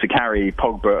impossible to carry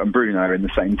Pogba and Bruno in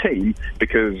the same team,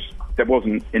 because there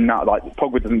wasn't enough.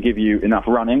 Pogba doesn't give you enough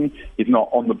running. He's not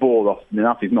on the ball often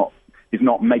enough. He's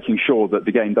not making sure that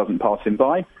the game doesn't pass him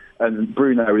by. And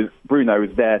Bruno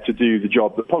is there to do the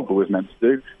job that Pogba was meant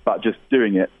to do, but just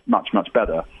doing it much, much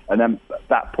better. And then at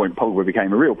that point, Pogba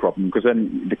became a real problem, because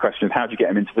then the question is, how do you get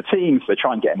him into the team? So they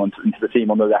try and get him into the team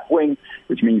on the left wing,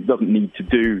 which means he doesn't need to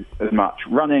do as much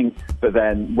running. But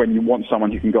then when you want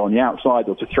someone who can go on the outside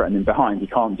or to threaten him behind, he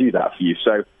can't do that for you.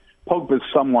 So Pogba's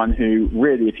someone who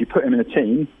really, if you put him in a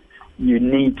team, you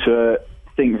need to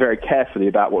think very carefully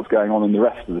about what's going on in the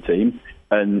rest of the team.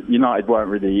 And United weren't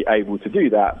really able to do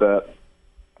that, but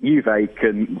Juve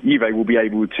will be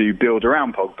able to build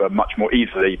around Pogba much more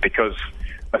easily, because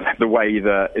of the way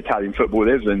that Italian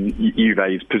football is and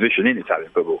Juve's position in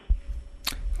Italian football.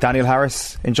 Daniel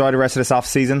Harris, enjoy the rest of this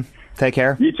off-season. Take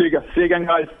care. You too, guys. See you again,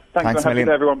 guys. Thanks for having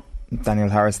me, everyone. Daniel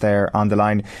Harris there on the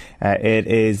line. It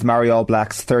is Mario All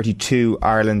Blacks 32,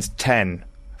 Ireland 10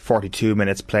 42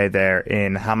 minutes played there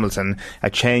in Hamilton. A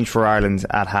change for Ireland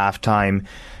at half-time.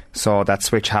 So that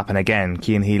switch happened again.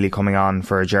 Cian Healy coming on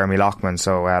for Jeremy Loughman.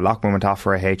 So Loughman went off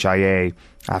for a HIA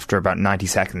after about 90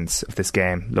 seconds of this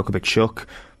game. Looked a bit shook,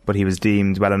 but he was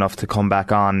deemed well enough to come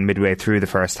back on midway through the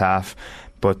first half.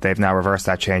 But they've now reversed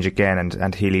that change again,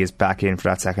 and Healy is back in for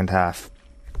that second half.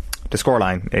 The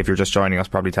scoreline, if you're just joining us,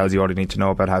 probably tells you all you need to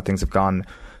know about how things have gone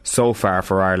so far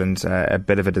for Ireland. A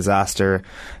bit of a disaster.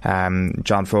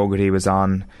 John Fogarty was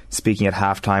on speaking at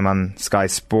halftime on Sky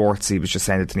Sports. He was just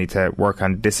saying that they need to work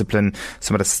on discipline.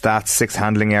 Some of the stats: 6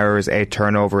 handling errors, 8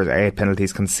 turnovers, 8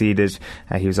 penalties conceded.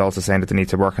 He was also saying that they need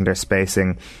to work on their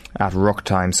spacing at ruck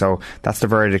time. So that's the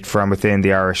verdict from within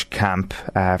the Irish camp,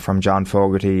 from John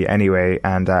Fogarty anyway,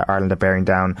 and Ireland are bearing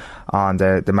down on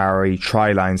the Maori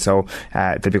try line. So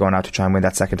they'll be going out to try and win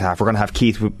that second half. We're going to have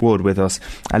Keith Wood with us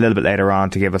a little bit later on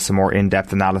to give us some more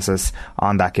in-depth analysis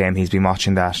on that game. He's been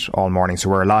watching that all morning. So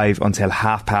we're live until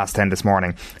 10:30 this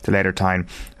morning, the later time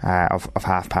of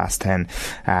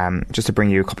 10:30. Just to bring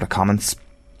you a couple of comments.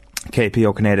 KP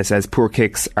O'Canada says, poor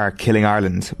kicks are killing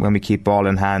Ireland. When we keep ball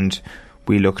in hand,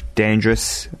 we look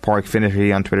dangerous. Porrick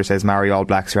Finnerty on Twitter says, Maori All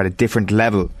Blacks are at a different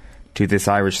level to this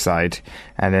Irish side.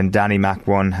 And then Danny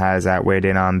Mac1 has weighed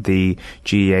in on the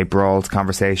GEA Brawls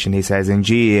conversation. He says, in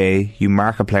GEA, you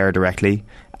mark a player directly.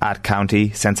 At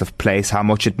county, sense of place, how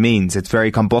much it means. It's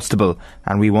very combustible,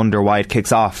 and we wonder why it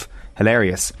kicks off.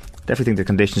 Hilarious. Definitely think the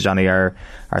conditions, Johnny, are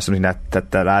something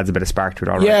that adds a bit of spark to it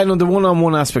already. Yeah, no, the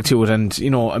one-on-one aspect to it, and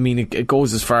I mean, it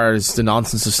goes as far as the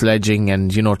nonsense of sledging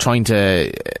and trying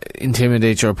to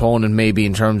intimidate your opponent, maybe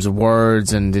in terms of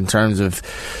words and in terms of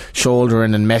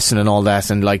shouldering and messing and all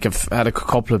that. And like, I've had a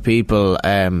couple of people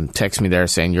text me there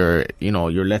saying you're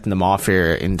letting them off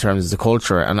here in terms of the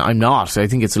culture, and I'm not. I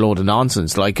think it's a load of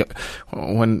nonsense. Like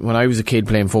when I was a kid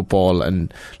playing football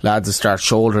and lads would start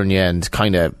shouldering you and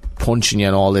kind of punching you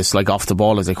and all this, like off the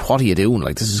ball, I was like, what are you doing?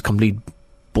 Like, this is complete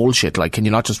bullshit. Like, can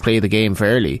you not just play the game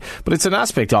fairly? But it's an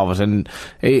aspect of it, and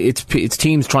it's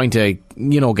teams trying to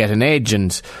get an edge,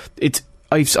 and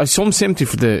I've some sympathy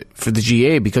for the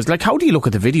GA, because like, how do you look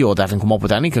at the video of that and come up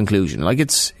with any conclusion? Like,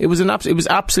 it was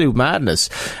absolute madness.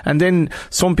 And then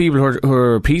some people who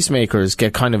are peacemakers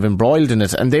get kind of embroiled in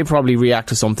it, and they probably react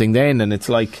to something then, and it's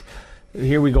like,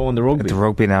 here we go in the rugby. The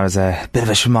rugby now is a bit of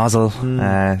a schmozzle.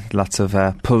 Lots of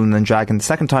pulling and dragging. The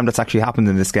second time that's actually happened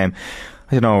in this game,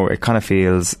 I don't know, it kind of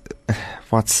feels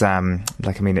this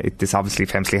obviously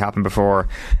famously happened before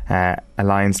a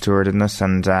Lions tour, didn't it?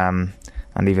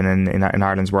 And even in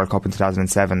Ireland's World Cup in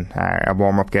 2007, a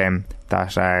warm-up game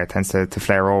that tends to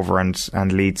flare over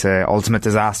and lead to ultimate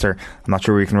disaster. I'm not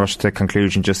sure we can rush to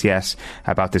conclusion just yet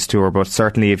about this tour, but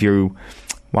certainly if you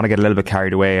want to get a little bit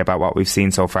carried away about what we've seen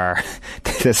so far,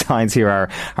 the signs here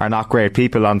are not great.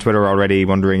 People on Twitter are already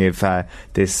wondering if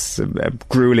this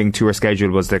gruelling tour schedule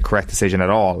was the correct decision at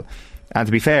all. And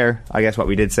to be fair, I guess what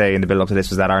we did say in the build up to this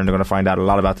was that Ireland are going to find out a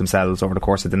lot about themselves over the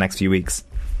course of the next few weeks.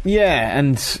 Yeah,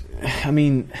 and I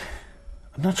mean,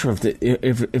 I'm not sure if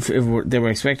they were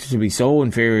expected to be so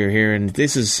inferior here, and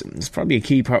it's probably a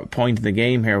key point of the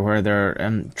game here where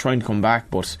they're trying to come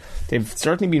back, but they've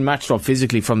certainly been matched up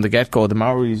physically from the get-go. The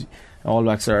Maori All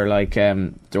Blacks are like,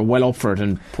 they're well up for it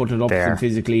and put it up to them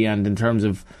physically, and in terms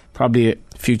of probably a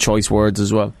few choice words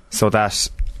as well. So that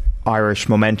Irish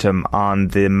momentum on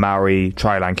the Maori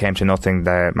try line came to nothing.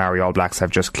 The Maori All Blacks have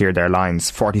just cleared their lines.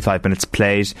 45 minutes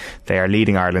played. They are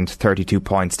leading Ireland 32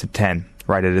 points to 10.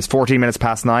 Right, it is 14 minutes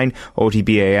past 9.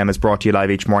 OTB AM is brought to you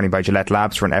live each morning by Gillette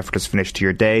Labs for an effortless finish to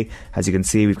your day. As you can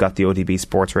see, we've got the OTB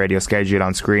Sports Radio schedule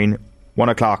on screen. 1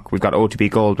 o'clock, we've got OTB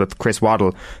Gold with Chris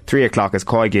Waddle. 3 o'clock is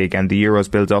Koi Gig and the Euros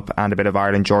build up, and a bit of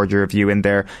Ireland-Georgia review in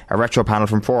there. A retro panel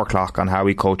from 4 o'clock on how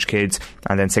we coach kids.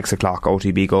 And then 6 o'clock,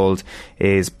 OTB Gold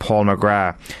is Paul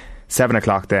McGrath. 7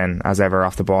 o'clock then, as ever,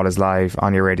 Off the Ball is live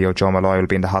on your radio. Joe Malloy will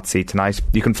be in the hot seat tonight.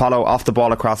 You can follow Off the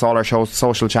Ball across all our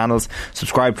social channels,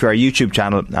 subscribe to our YouTube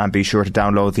channel, and be sure to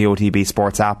download the OTB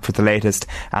Sports app for the latest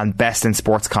and best in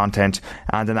sports content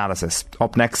and analysis.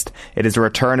 Up next, it is the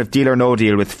return of Deal or No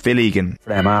Deal with Phil Egan.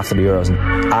 After the Euros,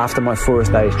 and after my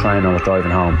first day's training, I was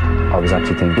driving home. I was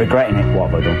actually thinking, regretting it. What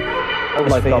have I done?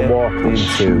 Like I walked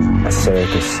into a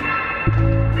circus.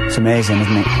 It's amazing,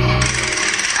 isn't it?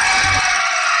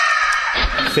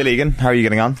 Phil Egan, how are you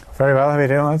getting on? Very well, how are you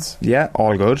doing, lads? Yeah,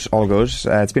 all good.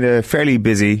 It's been a fairly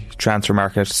busy transfer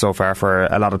market so far for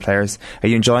a lot of players. Are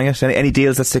you enjoying it? Any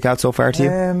deals that stick out so far to you?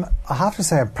 I have to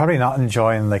say I'm probably not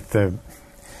enjoying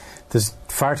there's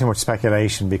far too much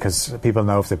speculation, because people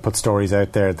know if they put stories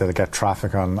out there they'll get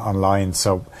traffic online,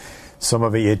 so some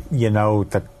of it you know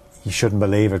that you shouldn't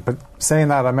believe it. But saying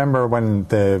that, I remember when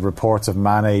the reports of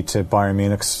Mane to Bayern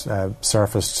Munich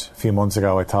surfaced a few months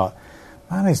ago, I thought,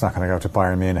 Mane's not going to go to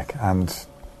Bayern Munich, and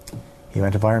he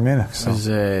went to Bayern Munich. So. There's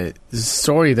a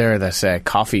story there that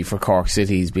Coffey for Cork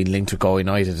City has been linked with Go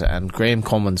United, and Graham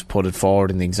Cummins put it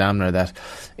forward in the Examiner that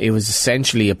it was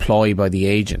essentially a ploy by the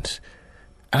agent.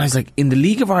 And I was like, in the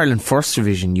League of Ireland First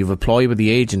Division, you've a ploy with the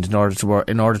agent in order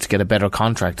to get a better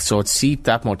contract. So it's seeped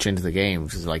that much into the game,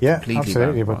 which is like completely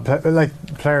absolutely. But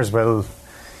players will,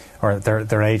 or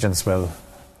their agents will,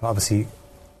 obviously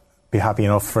be happy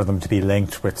enough for them to be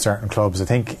linked with certain clubs. I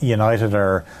think United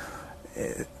are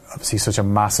obviously such a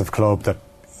massive club that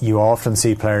you often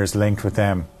see players linked with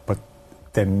them, but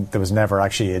then there was never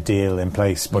actually a deal in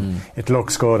place. But it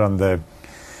looks good on the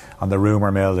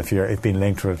rumour mill if being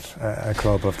linked with a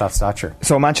club of that stature.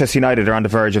 So Manchester United are on the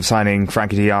verge of signing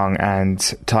Frankie de Jong and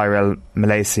Tyrell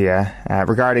Malacia.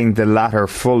 Regarding the latter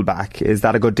fullback, is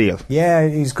that a good deal? Yeah,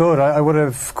 he's good. I would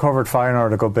have covered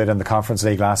Feyenoord a good bit in the Conference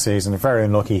League last season. They're very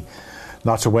unlucky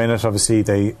not to win it. Obviously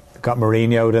they got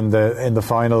Mourinho'd in the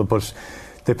final, but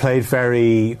they played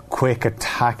very quick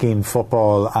attacking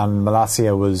football, and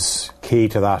Malacia was key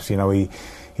to that.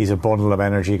 He's a bundle of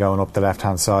energy going up the left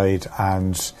hand side,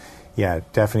 and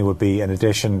definitely would be an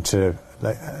addition to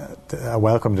a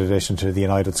welcomed addition to the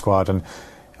United squad. And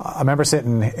I remember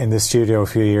sitting in this studio a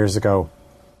few years ago,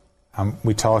 and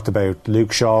we talked about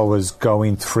Luke Shaw was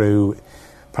going through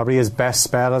probably his best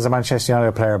spell as a Manchester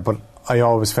United player, but I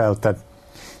always felt that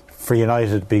for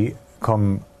United to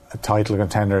become a title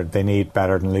contender, they need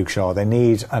better than Luke Shaw. They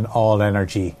need an all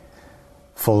energy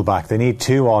fullback. They need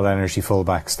two all-energy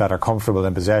fullbacks that are comfortable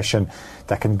in possession,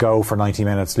 that can go for 90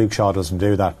 minutes. Luke Shaw doesn't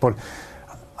do that. But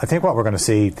I think what we're going to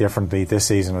see differently this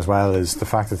season as well is the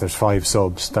fact that there's 5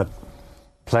 subs, that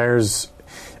players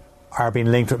are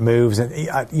being linked with moves, and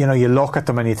you look at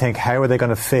them and you think, how are they going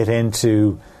to fit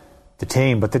into the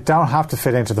team? But they don't have to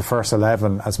fit into the first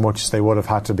 11 as much as they would have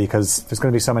had to, because there's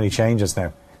going to be so many changes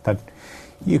now that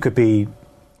you could be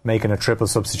making a triple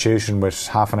substitution with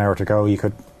half an hour to go.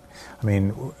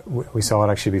 We saw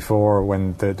it actually before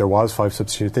when there was 5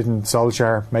 substitutes. Didn't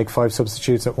Solskjaer make 5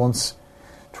 substitutes at once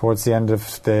towards the end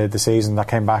of the season? That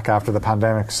came back after the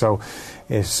pandemic. So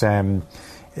it's going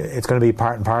to be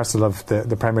part and parcel of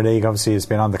the Premier League. Obviously, it's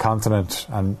been on the continent,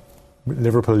 and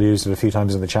Liverpool used it a few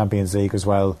times in the Champions League as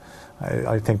well.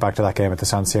 I think back to that game at the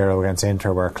San Siro against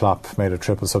Inter where Klopp made a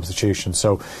triple substitution.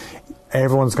 So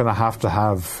everyone's going to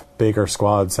have bigger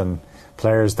squads and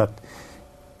players that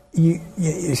you've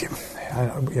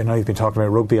been talking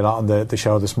about rugby a lot on the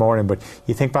show this morning, but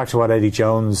you think back to what Eddie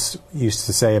Jones used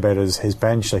to say about his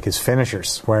bench, like his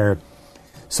finishers, where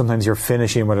sometimes you're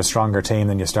finishing with a stronger team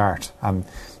than you start, and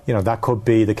that could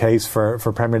be the case for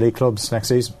Premier League clubs next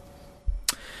season.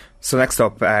 So next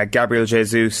up, Gabriel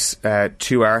Jesus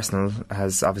to Arsenal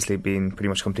has obviously been pretty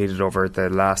much completed over the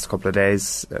last couple of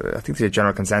days. I think the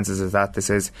general consensus is that this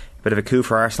is a bit of a coup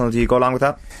for Arsenal. Do you go along with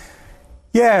that?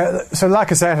 Yeah, so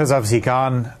Lacazette has obviously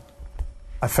gone.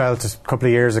 I felt a couple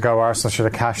of years ago Arsenal should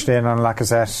have cashed in on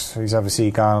Lacazette. He's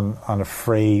obviously gone on a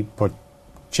free, but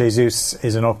Jesus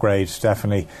is an upgrade,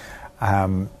 definitely.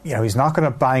 He's not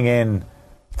going to bang in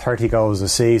 30 goals a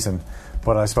season,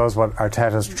 but I suppose what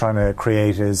Arteta's trying to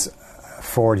create is a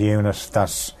forward unit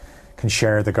that can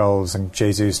share the goals, and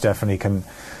Jesus definitely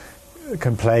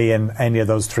can play in any of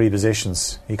those 3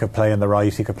 positions. He could play in the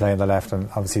right, he could play in the left, and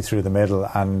obviously through the middle,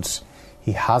 and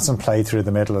he hasn't played through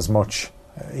the middle as much.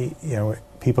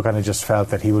 People kind of just felt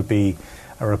that he would be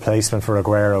a replacement for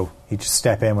Aguero. He'd just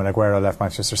step in when Aguero left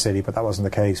Manchester City, but that wasn't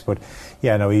the case. But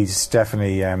he's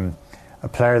definitely a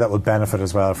player that would benefit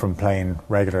as well from playing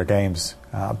regular games.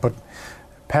 But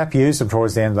Pep used him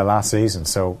towards the end of the last season,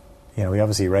 so we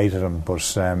obviously rated him, but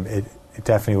it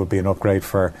definitely would be an upgrade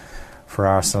for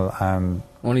Arsenal.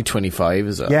 Only 25,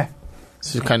 is it? Yeah.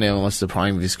 This is kind of almost the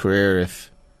prime of his career.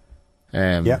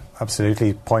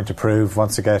 Absolutely. Point to prove.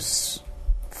 Wants to get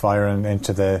firing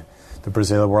into the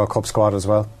Brazil World Cup squad as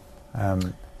well.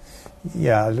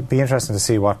 It'll be interesting to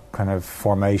see what kind of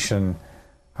formation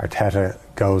Arteta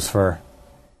goes for.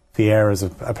 Vieira is a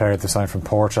player they signed from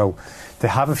Porto. They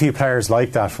have a few players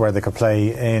like that where they could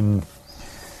play in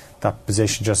that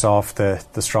position just off the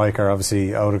striker.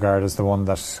 Obviously Odegaard is the one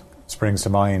that springs to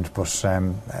mind, but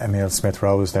Emile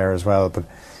Smith-Rowe is there as well. But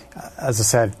as I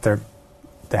said,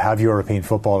 they have European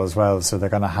football as well, so they're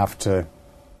going to have to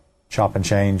chop and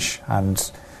change.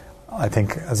 And I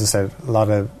think, as I said, a lot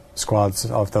of squads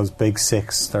of those big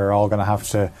 6, they're all going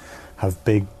to have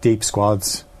big, deep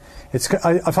squads.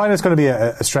 I find it's going to be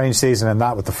a strange season in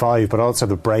that with the 5, but also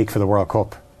the break for the World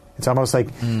Cup. It's almost like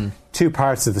 2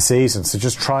 parts of the season, so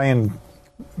just try and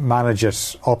manage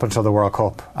it up until the World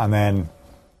Cup and then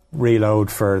reload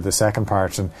for the second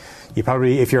part. And you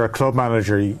probably, if you're a club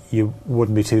manager, you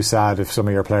wouldn't be too sad if some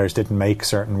of your players didn't make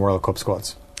certain World Cup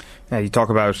squads. Yeah, you talk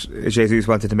about Jesus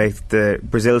wanted to make the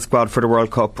Brazil squad for the World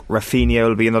Cup. Rafinha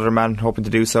will be another man hoping to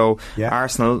do so. Yeah.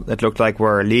 Arsenal, it looked like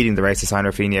were leading the race to sign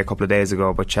Rafinha a couple of days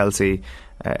ago, but Chelsea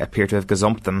appear to have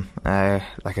gazumped them.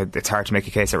 It's hard to make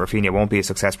a case that Rafinha won't be a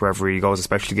success wherever he goes,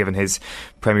 especially given his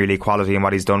Premier League quality and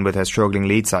what he's done with a struggling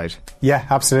Leeds side. Yeah,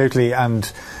 absolutely.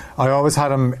 And I always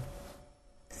had him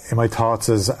in my thoughts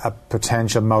as a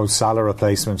potential Mo Salah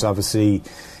replacement. Obviously,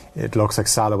 it looks like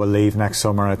Salah will leave next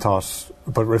summer, I thought.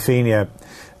 But Rafinha,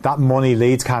 that money,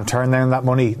 Leeds can't turn down that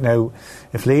money. Now,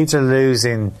 if Leeds are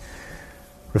losing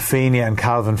Rafinha and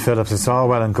Calvin Phillips, it's all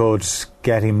well and good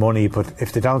getting money, but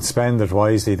if they don't spend it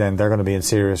wisely, then they're going to be in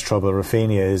serious trouble.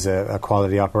 Rafinha is a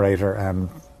quality operator.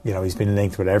 He's been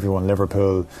linked with everyone: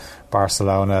 Liverpool,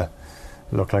 Barcelona,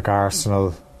 looked like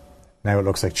Arsenal. Now it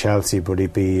looks like Chelsea, but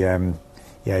he'd be a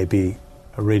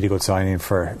really good signing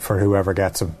for whoever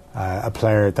gets him. A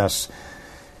player that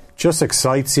just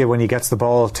excites you when he gets the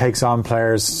ball, takes on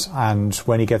players, and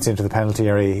when he gets into the penalty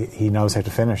area, he knows how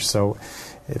to finish. So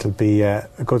it'll be a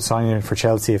good signing for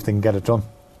Chelsea if they can get it done.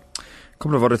 A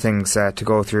couple of other things to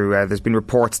go through. There's been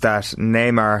reports that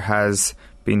Neymar has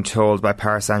been told by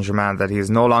Paris Saint-Germain that he is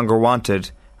no longer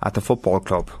wanted at the football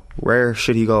club. Where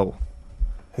should he go?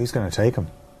 Who's going to take him?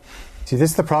 See, this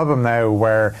is the problem now,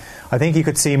 where I think you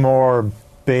could see more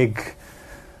big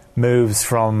moves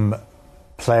from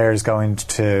players going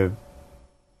to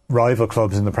rival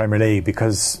clubs in the Premier League,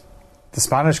 because the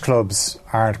Spanish clubs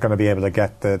aren't going to be able to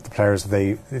get the players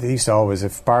they used to always.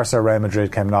 If Barca or Real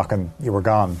Madrid came knocking, you were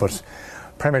gone. But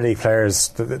Premier League players,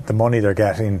 the money they're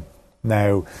getting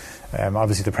now,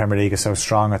 obviously the Premier League is so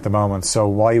strong at the moment, so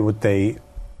why would they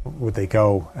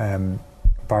go?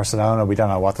 Barcelona, we don't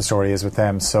know what the story is with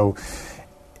them. So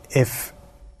if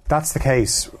that's the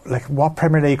case, like, what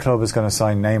Premier League club is going to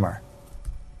sign Neymar?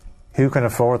 Who can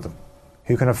afford them?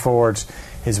 Who can afford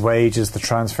his wages, the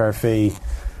transfer fee?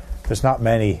 There's not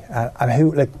many. And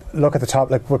who, look at the top,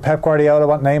 would Pep Guardiola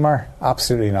want Neymar?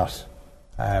 Absolutely not.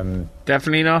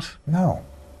 Definitely not? No.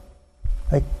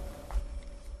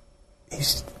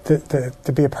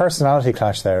 There'd be a personality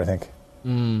clash there, I think.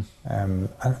 And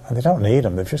they don't need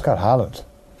him. They've just got Haaland.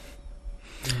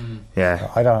 Yeah,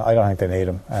 I don't think they need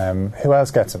him. Who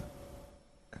else gets him?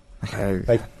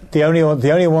 The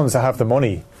only ones that have the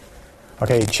money.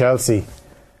 Okay, Chelsea,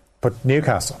 but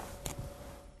Newcastle.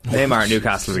 Neymar,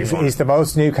 Newcastle. He's the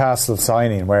most Newcastle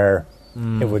signing where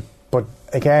it would. But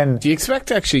again, do you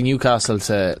expect actually Newcastle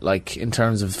to, in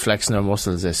terms of flexing their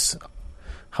muscles,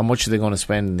 how much are they going to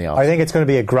spend in the off? I think it's going to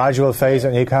be a gradual phase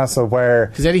at Newcastle, where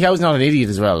because Eddie Howe's not an idiot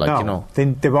as well.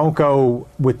 They won't go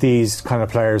with these kind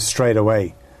of players straight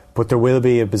away, but they'll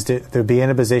be in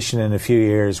a position in a few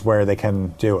years where they can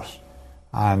do it.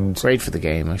 And great for the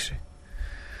game, actually.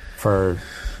 They're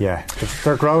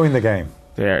growing the game.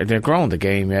 They're growing the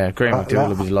game. Yeah, Graham McDowell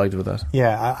will be delighted with that.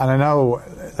 Yeah, and I know,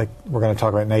 we're going to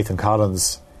talk about Nathan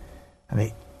Collins,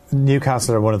 and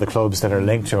Newcastle are one of the clubs that are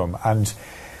linked to him. And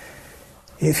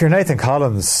if you're Nathan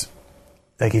Collins,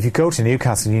 if you go to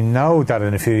Newcastle, you know that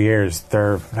in a few years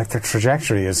their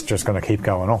trajectory is just going to keep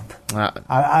going up.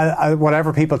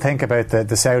 Whatever people think about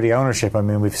the Saudi ownership, I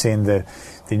mean, we've seen the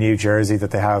new jersey that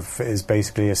they have is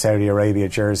basically a Saudi Arabia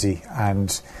jersey,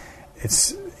 and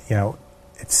it's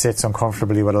it sits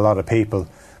uncomfortably with a lot of people.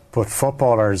 But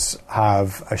footballers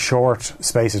have a short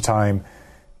space of time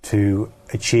to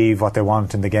achieve what they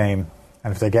want in the game,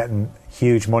 and if they're getting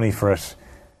huge money for it,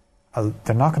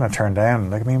 they're not going to turn down.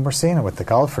 We're seeing it with the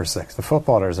golfers. The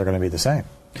footballers are going to be the same.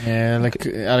 Yeah,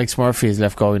 Alex Murphy has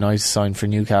left Go United to sign for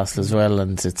Newcastle as well,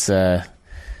 and it's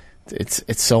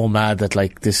so mad that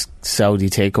this Saudi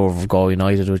takeover of Go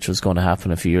United, which was going to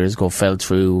happen a few years ago, fell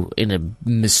through in a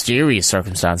mysterious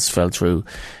circumstance.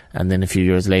 And then a few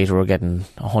years later, we're getting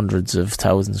hundreds of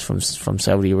thousands from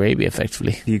Saudi Arabia,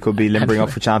 effectively. You could be limbering up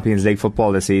for Champions League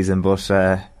football this season, but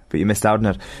you missed out on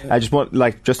it. I just want,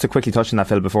 just to quickly touch on that,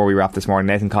 Phil, before we wrap this morning.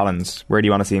 Nathan Collins, where do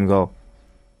you want to see him go?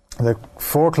 The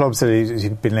 4 clubs that he's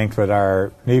been linked with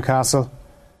are Newcastle,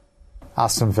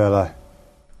 Aston Villa,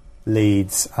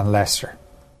 Leeds and Leicester.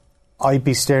 I'd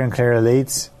be steering clear of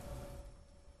Leeds.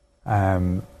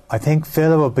 I think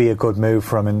Villa would be a good move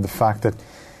for him in the fact that,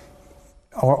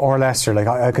 or Leicester,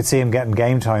 I could see him getting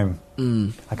game time.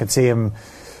 I could see him.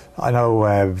 I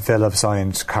know Villa have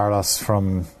signed Carlos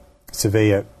from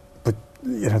Sevilla, but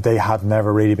they had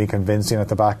never really been convincing at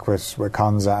the back with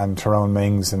Konza and Tyrone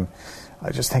Mings. And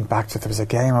I just think back to, there was a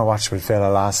game I watched with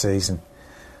Villa last season.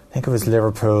 I think it was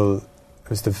Liverpool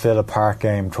was the Villa Park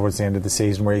game towards the end of the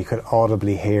season where you could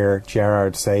audibly hear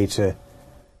Gerrard say to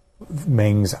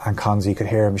Mings and Konzi, you could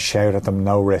hear him shout at them,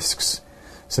 no risks.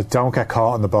 So don't get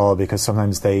caught on the ball, because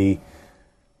sometimes they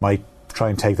might try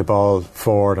and take the ball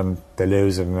forward and they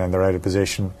lose it and then they're out of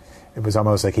position. It was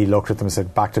almost like he looked at them and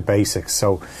said, back to basics.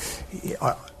 So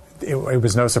it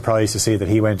was no surprise to see that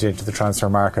he went into the transfer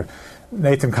market.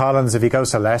 Nathan Collins, if he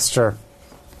goes to Leicester,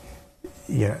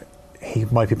 he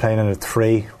might be playing in a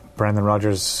 3. Brendan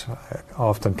Rodgers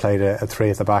often played a 3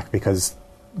 at the back because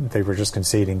they were just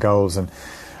conceding goals, and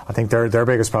I think their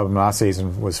biggest problem last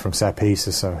season was from set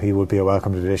pieces, so he would be a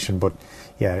welcome addition. But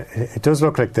yeah, it does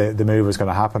look like the move is going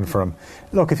to happen for him.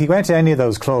 Look, if he went to any of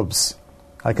those clubs,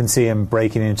 I can see him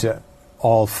breaking into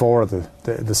all 4 of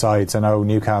the sides. I know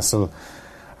Newcastle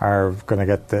are going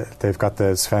to they've got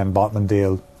the Sven Botman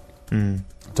deal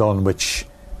done, which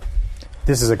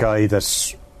this is a guy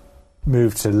that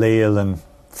moved to Lille and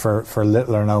for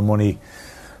little or no money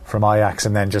from Ajax,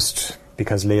 and then just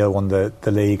because Lille won the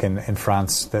league in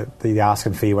France, the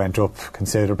asking fee went up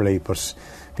considerably. But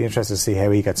be interested to see how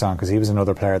he gets on, because he was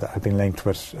another player that had been linked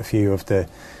with a few of the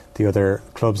other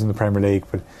clubs in the Premier League.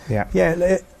 But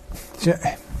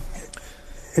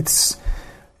it's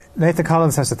Nathan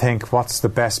Collins has to think what's the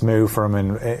best move for him,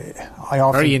 and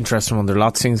very interesting one. There are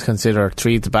lots of things to consider.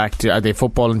 3 at the back. Are they a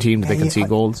footballing team that they can see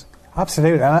goals?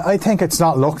 Absolutely, and I think it's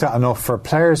not looked at enough. For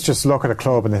players just look at a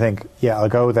club and they think, yeah, I'll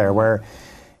go there, where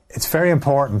it's very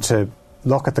important to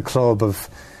look at the club of,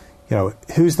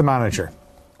 who's the manager,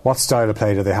 what style of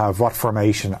play do they have, what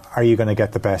formation, are you going to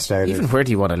get the best out of it? Even where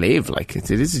do you want to live? Like, it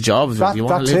is a job. Do you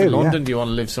want to live in London? Do you want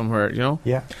to live somewhere,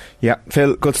 Yeah,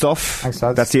 Phil, good stuff. Thanks,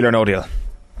 lads. That's deal or no deal.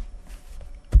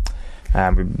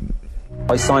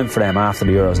 I signed for them after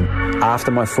the Euros, and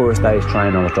after my first day's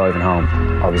training I was driving home,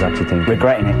 I was actually thinking,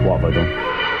 regretting it, what have I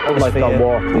done? Like I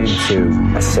walked into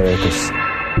a circus.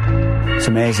 It's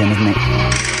amazing, isn't it?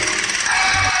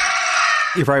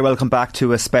 You're very welcome back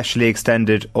to a specially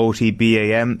extended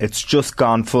OTBAM. It's just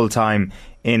gone full time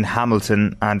in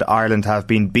Hamilton, and Ireland have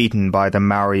been beaten by the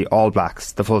Maori All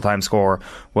Blacks. The full-time score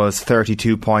was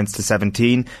 32 points to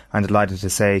 17. I'm delighted to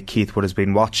say Keith Wood has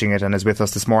been watching it and is with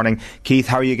us this morning. Keith,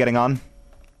 how are you getting on?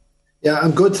 Yeah,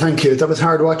 I'm good, thank you. That was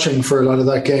hard watching for a lot of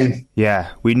that game. Yeah,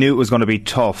 we knew it was going to be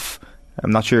tough.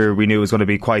 I'm not sure we knew it was going to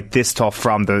be quite this tough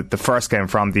from the first game,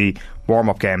 from the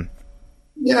warm-up game.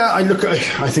 Yeah,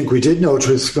 I think we did know it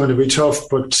was going to be tough,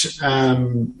 but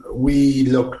we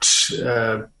looked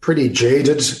pretty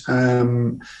jaded.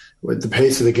 With the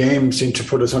pace of the game, seemed to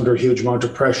put us under a huge amount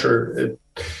of pressure.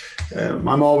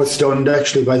 I'm always stunned,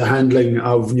 actually, by the handling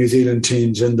of New Zealand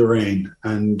teams in the rain,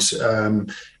 and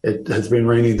it has been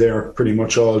raining there pretty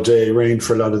much all day. Rained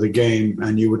for a lot of the game,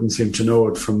 and you wouldn't seem to know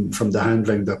it from the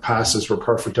handling. The passes were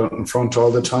perfect out in front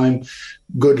all the time.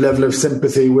 Good level of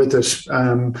sympathy with it.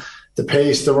 The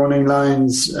pace, the running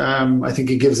lines, I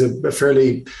think it gives a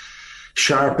fairly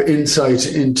sharp insight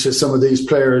into some of these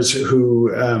players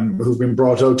who've been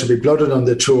brought out to be blooded on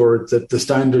the tour, that the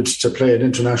standards to play at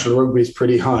international rugby is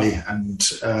pretty high. And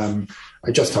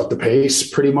I just thought the pace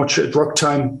pretty much at ruck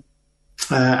time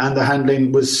and the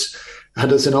handling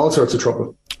had us in all sorts of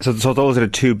trouble. So those are the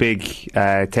 2 big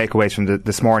takeaways from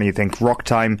this morning, you think? Ruck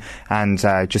time and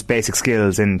just basic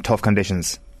skills in tough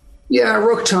conditions. Yeah,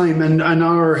 ruck time and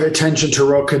our attention to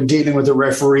ruck and dealing with the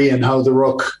referee and how the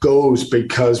ruck goes,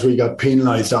 because we got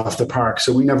penalised off the park.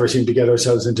 So we never seem to get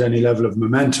ourselves into any level of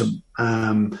momentum.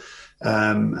 And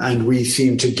we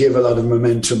seem to give a lot of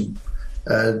momentum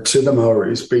to the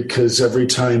Maoris, because every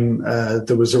time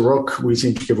there was a ruck, we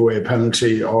seemed to give away a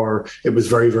penalty, or it was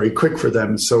very, very quick for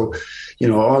them. So,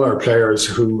 all our players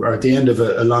who are at the end of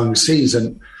a long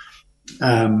season,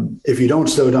 if you don't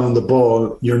slow down the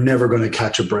ball, you're never going to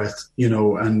catch a breath,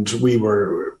 and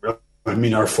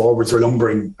our forwards were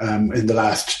lumbering in the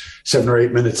last 7 or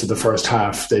 8 minutes of the first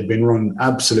half. They'd been run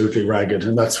absolutely ragged,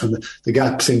 and that's when the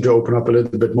gap seemed to open up a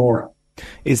little bit more.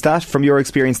 Is that, from your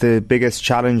experience, the biggest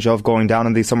challenge of going down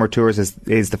on these summer tours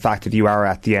is the fact that you are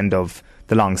at the end of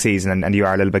the long season and you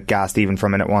are a little bit gassed even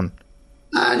from minute one?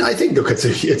 And I think, look,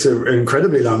 it's an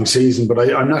incredibly long season, but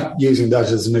I'm not using that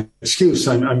as an excuse.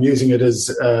 I'm using it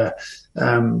as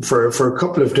for a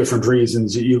couple of different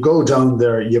reasons. You go down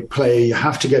there, you play, you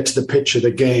have to get to the pitch of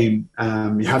the game,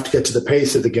 you have to get to the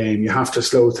pace of the game, you have to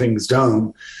slow things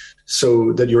down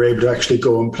so that you're able to actually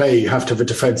go and play. You have to have a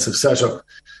defensive setup.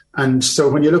 And so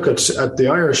when you look at the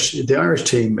Irish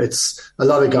team, it's a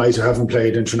lot of guys who haven't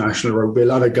played international rugby, a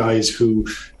lot of guys who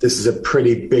this is a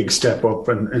pretty big step up,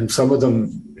 and some of them,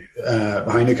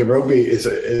 Heineken Rugby is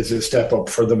a step up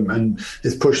for them and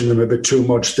is pushing them a bit too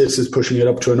much. This is pushing it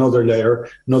up to another layer,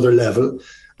 another level.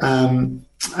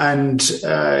 and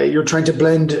you're trying to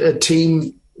blend a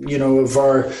team, of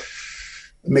our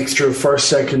mixture of first,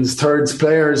 seconds, thirds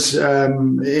players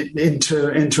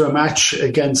into a match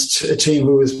against a team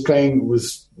who was playing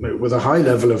with a high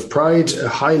level of pride, a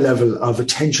high level of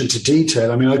attention to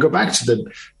detail. I mean, I'll go back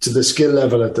to the skill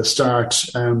level at the start.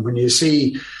 When you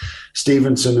see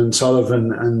Stevenson and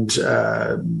Sullivan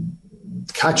and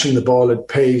catching the ball at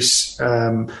pace,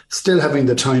 still having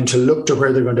the time to look to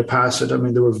where they're going to pass it. I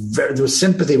mean, there was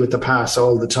sympathy with the pass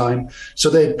all the time. So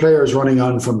they had players running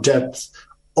on from depth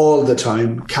all the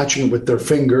time, catching it with their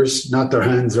fingers, not their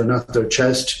hands or not their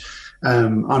chest.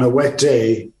 On a wet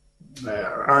day,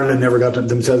 Ireland never got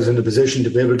themselves in a position to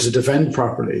be able to defend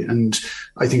properly. And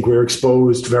I think we were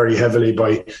exposed very heavily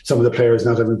by some of the players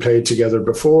not having played together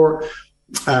before.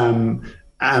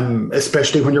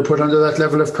 Especially when you're put under that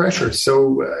level of pressure.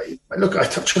 So, look, I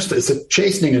thought just it's a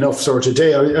chastening enough sort of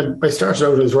day. I started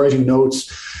out, I was writing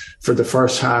notes for the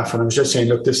first half, and I was just saying,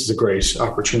 look, this is a great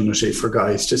opportunity for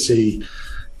guys to see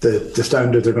the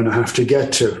standard they're going to have to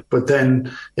get to. But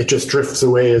then it just drifts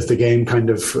away as the game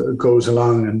kind of goes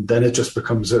along, and then it just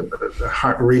becomes a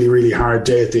really, really hard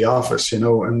day at the office,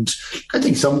 and I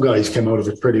think some guys came out of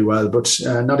it pretty well, but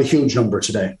not a huge number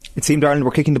today. It seemed Ireland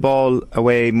were kicking the ball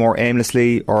away more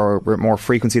aimlessly or with more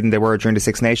frequency than they were during the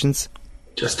Six Nations.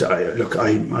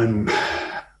 I'm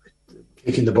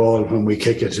kicking the ball when we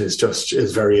kick it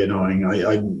is very annoying.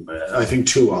 I think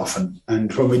too often.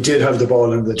 And when we did have the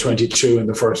ball in the 22 in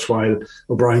the first while,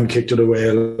 O'Brien kicked it away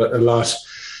a lot.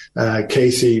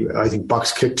 Casey, I think,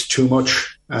 box kicked too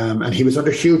much, and he was under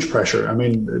huge pressure. I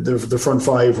mean, the front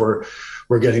five were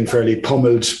getting fairly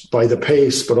pummeled by the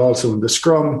pace, but also in the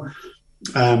scrum,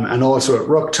 and also at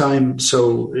ruck time.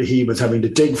 So he was having to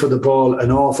dig for the ball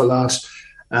an awful lot.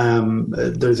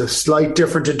 There's a slight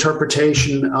different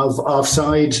interpretation of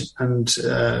offside, and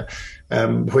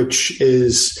which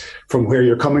is from where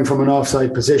you're coming from an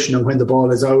offside position and when the ball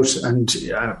is out. And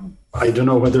I don't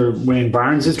know whether Wayne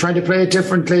Barnes is trying to play it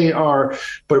differently,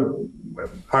 but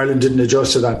Ireland didn't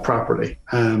adjust to that properly.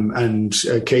 And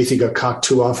Casey got caught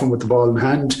too often with the ball in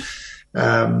hand.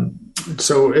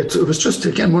 So it was just,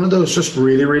 again, one of those just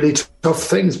really, really tough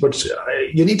things. But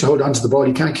you need to hold on to the ball.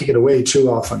 You can't kick it away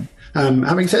too often.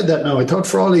 Having said that, no, I thought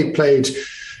Frawley played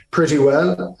pretty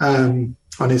well on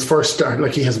his first start.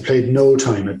 Like, he hasn't played no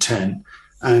time at 10.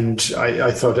 And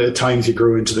I thought at times he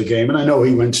grew into the game. And I know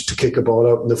he went to kick a ball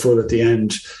out in the full at the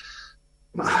end.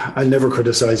 I'll never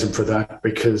criticise him for that,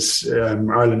 because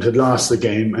Ireland had lost the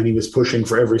game and he was pushing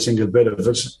for every single bit of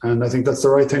it, and I think that's the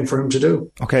right thing for him to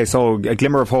do. Okay, so a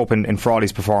glimmer of hope in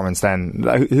Frawley's performance then.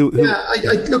 Yeah,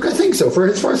 I think so. For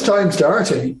his first time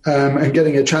starting and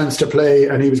getting a chance to play,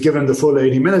 and he was given the full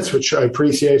 80 minutes, which I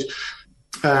appreciate.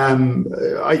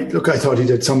 I thought he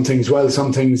did some things well,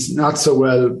 some things not so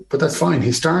well, but that's fine.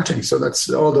 He's starting, so that's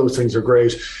all those things are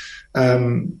great.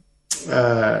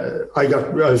 I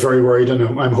was very worried,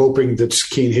 and I'm hoping that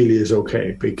Cian Healy is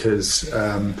okay, because he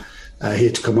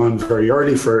had to come on very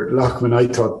early for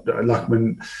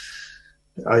Loughman.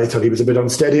 I thought he was a bit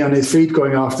unsteady on his feet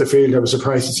going off the field. I was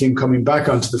surprised to see him coming back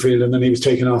onto the field, and then he was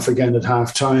taken off again at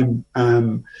half time.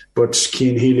 But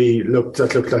Cian Healy looked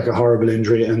like a horrible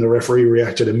injury, and the referee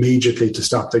reacted immediately to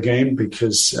stop the game,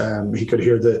 because he could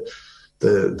hear the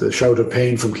shout of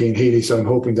pain from Cian Healy, so I'm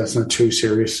hoping that's not too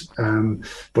serious.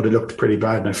 But it looked pretty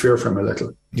bad, and I fear for him a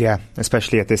little. Yeah,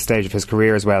 especially at this stage of his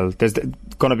career as well. There's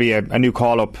going to be a new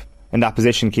call-up in that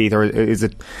position, Keith, or is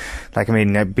it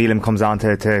Bealham comes on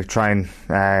to try and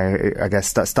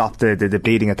stop the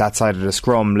bleeding at that side of the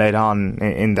scrum late on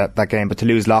in that game, but to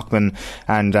lose Loughman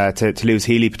and to lose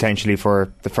Healy potentially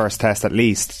for the first test at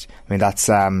least, I mean, that's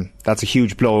a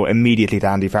huge blow immediately to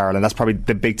Andy Farrell, and that's probably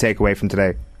the big takeaway from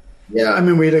today. Yeah, I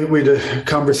mean, we had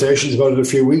conversations about it a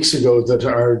few weeks ago, that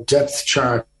our depth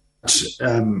chart,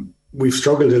 we've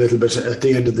struggled a little bit at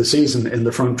the end of the season in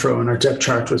the front row, and our depth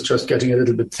chart was just getting a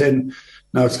little bit thin.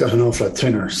 Now it's got an awful lot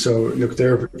thinner. So, look,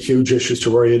 there are huge issues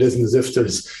to worry. It isn't as if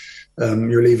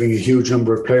you're leaving a huge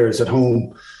number of players at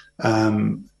home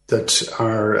that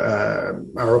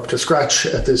are up to scratch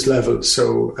at this level.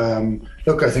 So,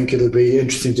 look, I think it'll be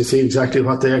interesting to see exactly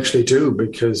what they actually do,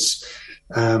 because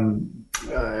there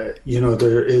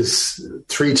is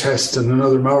 3 tests and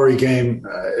another Maori game.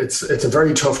 It's a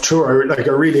very tough tour.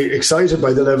 I'm really excited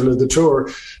by the level of the tour,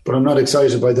 but I'm not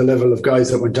excited by the level of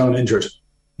guys that went down injured.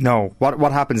 No.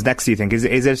 What happens next, do you think? Is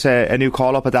it a new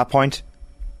call-up at that point?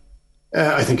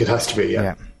 I think it has to be,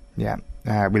 yeah.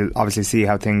 we'll obviously see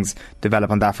how things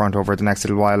develop on that front over the next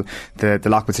little while. The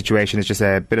Lockwood situation is just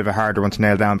a bit of a harder one to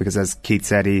nail down because, as Keith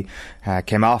said, he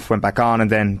came off, went back on, and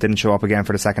then didn't show up again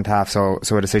for the second half. So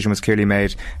a decision was clearly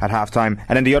made at half time.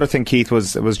 And then the other thing, Keith,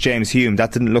 was James Hume.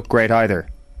 That didn't look great either.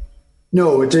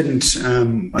 No, it didn't.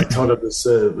 I thought it was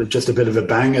just a bit of a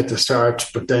bang at the start,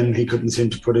 but then he couldn't seem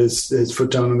to put his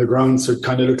foot down on the ground, so it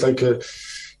kind of looked like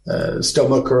a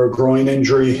stomach or a groin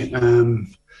injury.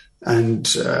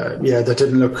 That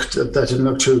didn't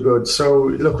look too good. So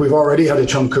look, we've already had a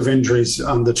chunk of injuries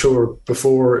on the tour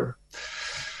before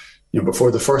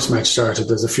the first match started.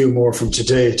 There's a few more from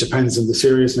today. It depends on the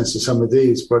seriousness of some of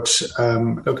these. But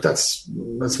look, that's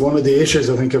one of the issues,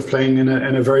 I think, of playing in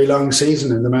a very long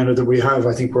season in the manner that we have.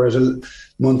 I think we're at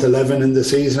month 11 in the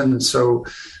season. So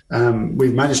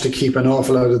we've managed to keep an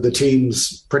awful lot of the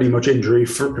teams pretty much injury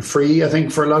free, I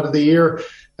think, for a lot of the year.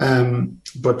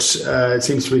 But it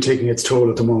seems to be taking its toll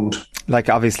at the moment. Like,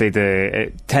 obviously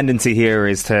the tendency here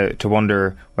is to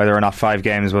wonder whether or not 5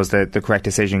 games was the correct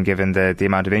decision given the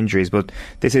amount of injuries, but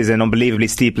this is an unbelievably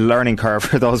steep learning curve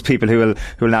for those people who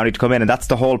will now need to come in, and that's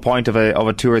the whole point of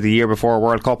a tour the year before a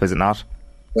World Cup, is it not?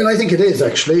 Well, I think it is,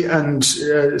 actually, and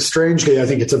strangely I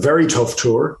think it's a very tough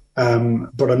tour,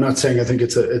 but I'm not saying I think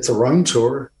it's a wrong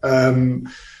tour.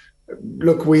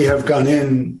 Look, we have gone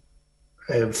in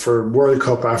for World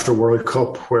Cup after World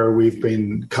Cup where we've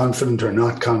been confident or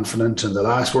not confident. In the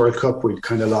last World Cup, we'd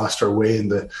kind of lost our way in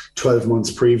the 12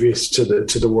 months previous to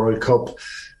the World Cup.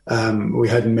 We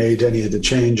hadn't made any of the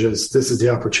changes. This is the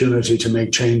opportunity to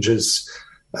make changes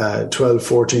 12,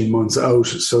 14 months out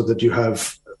so that you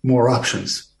have more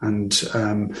options. And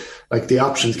the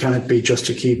options can't be just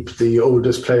to keep the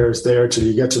oldest players there till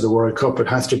you get to the World Cup. It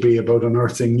has to be about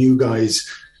unearthing new guys,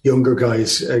 younger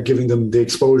guys, giving them the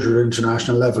exposure at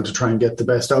international level to try and get the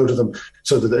best out of them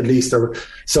so that at least they're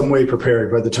some way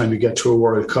prepared by the time you get to a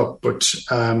World Cup. But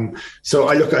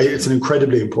it's an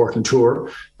incredibly important tour.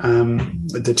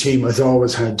 The team has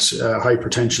always had high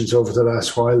pretensions over the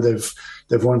last while.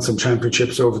 They've won some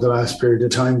championships over the last period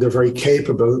of time. They're very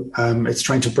capable. It's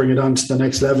trying to bring it on to the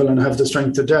next level and have the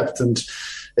strength of depth. And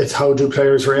it's how do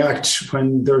players react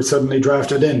when they're suddenly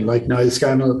drafted in, like Niall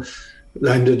Scannell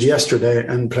landed yesterday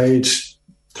and played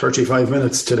 35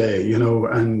 minutes today,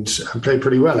 and played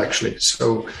pretty well, actually.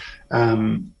 So,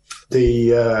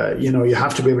 you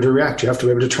have to be able to react. You have to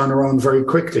be able to turn around very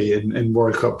quickly in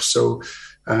World Cup. So,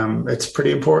 it's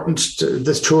pretty important.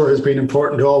 This tour has been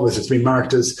important always. It's been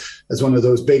marked as one of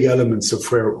those big elements of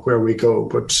where we go.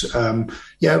 But,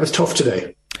 it was tough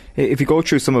today. If you go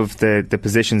through some of the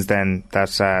positions then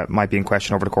that might be in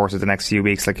question over the course of the next few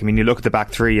weeks, you look at the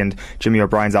back three, and Jimmy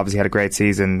O'Brien's obviously had a great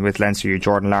season with Leinster. You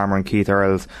Jordan Larmour and Keith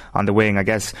Earls on the wing. I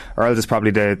guess Earls is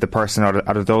probably the person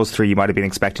out of those three you might have been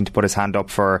expecting to put his hand up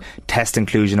for test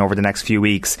inclusion over the next few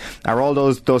weeks. Are all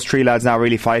those three lads now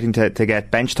really fighting to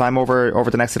get bench time over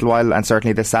the next little while, and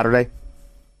certainly this Saturday?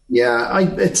 Yeah,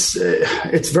 it's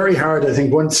very hard, I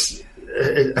think, once...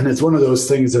 And it's one of those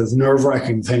things that's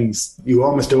nerve-wracking things. You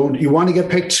almost don't. You want to get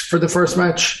picked for the first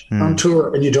match on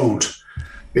tour, and you don't,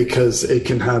 because it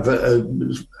can have a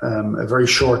very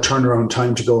short turnaround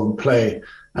time to go and play.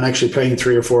 And actually playing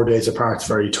 3 or 4 days apart is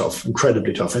very tough,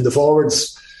 incredibly tough. In the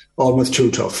forwards, almost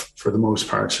too tough for the most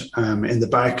part. In the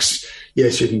backs,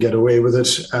 yes, you can get away with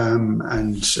it,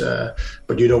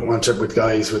 but you don't want it with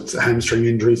guys with hamstring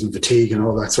injuries and fatigue and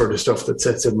all that sort of stuff that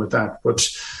sets in with that. But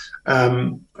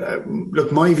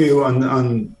look, my view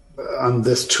on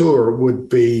this tour would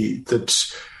be that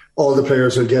all the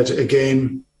players will get a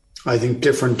game. I think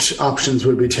different options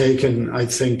will be taken. I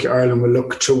think Ireland will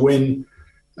look to win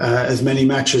as many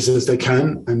matches as they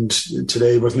can, and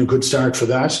today wasn't a good start for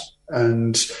that.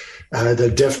 And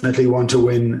they'll definitely want to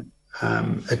win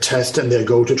a test, and they'll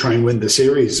go to try and win the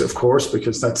series, of course,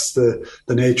 because that's the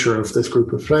nature of this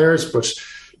group of players. But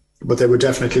they would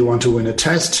definitely want to win a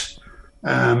test.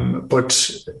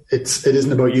 But it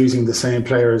isn't about using the same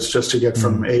players just to get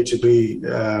from A to B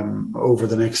over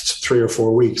the next 3 or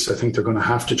 4 weeks. I think they're going to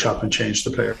have to chop and change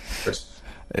the players.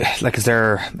 Is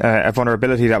there a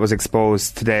vulnerability that was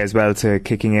exposed today as well to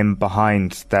kicking in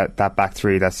behind that back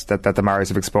three that the Maoris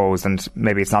have exposed? And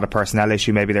maybe it's not a personnel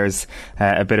issue. Maybe there's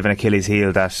a bit of an Achilles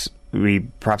heel that we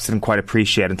perhaps didn't quite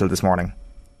appreciate until this morning.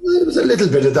 There was a little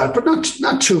bit of that, but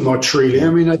not too much, really.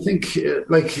 I mean, I think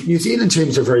New Zealand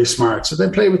teams are very smart, so they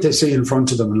play what they see in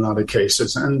front of them in a lot of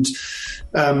cases. And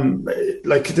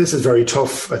this is very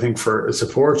tough, I think, for a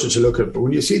supporter to look at. But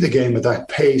when you see the game at that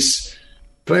pace,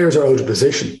 players are out of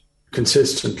position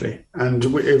consistently. And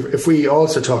if we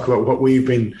also talk about what we've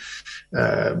been,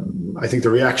 I think the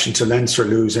reaction to Leinster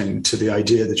losing, to the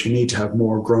idea that you need to have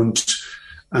more grunt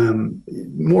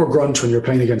more grunt when you're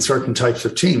playing against certain types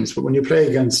of teams. But when you play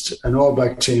against an All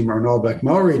Black team or an All Black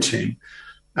Maori team,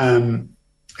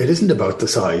 it isn't about the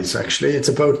size, actually. It's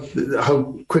about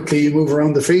how quickly you move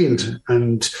around the field.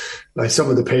 And like some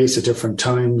of the pace at different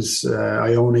times,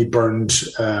 Ione burned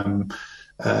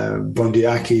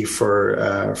Bundyaki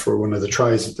for one of the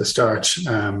tries at the start,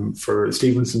 for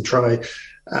Stevenson try.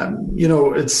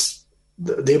 It's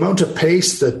the amount of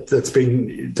pace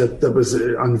that was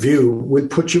on view would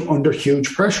put you under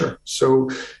huge pressure. So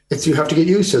you have to get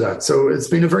used to that. So it's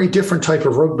been a very different type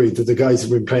of rugby that the guys have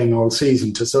been playing all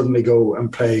season, to suddenly go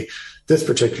and play this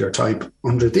particular type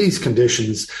under these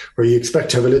conditions, where you expect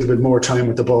to have a little bit more time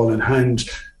with the ball in hand,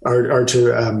 or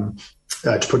to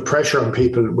put pressure on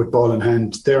people with ball in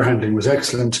hand. Their handling was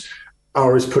excellent.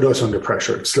 Ours put us under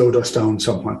pressure. It slowed us down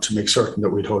somewhat to make certain that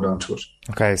we'd hold on to it.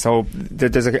 Okay, so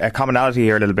there's a commonality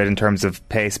here a little bit in terms of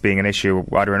pace being an issue,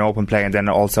 either in open play and then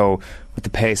also with the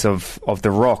pace of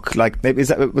the ruck. Like, was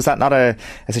that not a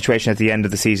situation at the end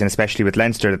of the season, especially with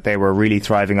Leinster, that they were really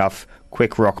thriving off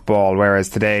quick ruck ball, whereas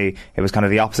today it was kind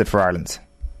of the opposite for Ireland?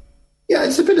 Yeah,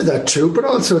 it's a bit of that too, but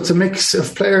also it's a mix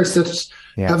of players that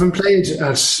haven't played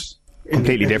at...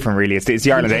 Completely different, really. It's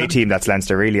the Ireland A team that's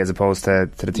Leinster, really, as opposed to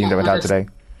the team that went out today.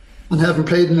 And haven't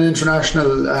played in an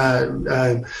international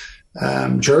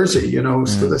jersey,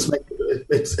 so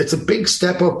it's a big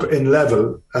step up in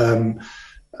level.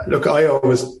 Look, I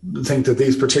always think that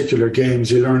these particular games,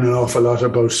 you learn an awful lot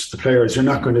about the players. You're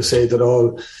not going to say that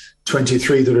all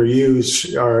 23 that are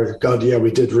used are, God, yeah, we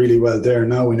did really well there.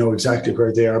 Now we know exactly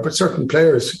where they are. But certain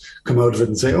players come out of it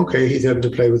and say, okay, he's able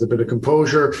to play with a bit of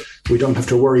composure. We don't have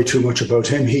to worry too much about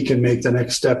him. He can make the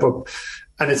next step up.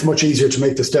 And it's much easier to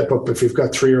make the step up if you've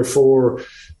got 3 or 4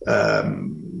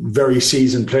 very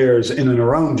seasoned players in and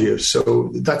around you.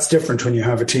 So that's different when you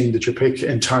have a team that you pick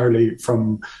entirely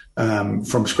from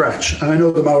scratch. And I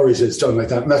know the Maoris is done like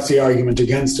that, and that's the argument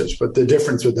against it. But the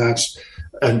difference with that,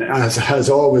 and as has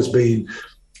always been,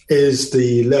 is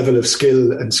the level of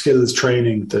skill and skills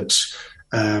training that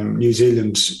New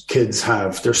Zealand kids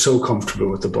have. They're so comfortable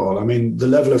with the ball. I mean, the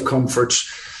level of comfort,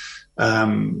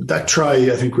 that try,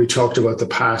 I think we talked about the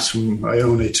pass from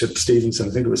Ione to Stevenson.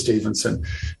 I think it was Stevenson.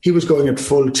 He was going at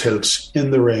full tilt in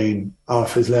the rain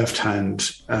off his left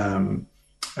hand,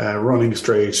 running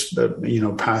straight,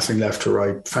 passing left to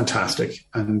right. Fantastic.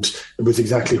 And it was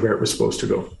exactly where it was supposed to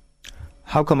go.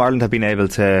 How come Ireland have been able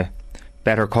to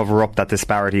better cover up that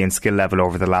disparity in skill level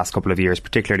over the last couple of years,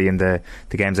 particularly in the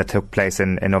games that took place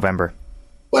in November?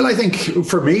 Well, I think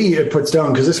for me it puts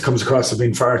down, because this comes across as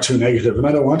being far too negative, and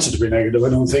I don't want it to be negative. I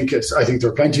think there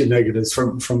are plenty of negatives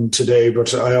from today,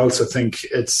 but I also think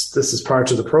this is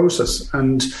part of the process.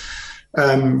 And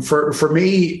for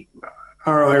me,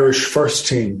 our Irish first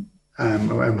team,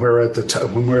 and when we're at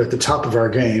the top of our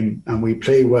game and we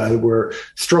play well, we're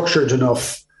structured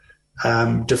enough,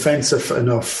 defensive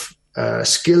enough,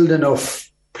 skilled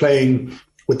enough, playing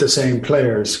with the same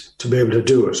players to be able to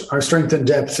do it. Our strength and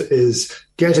depth is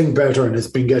getting better, and it's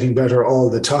been getting better all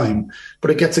the time,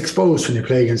 but it gets exposed when you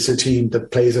play against a team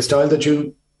that plays a style that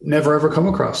you never ever come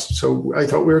across. So I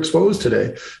thought we were exposed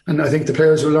today, and I think the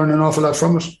players will learn an awful lot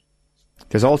from it.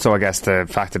 There's also, I guess, the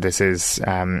fact that this is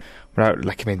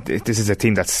this is a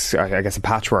team that's, I guess, a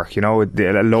patchwork. A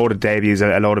load of debuts,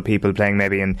 a load of people playing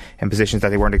maybe in positions that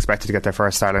they weren't expected to get their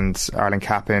first Ireland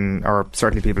cap in, or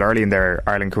certainly people early in their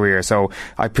Ireland career. So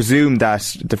I presume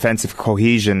that defensive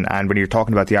cohesion, and when you're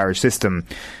talking about the Irish system,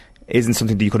 isn't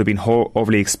something that you could have been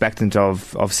overly expectant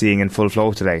of seeing in full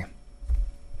flow today.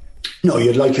 No,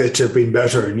 you'd like it to have been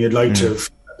better, and you'd like to have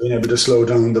been able to slow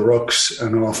down the rucks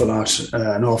an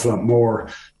awful lot more,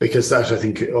 because that, I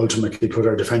think, ultimately put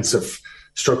our defensive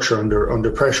structure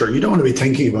under pressure. You don't want to be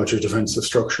thinking about your defensive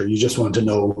structure. You just want to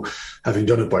know, having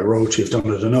done it by rote, you've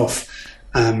done it enough.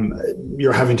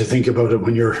 You're having to think about it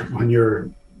when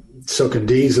you're sucking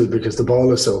diesel, because the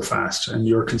ball is so fast and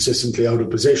you're consistently out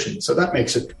of position. So that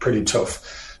makes it pretty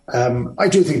tough. I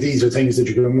do think these are things that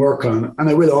you can work on. And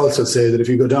I will also say that if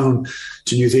you go down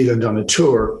to New Zealand on a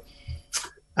tour,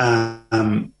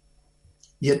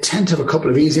 you tend to have a couple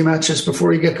of easy matches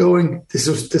before you get going. This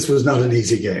was not an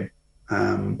easy game.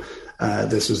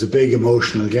 This was a big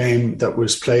emotional game that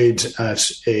was played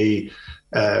at a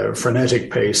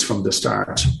frenetic pace from the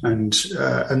start, and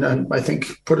I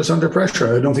think put us under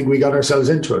pressure. I don't think we got ourselves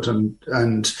into it,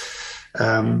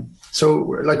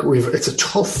 so it's a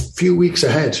tough few weeks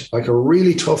ahead, like a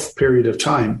really tough period of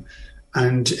time.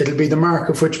 and it'll be the mark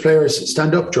of which players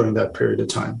stand up during that period of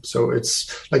time. So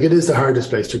it's like, it is the hardest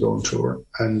place to go on tour,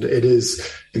 and it is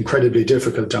incredibly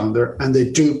difficult down there, and they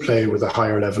do play with a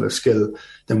higher level of skill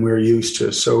than we're used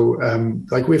to. So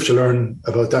we have to learn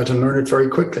about that and learn it very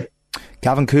quickly.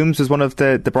 Gavin Coombs was one of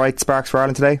the bright sparks for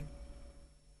Ireland today.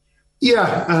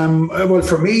 Yeah, well,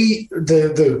 for me,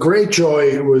 the great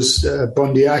joy was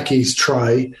Bundee Aki's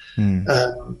try,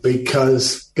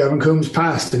 because Gavin Coombs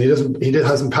passed, and he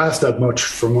hasn't passed that much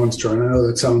for Munster. And I know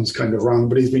that sounds kind of wrong,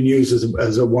 but he's been used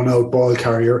as a one-out ball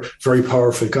carrier, very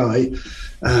powerful guy.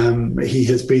 He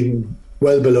has been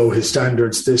well below his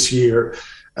standards this year.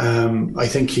 I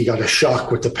think he got a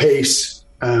shock with the pace,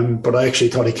 but I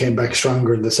actually thought he came back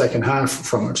stronger in the second half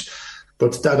from it.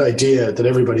 But that idea that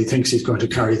everybody thinks he's going to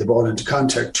carry the ball into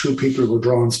contact, 2 people were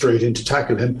drawn straight in to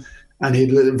tackle him, and he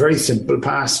had a very simple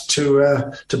pass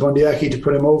to Bundee Aki to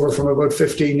put him over from about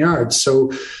 15 yards.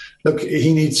 So, look,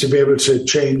 he needs to be able to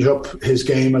change up his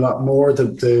game a lot more.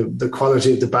 The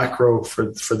quality of the back row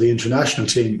for the international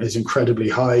team is incredibly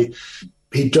high.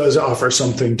 He does offer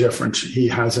something different. He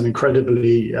has an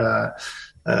incredibly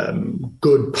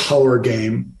good power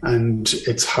game, and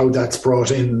it's how that's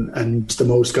brought in and the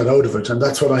most got out of it. And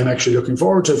that's what I'm actually looking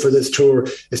forward to for this tour,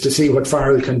 is to see what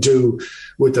Farrell can do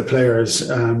with the players,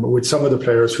 with some of the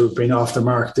players who have been off the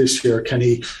mark this year. Can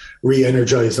he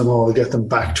re-energise them all, get them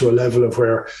back to a level of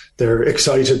where they're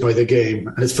excited by the game?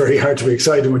 And it's very hard to be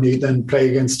excited when you then play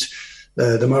against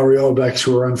the Maori All Blacks,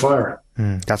 who are on fire.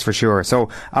 That's for sure. So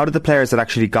out of the players that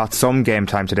actually got some game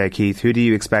time today, Keith, who do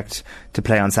you expect to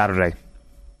play on Saturday?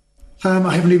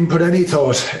 I haven't even put any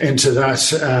thought into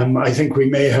that. I think we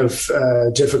may have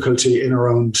difficulty in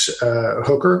around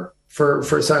hooker for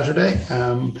Saturday,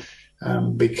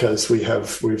 because we've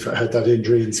had that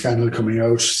injury and scandal coming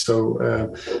out.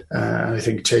 So I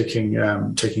think taking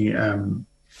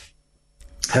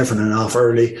Heffernan off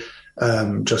early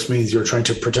just means you're trying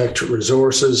to protect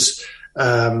resources.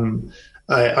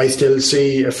 I still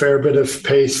see a fair bit of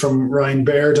pace from Ryan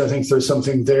Baird. I think there's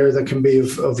something there that can be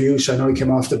of use. I know he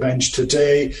came off the bench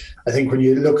today. I think when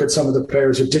you look at some of the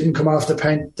players who didn't come off the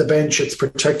bench, it's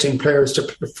protecting players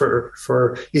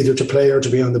for either to play or to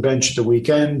be on the bench at the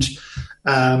weekend.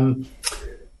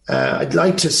 I'd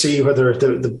like to see whether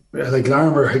like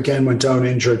Larmour again went down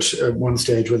injured at one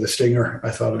stage with a stinger,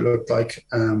 I thought it looked like.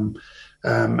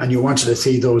 And you wanted to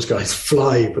see those guys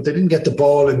fly, but they didn't get the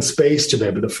ball in space to be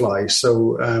able to fly.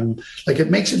 So, it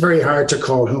makes it very hard to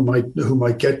call who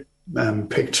might get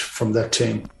picked from that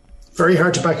team. Very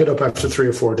hard to back it up after 3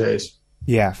 or 4 days.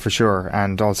 Yeah, for sure.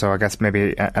 And also, I guess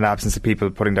maybe an absence of people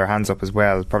putting their hands up as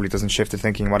well probably doesn't shift the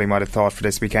thinking what he might have thought for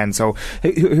this weekend. So,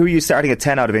 who are you starting at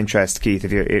 10 out of interest, Keith,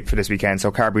 for this weekend?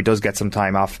 So Carbery does get some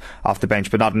time off the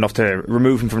bench, but not enough to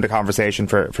remove him from the conversation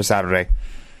for Saturday.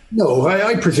 No,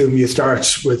 I presume you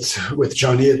start with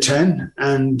Johnny at 10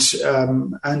 and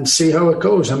see how it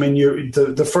goes. I mean,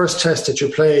 the first test that you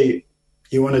play,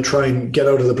 you want to try and get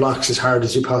out of the blocks as hard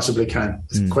as you possibly can,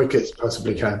 as quick as you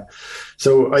possibly can.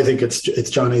 So I think it's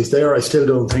Johnny's there. I still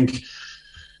don't think,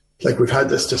 like we've had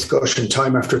this discussion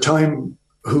time after time,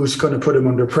 who's going to put him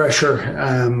under pressure.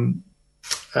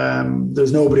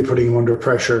 There's nobody putting him under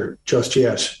pressure just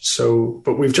yet. So,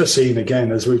 but we've just seen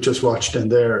again, as we've just watched in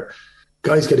there,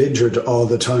 guys get injured all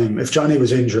the time. If Johnny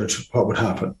was injured, what would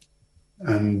happen?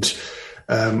 And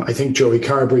I think Joey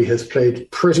Carbery has played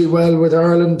pretty well with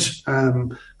Ireland.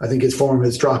 I think his form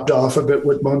has dropped off a bit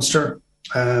with Munster,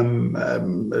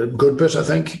 a good bit, I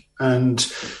think. And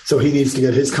so he needs to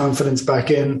get his confidence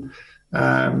back in.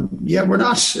 We're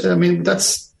not. I mean,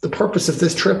 that's the purpose of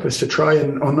this trip, is to try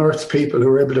and unearth people who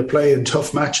are able to play in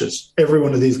tough matches. Every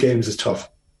one of these games is tough.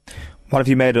 What have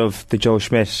you made of the Joe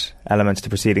Schmidt element to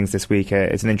proceedings this week?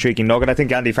 It's an intriguing nugget. I think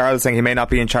Andy Farrell is saying he may not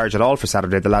be in charge at all for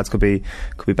Saturday. The lads could be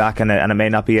back, and it may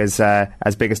not be as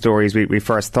big a story as we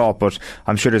first thought. But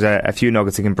I'm sure there's a few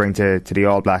nuggets he can bring to the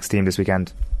All Blacks team this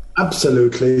weekend.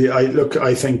 Absolutely.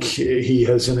 I think he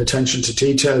has an attention to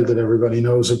detail that everybody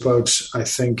knows about. I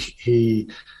think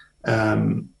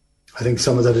I think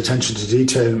some of that attention to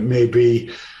detail may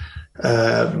be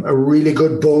a really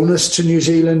good bonus to New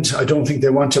Zealand. I don't think they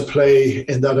want to play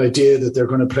in that idea that they're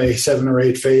going to play 7 or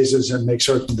 8 phases and make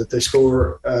certain that they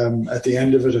score at the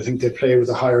end of it. I think they play with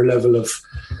a higher level of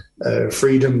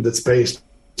freedom that's based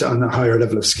on a higher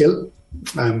level of skill.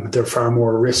 They're far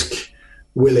more risk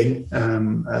willing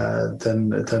than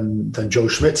Joe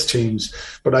Schmidt's teams,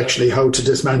 but actually how to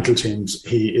dismantle teams,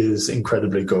 he is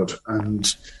incredibly good,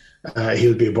 and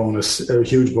he'll be a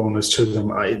huge bonus to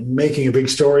them. Making a big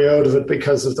story out of it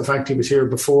because of the fact he was here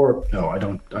before, no, I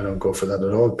don't go for that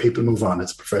at all. People move on.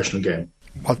 It's a professional game.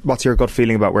 What's your gut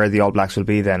feeling about where the All Blacks will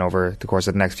be then over the course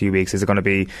of the next few weeks? Is it going to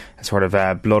be a sort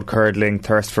of blood-curdling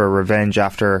thirst for revenge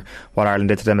after what Ireland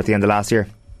did to them at the end of last year?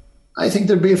 I think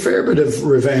there'll be a fair bit of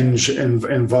revenge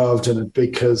involved in it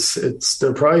because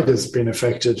their pride has been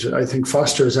affected. I think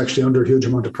Foster is actually under a huge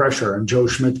amount of pressure, and Joe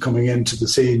Schmidt coming into the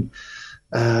scene,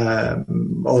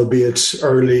 albeit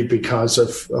early because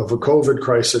of a COVID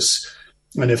crisis,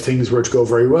 and if things were to go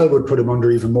very well, would put him under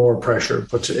even more pressure.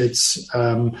 But it's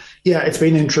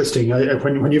been interesting.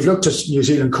 When you've looked at New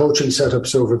Zealand coaching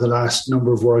setups over the last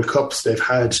number of World Cups, they've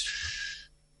had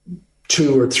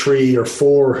 2 or 3 or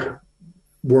 4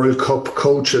 World Cup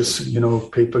coaches,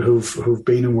 people who've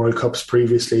been in World Cups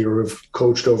previously or have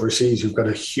coached overseas. You've got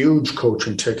a huge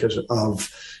coaching ticket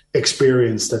of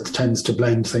experience that tends to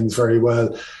blend things very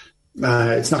well.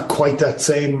 It's not quite that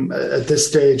same at this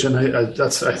stage, and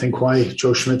that's I think why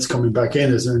Joe Schmidt's coming back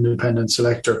in as an independent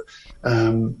selector.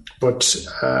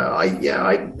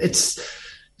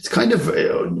 It's kind of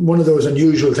one of those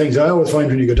unusual things. I always find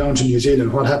when you go down to New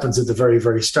Zealand, what happens at the very,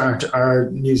 very start? Are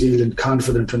New Zealand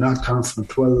confident or not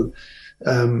confident? Well,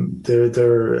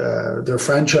 their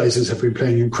franchises have been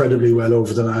playing incredibly well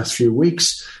over the last few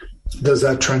weeks. Does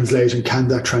that translate, and can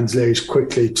that translate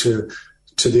quickly to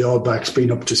the All Blacks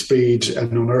being up to speed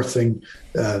and unearthing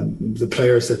the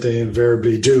players that they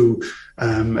invariably do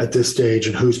at this stage,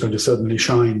 and who's going to suddenly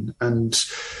shine? And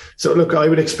so, look, I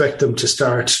would expect them to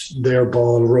start their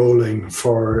ball rolling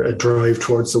for a drive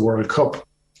towards the World Cup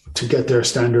to get their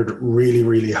standard really,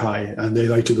 really high. And they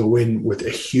like to go in with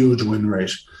a huge win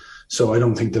rate. So I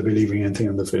don't think they'll be leaving anything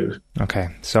on the field. Okay,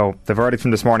 so the verdict from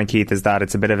this morning, Keith, is that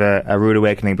it's a bit of a rude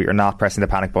awakening, but you're not pressing the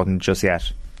panic button just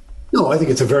yet. No, I think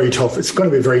it's going to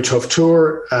be a very tough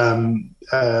tour.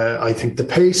 I think the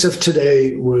pace of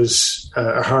today was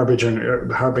a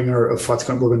harbinger of what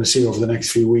we're going to see over the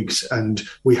next few weeks, and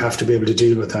we have to be able to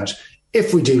deal with that.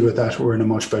 If we deal with that, we're in a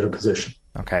much better position.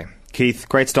 Okay. Keith,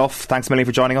 great stuff. Thanks a million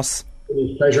for joining us. It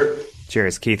was a pleasure.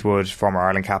 Cheers. Keith Wood, former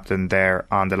Ireland captain, there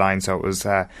on the line. So it was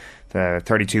the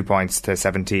 32 points to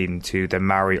 17 to the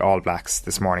Maori All Blacks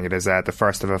this morning. It is the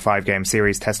first of a 5-game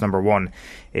series. Test number 1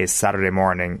 is Saturday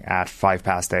morning at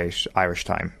 8:05 Irish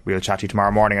time. We'll chat to you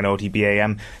tomorrow morning on OTB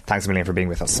AM. Thanks a million for being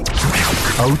with us.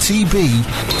 OTB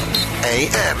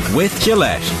AM. With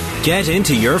Gillette. Get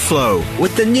into your flow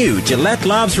with the new Gillette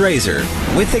Labs Razor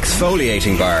with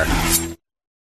exfoliating bar.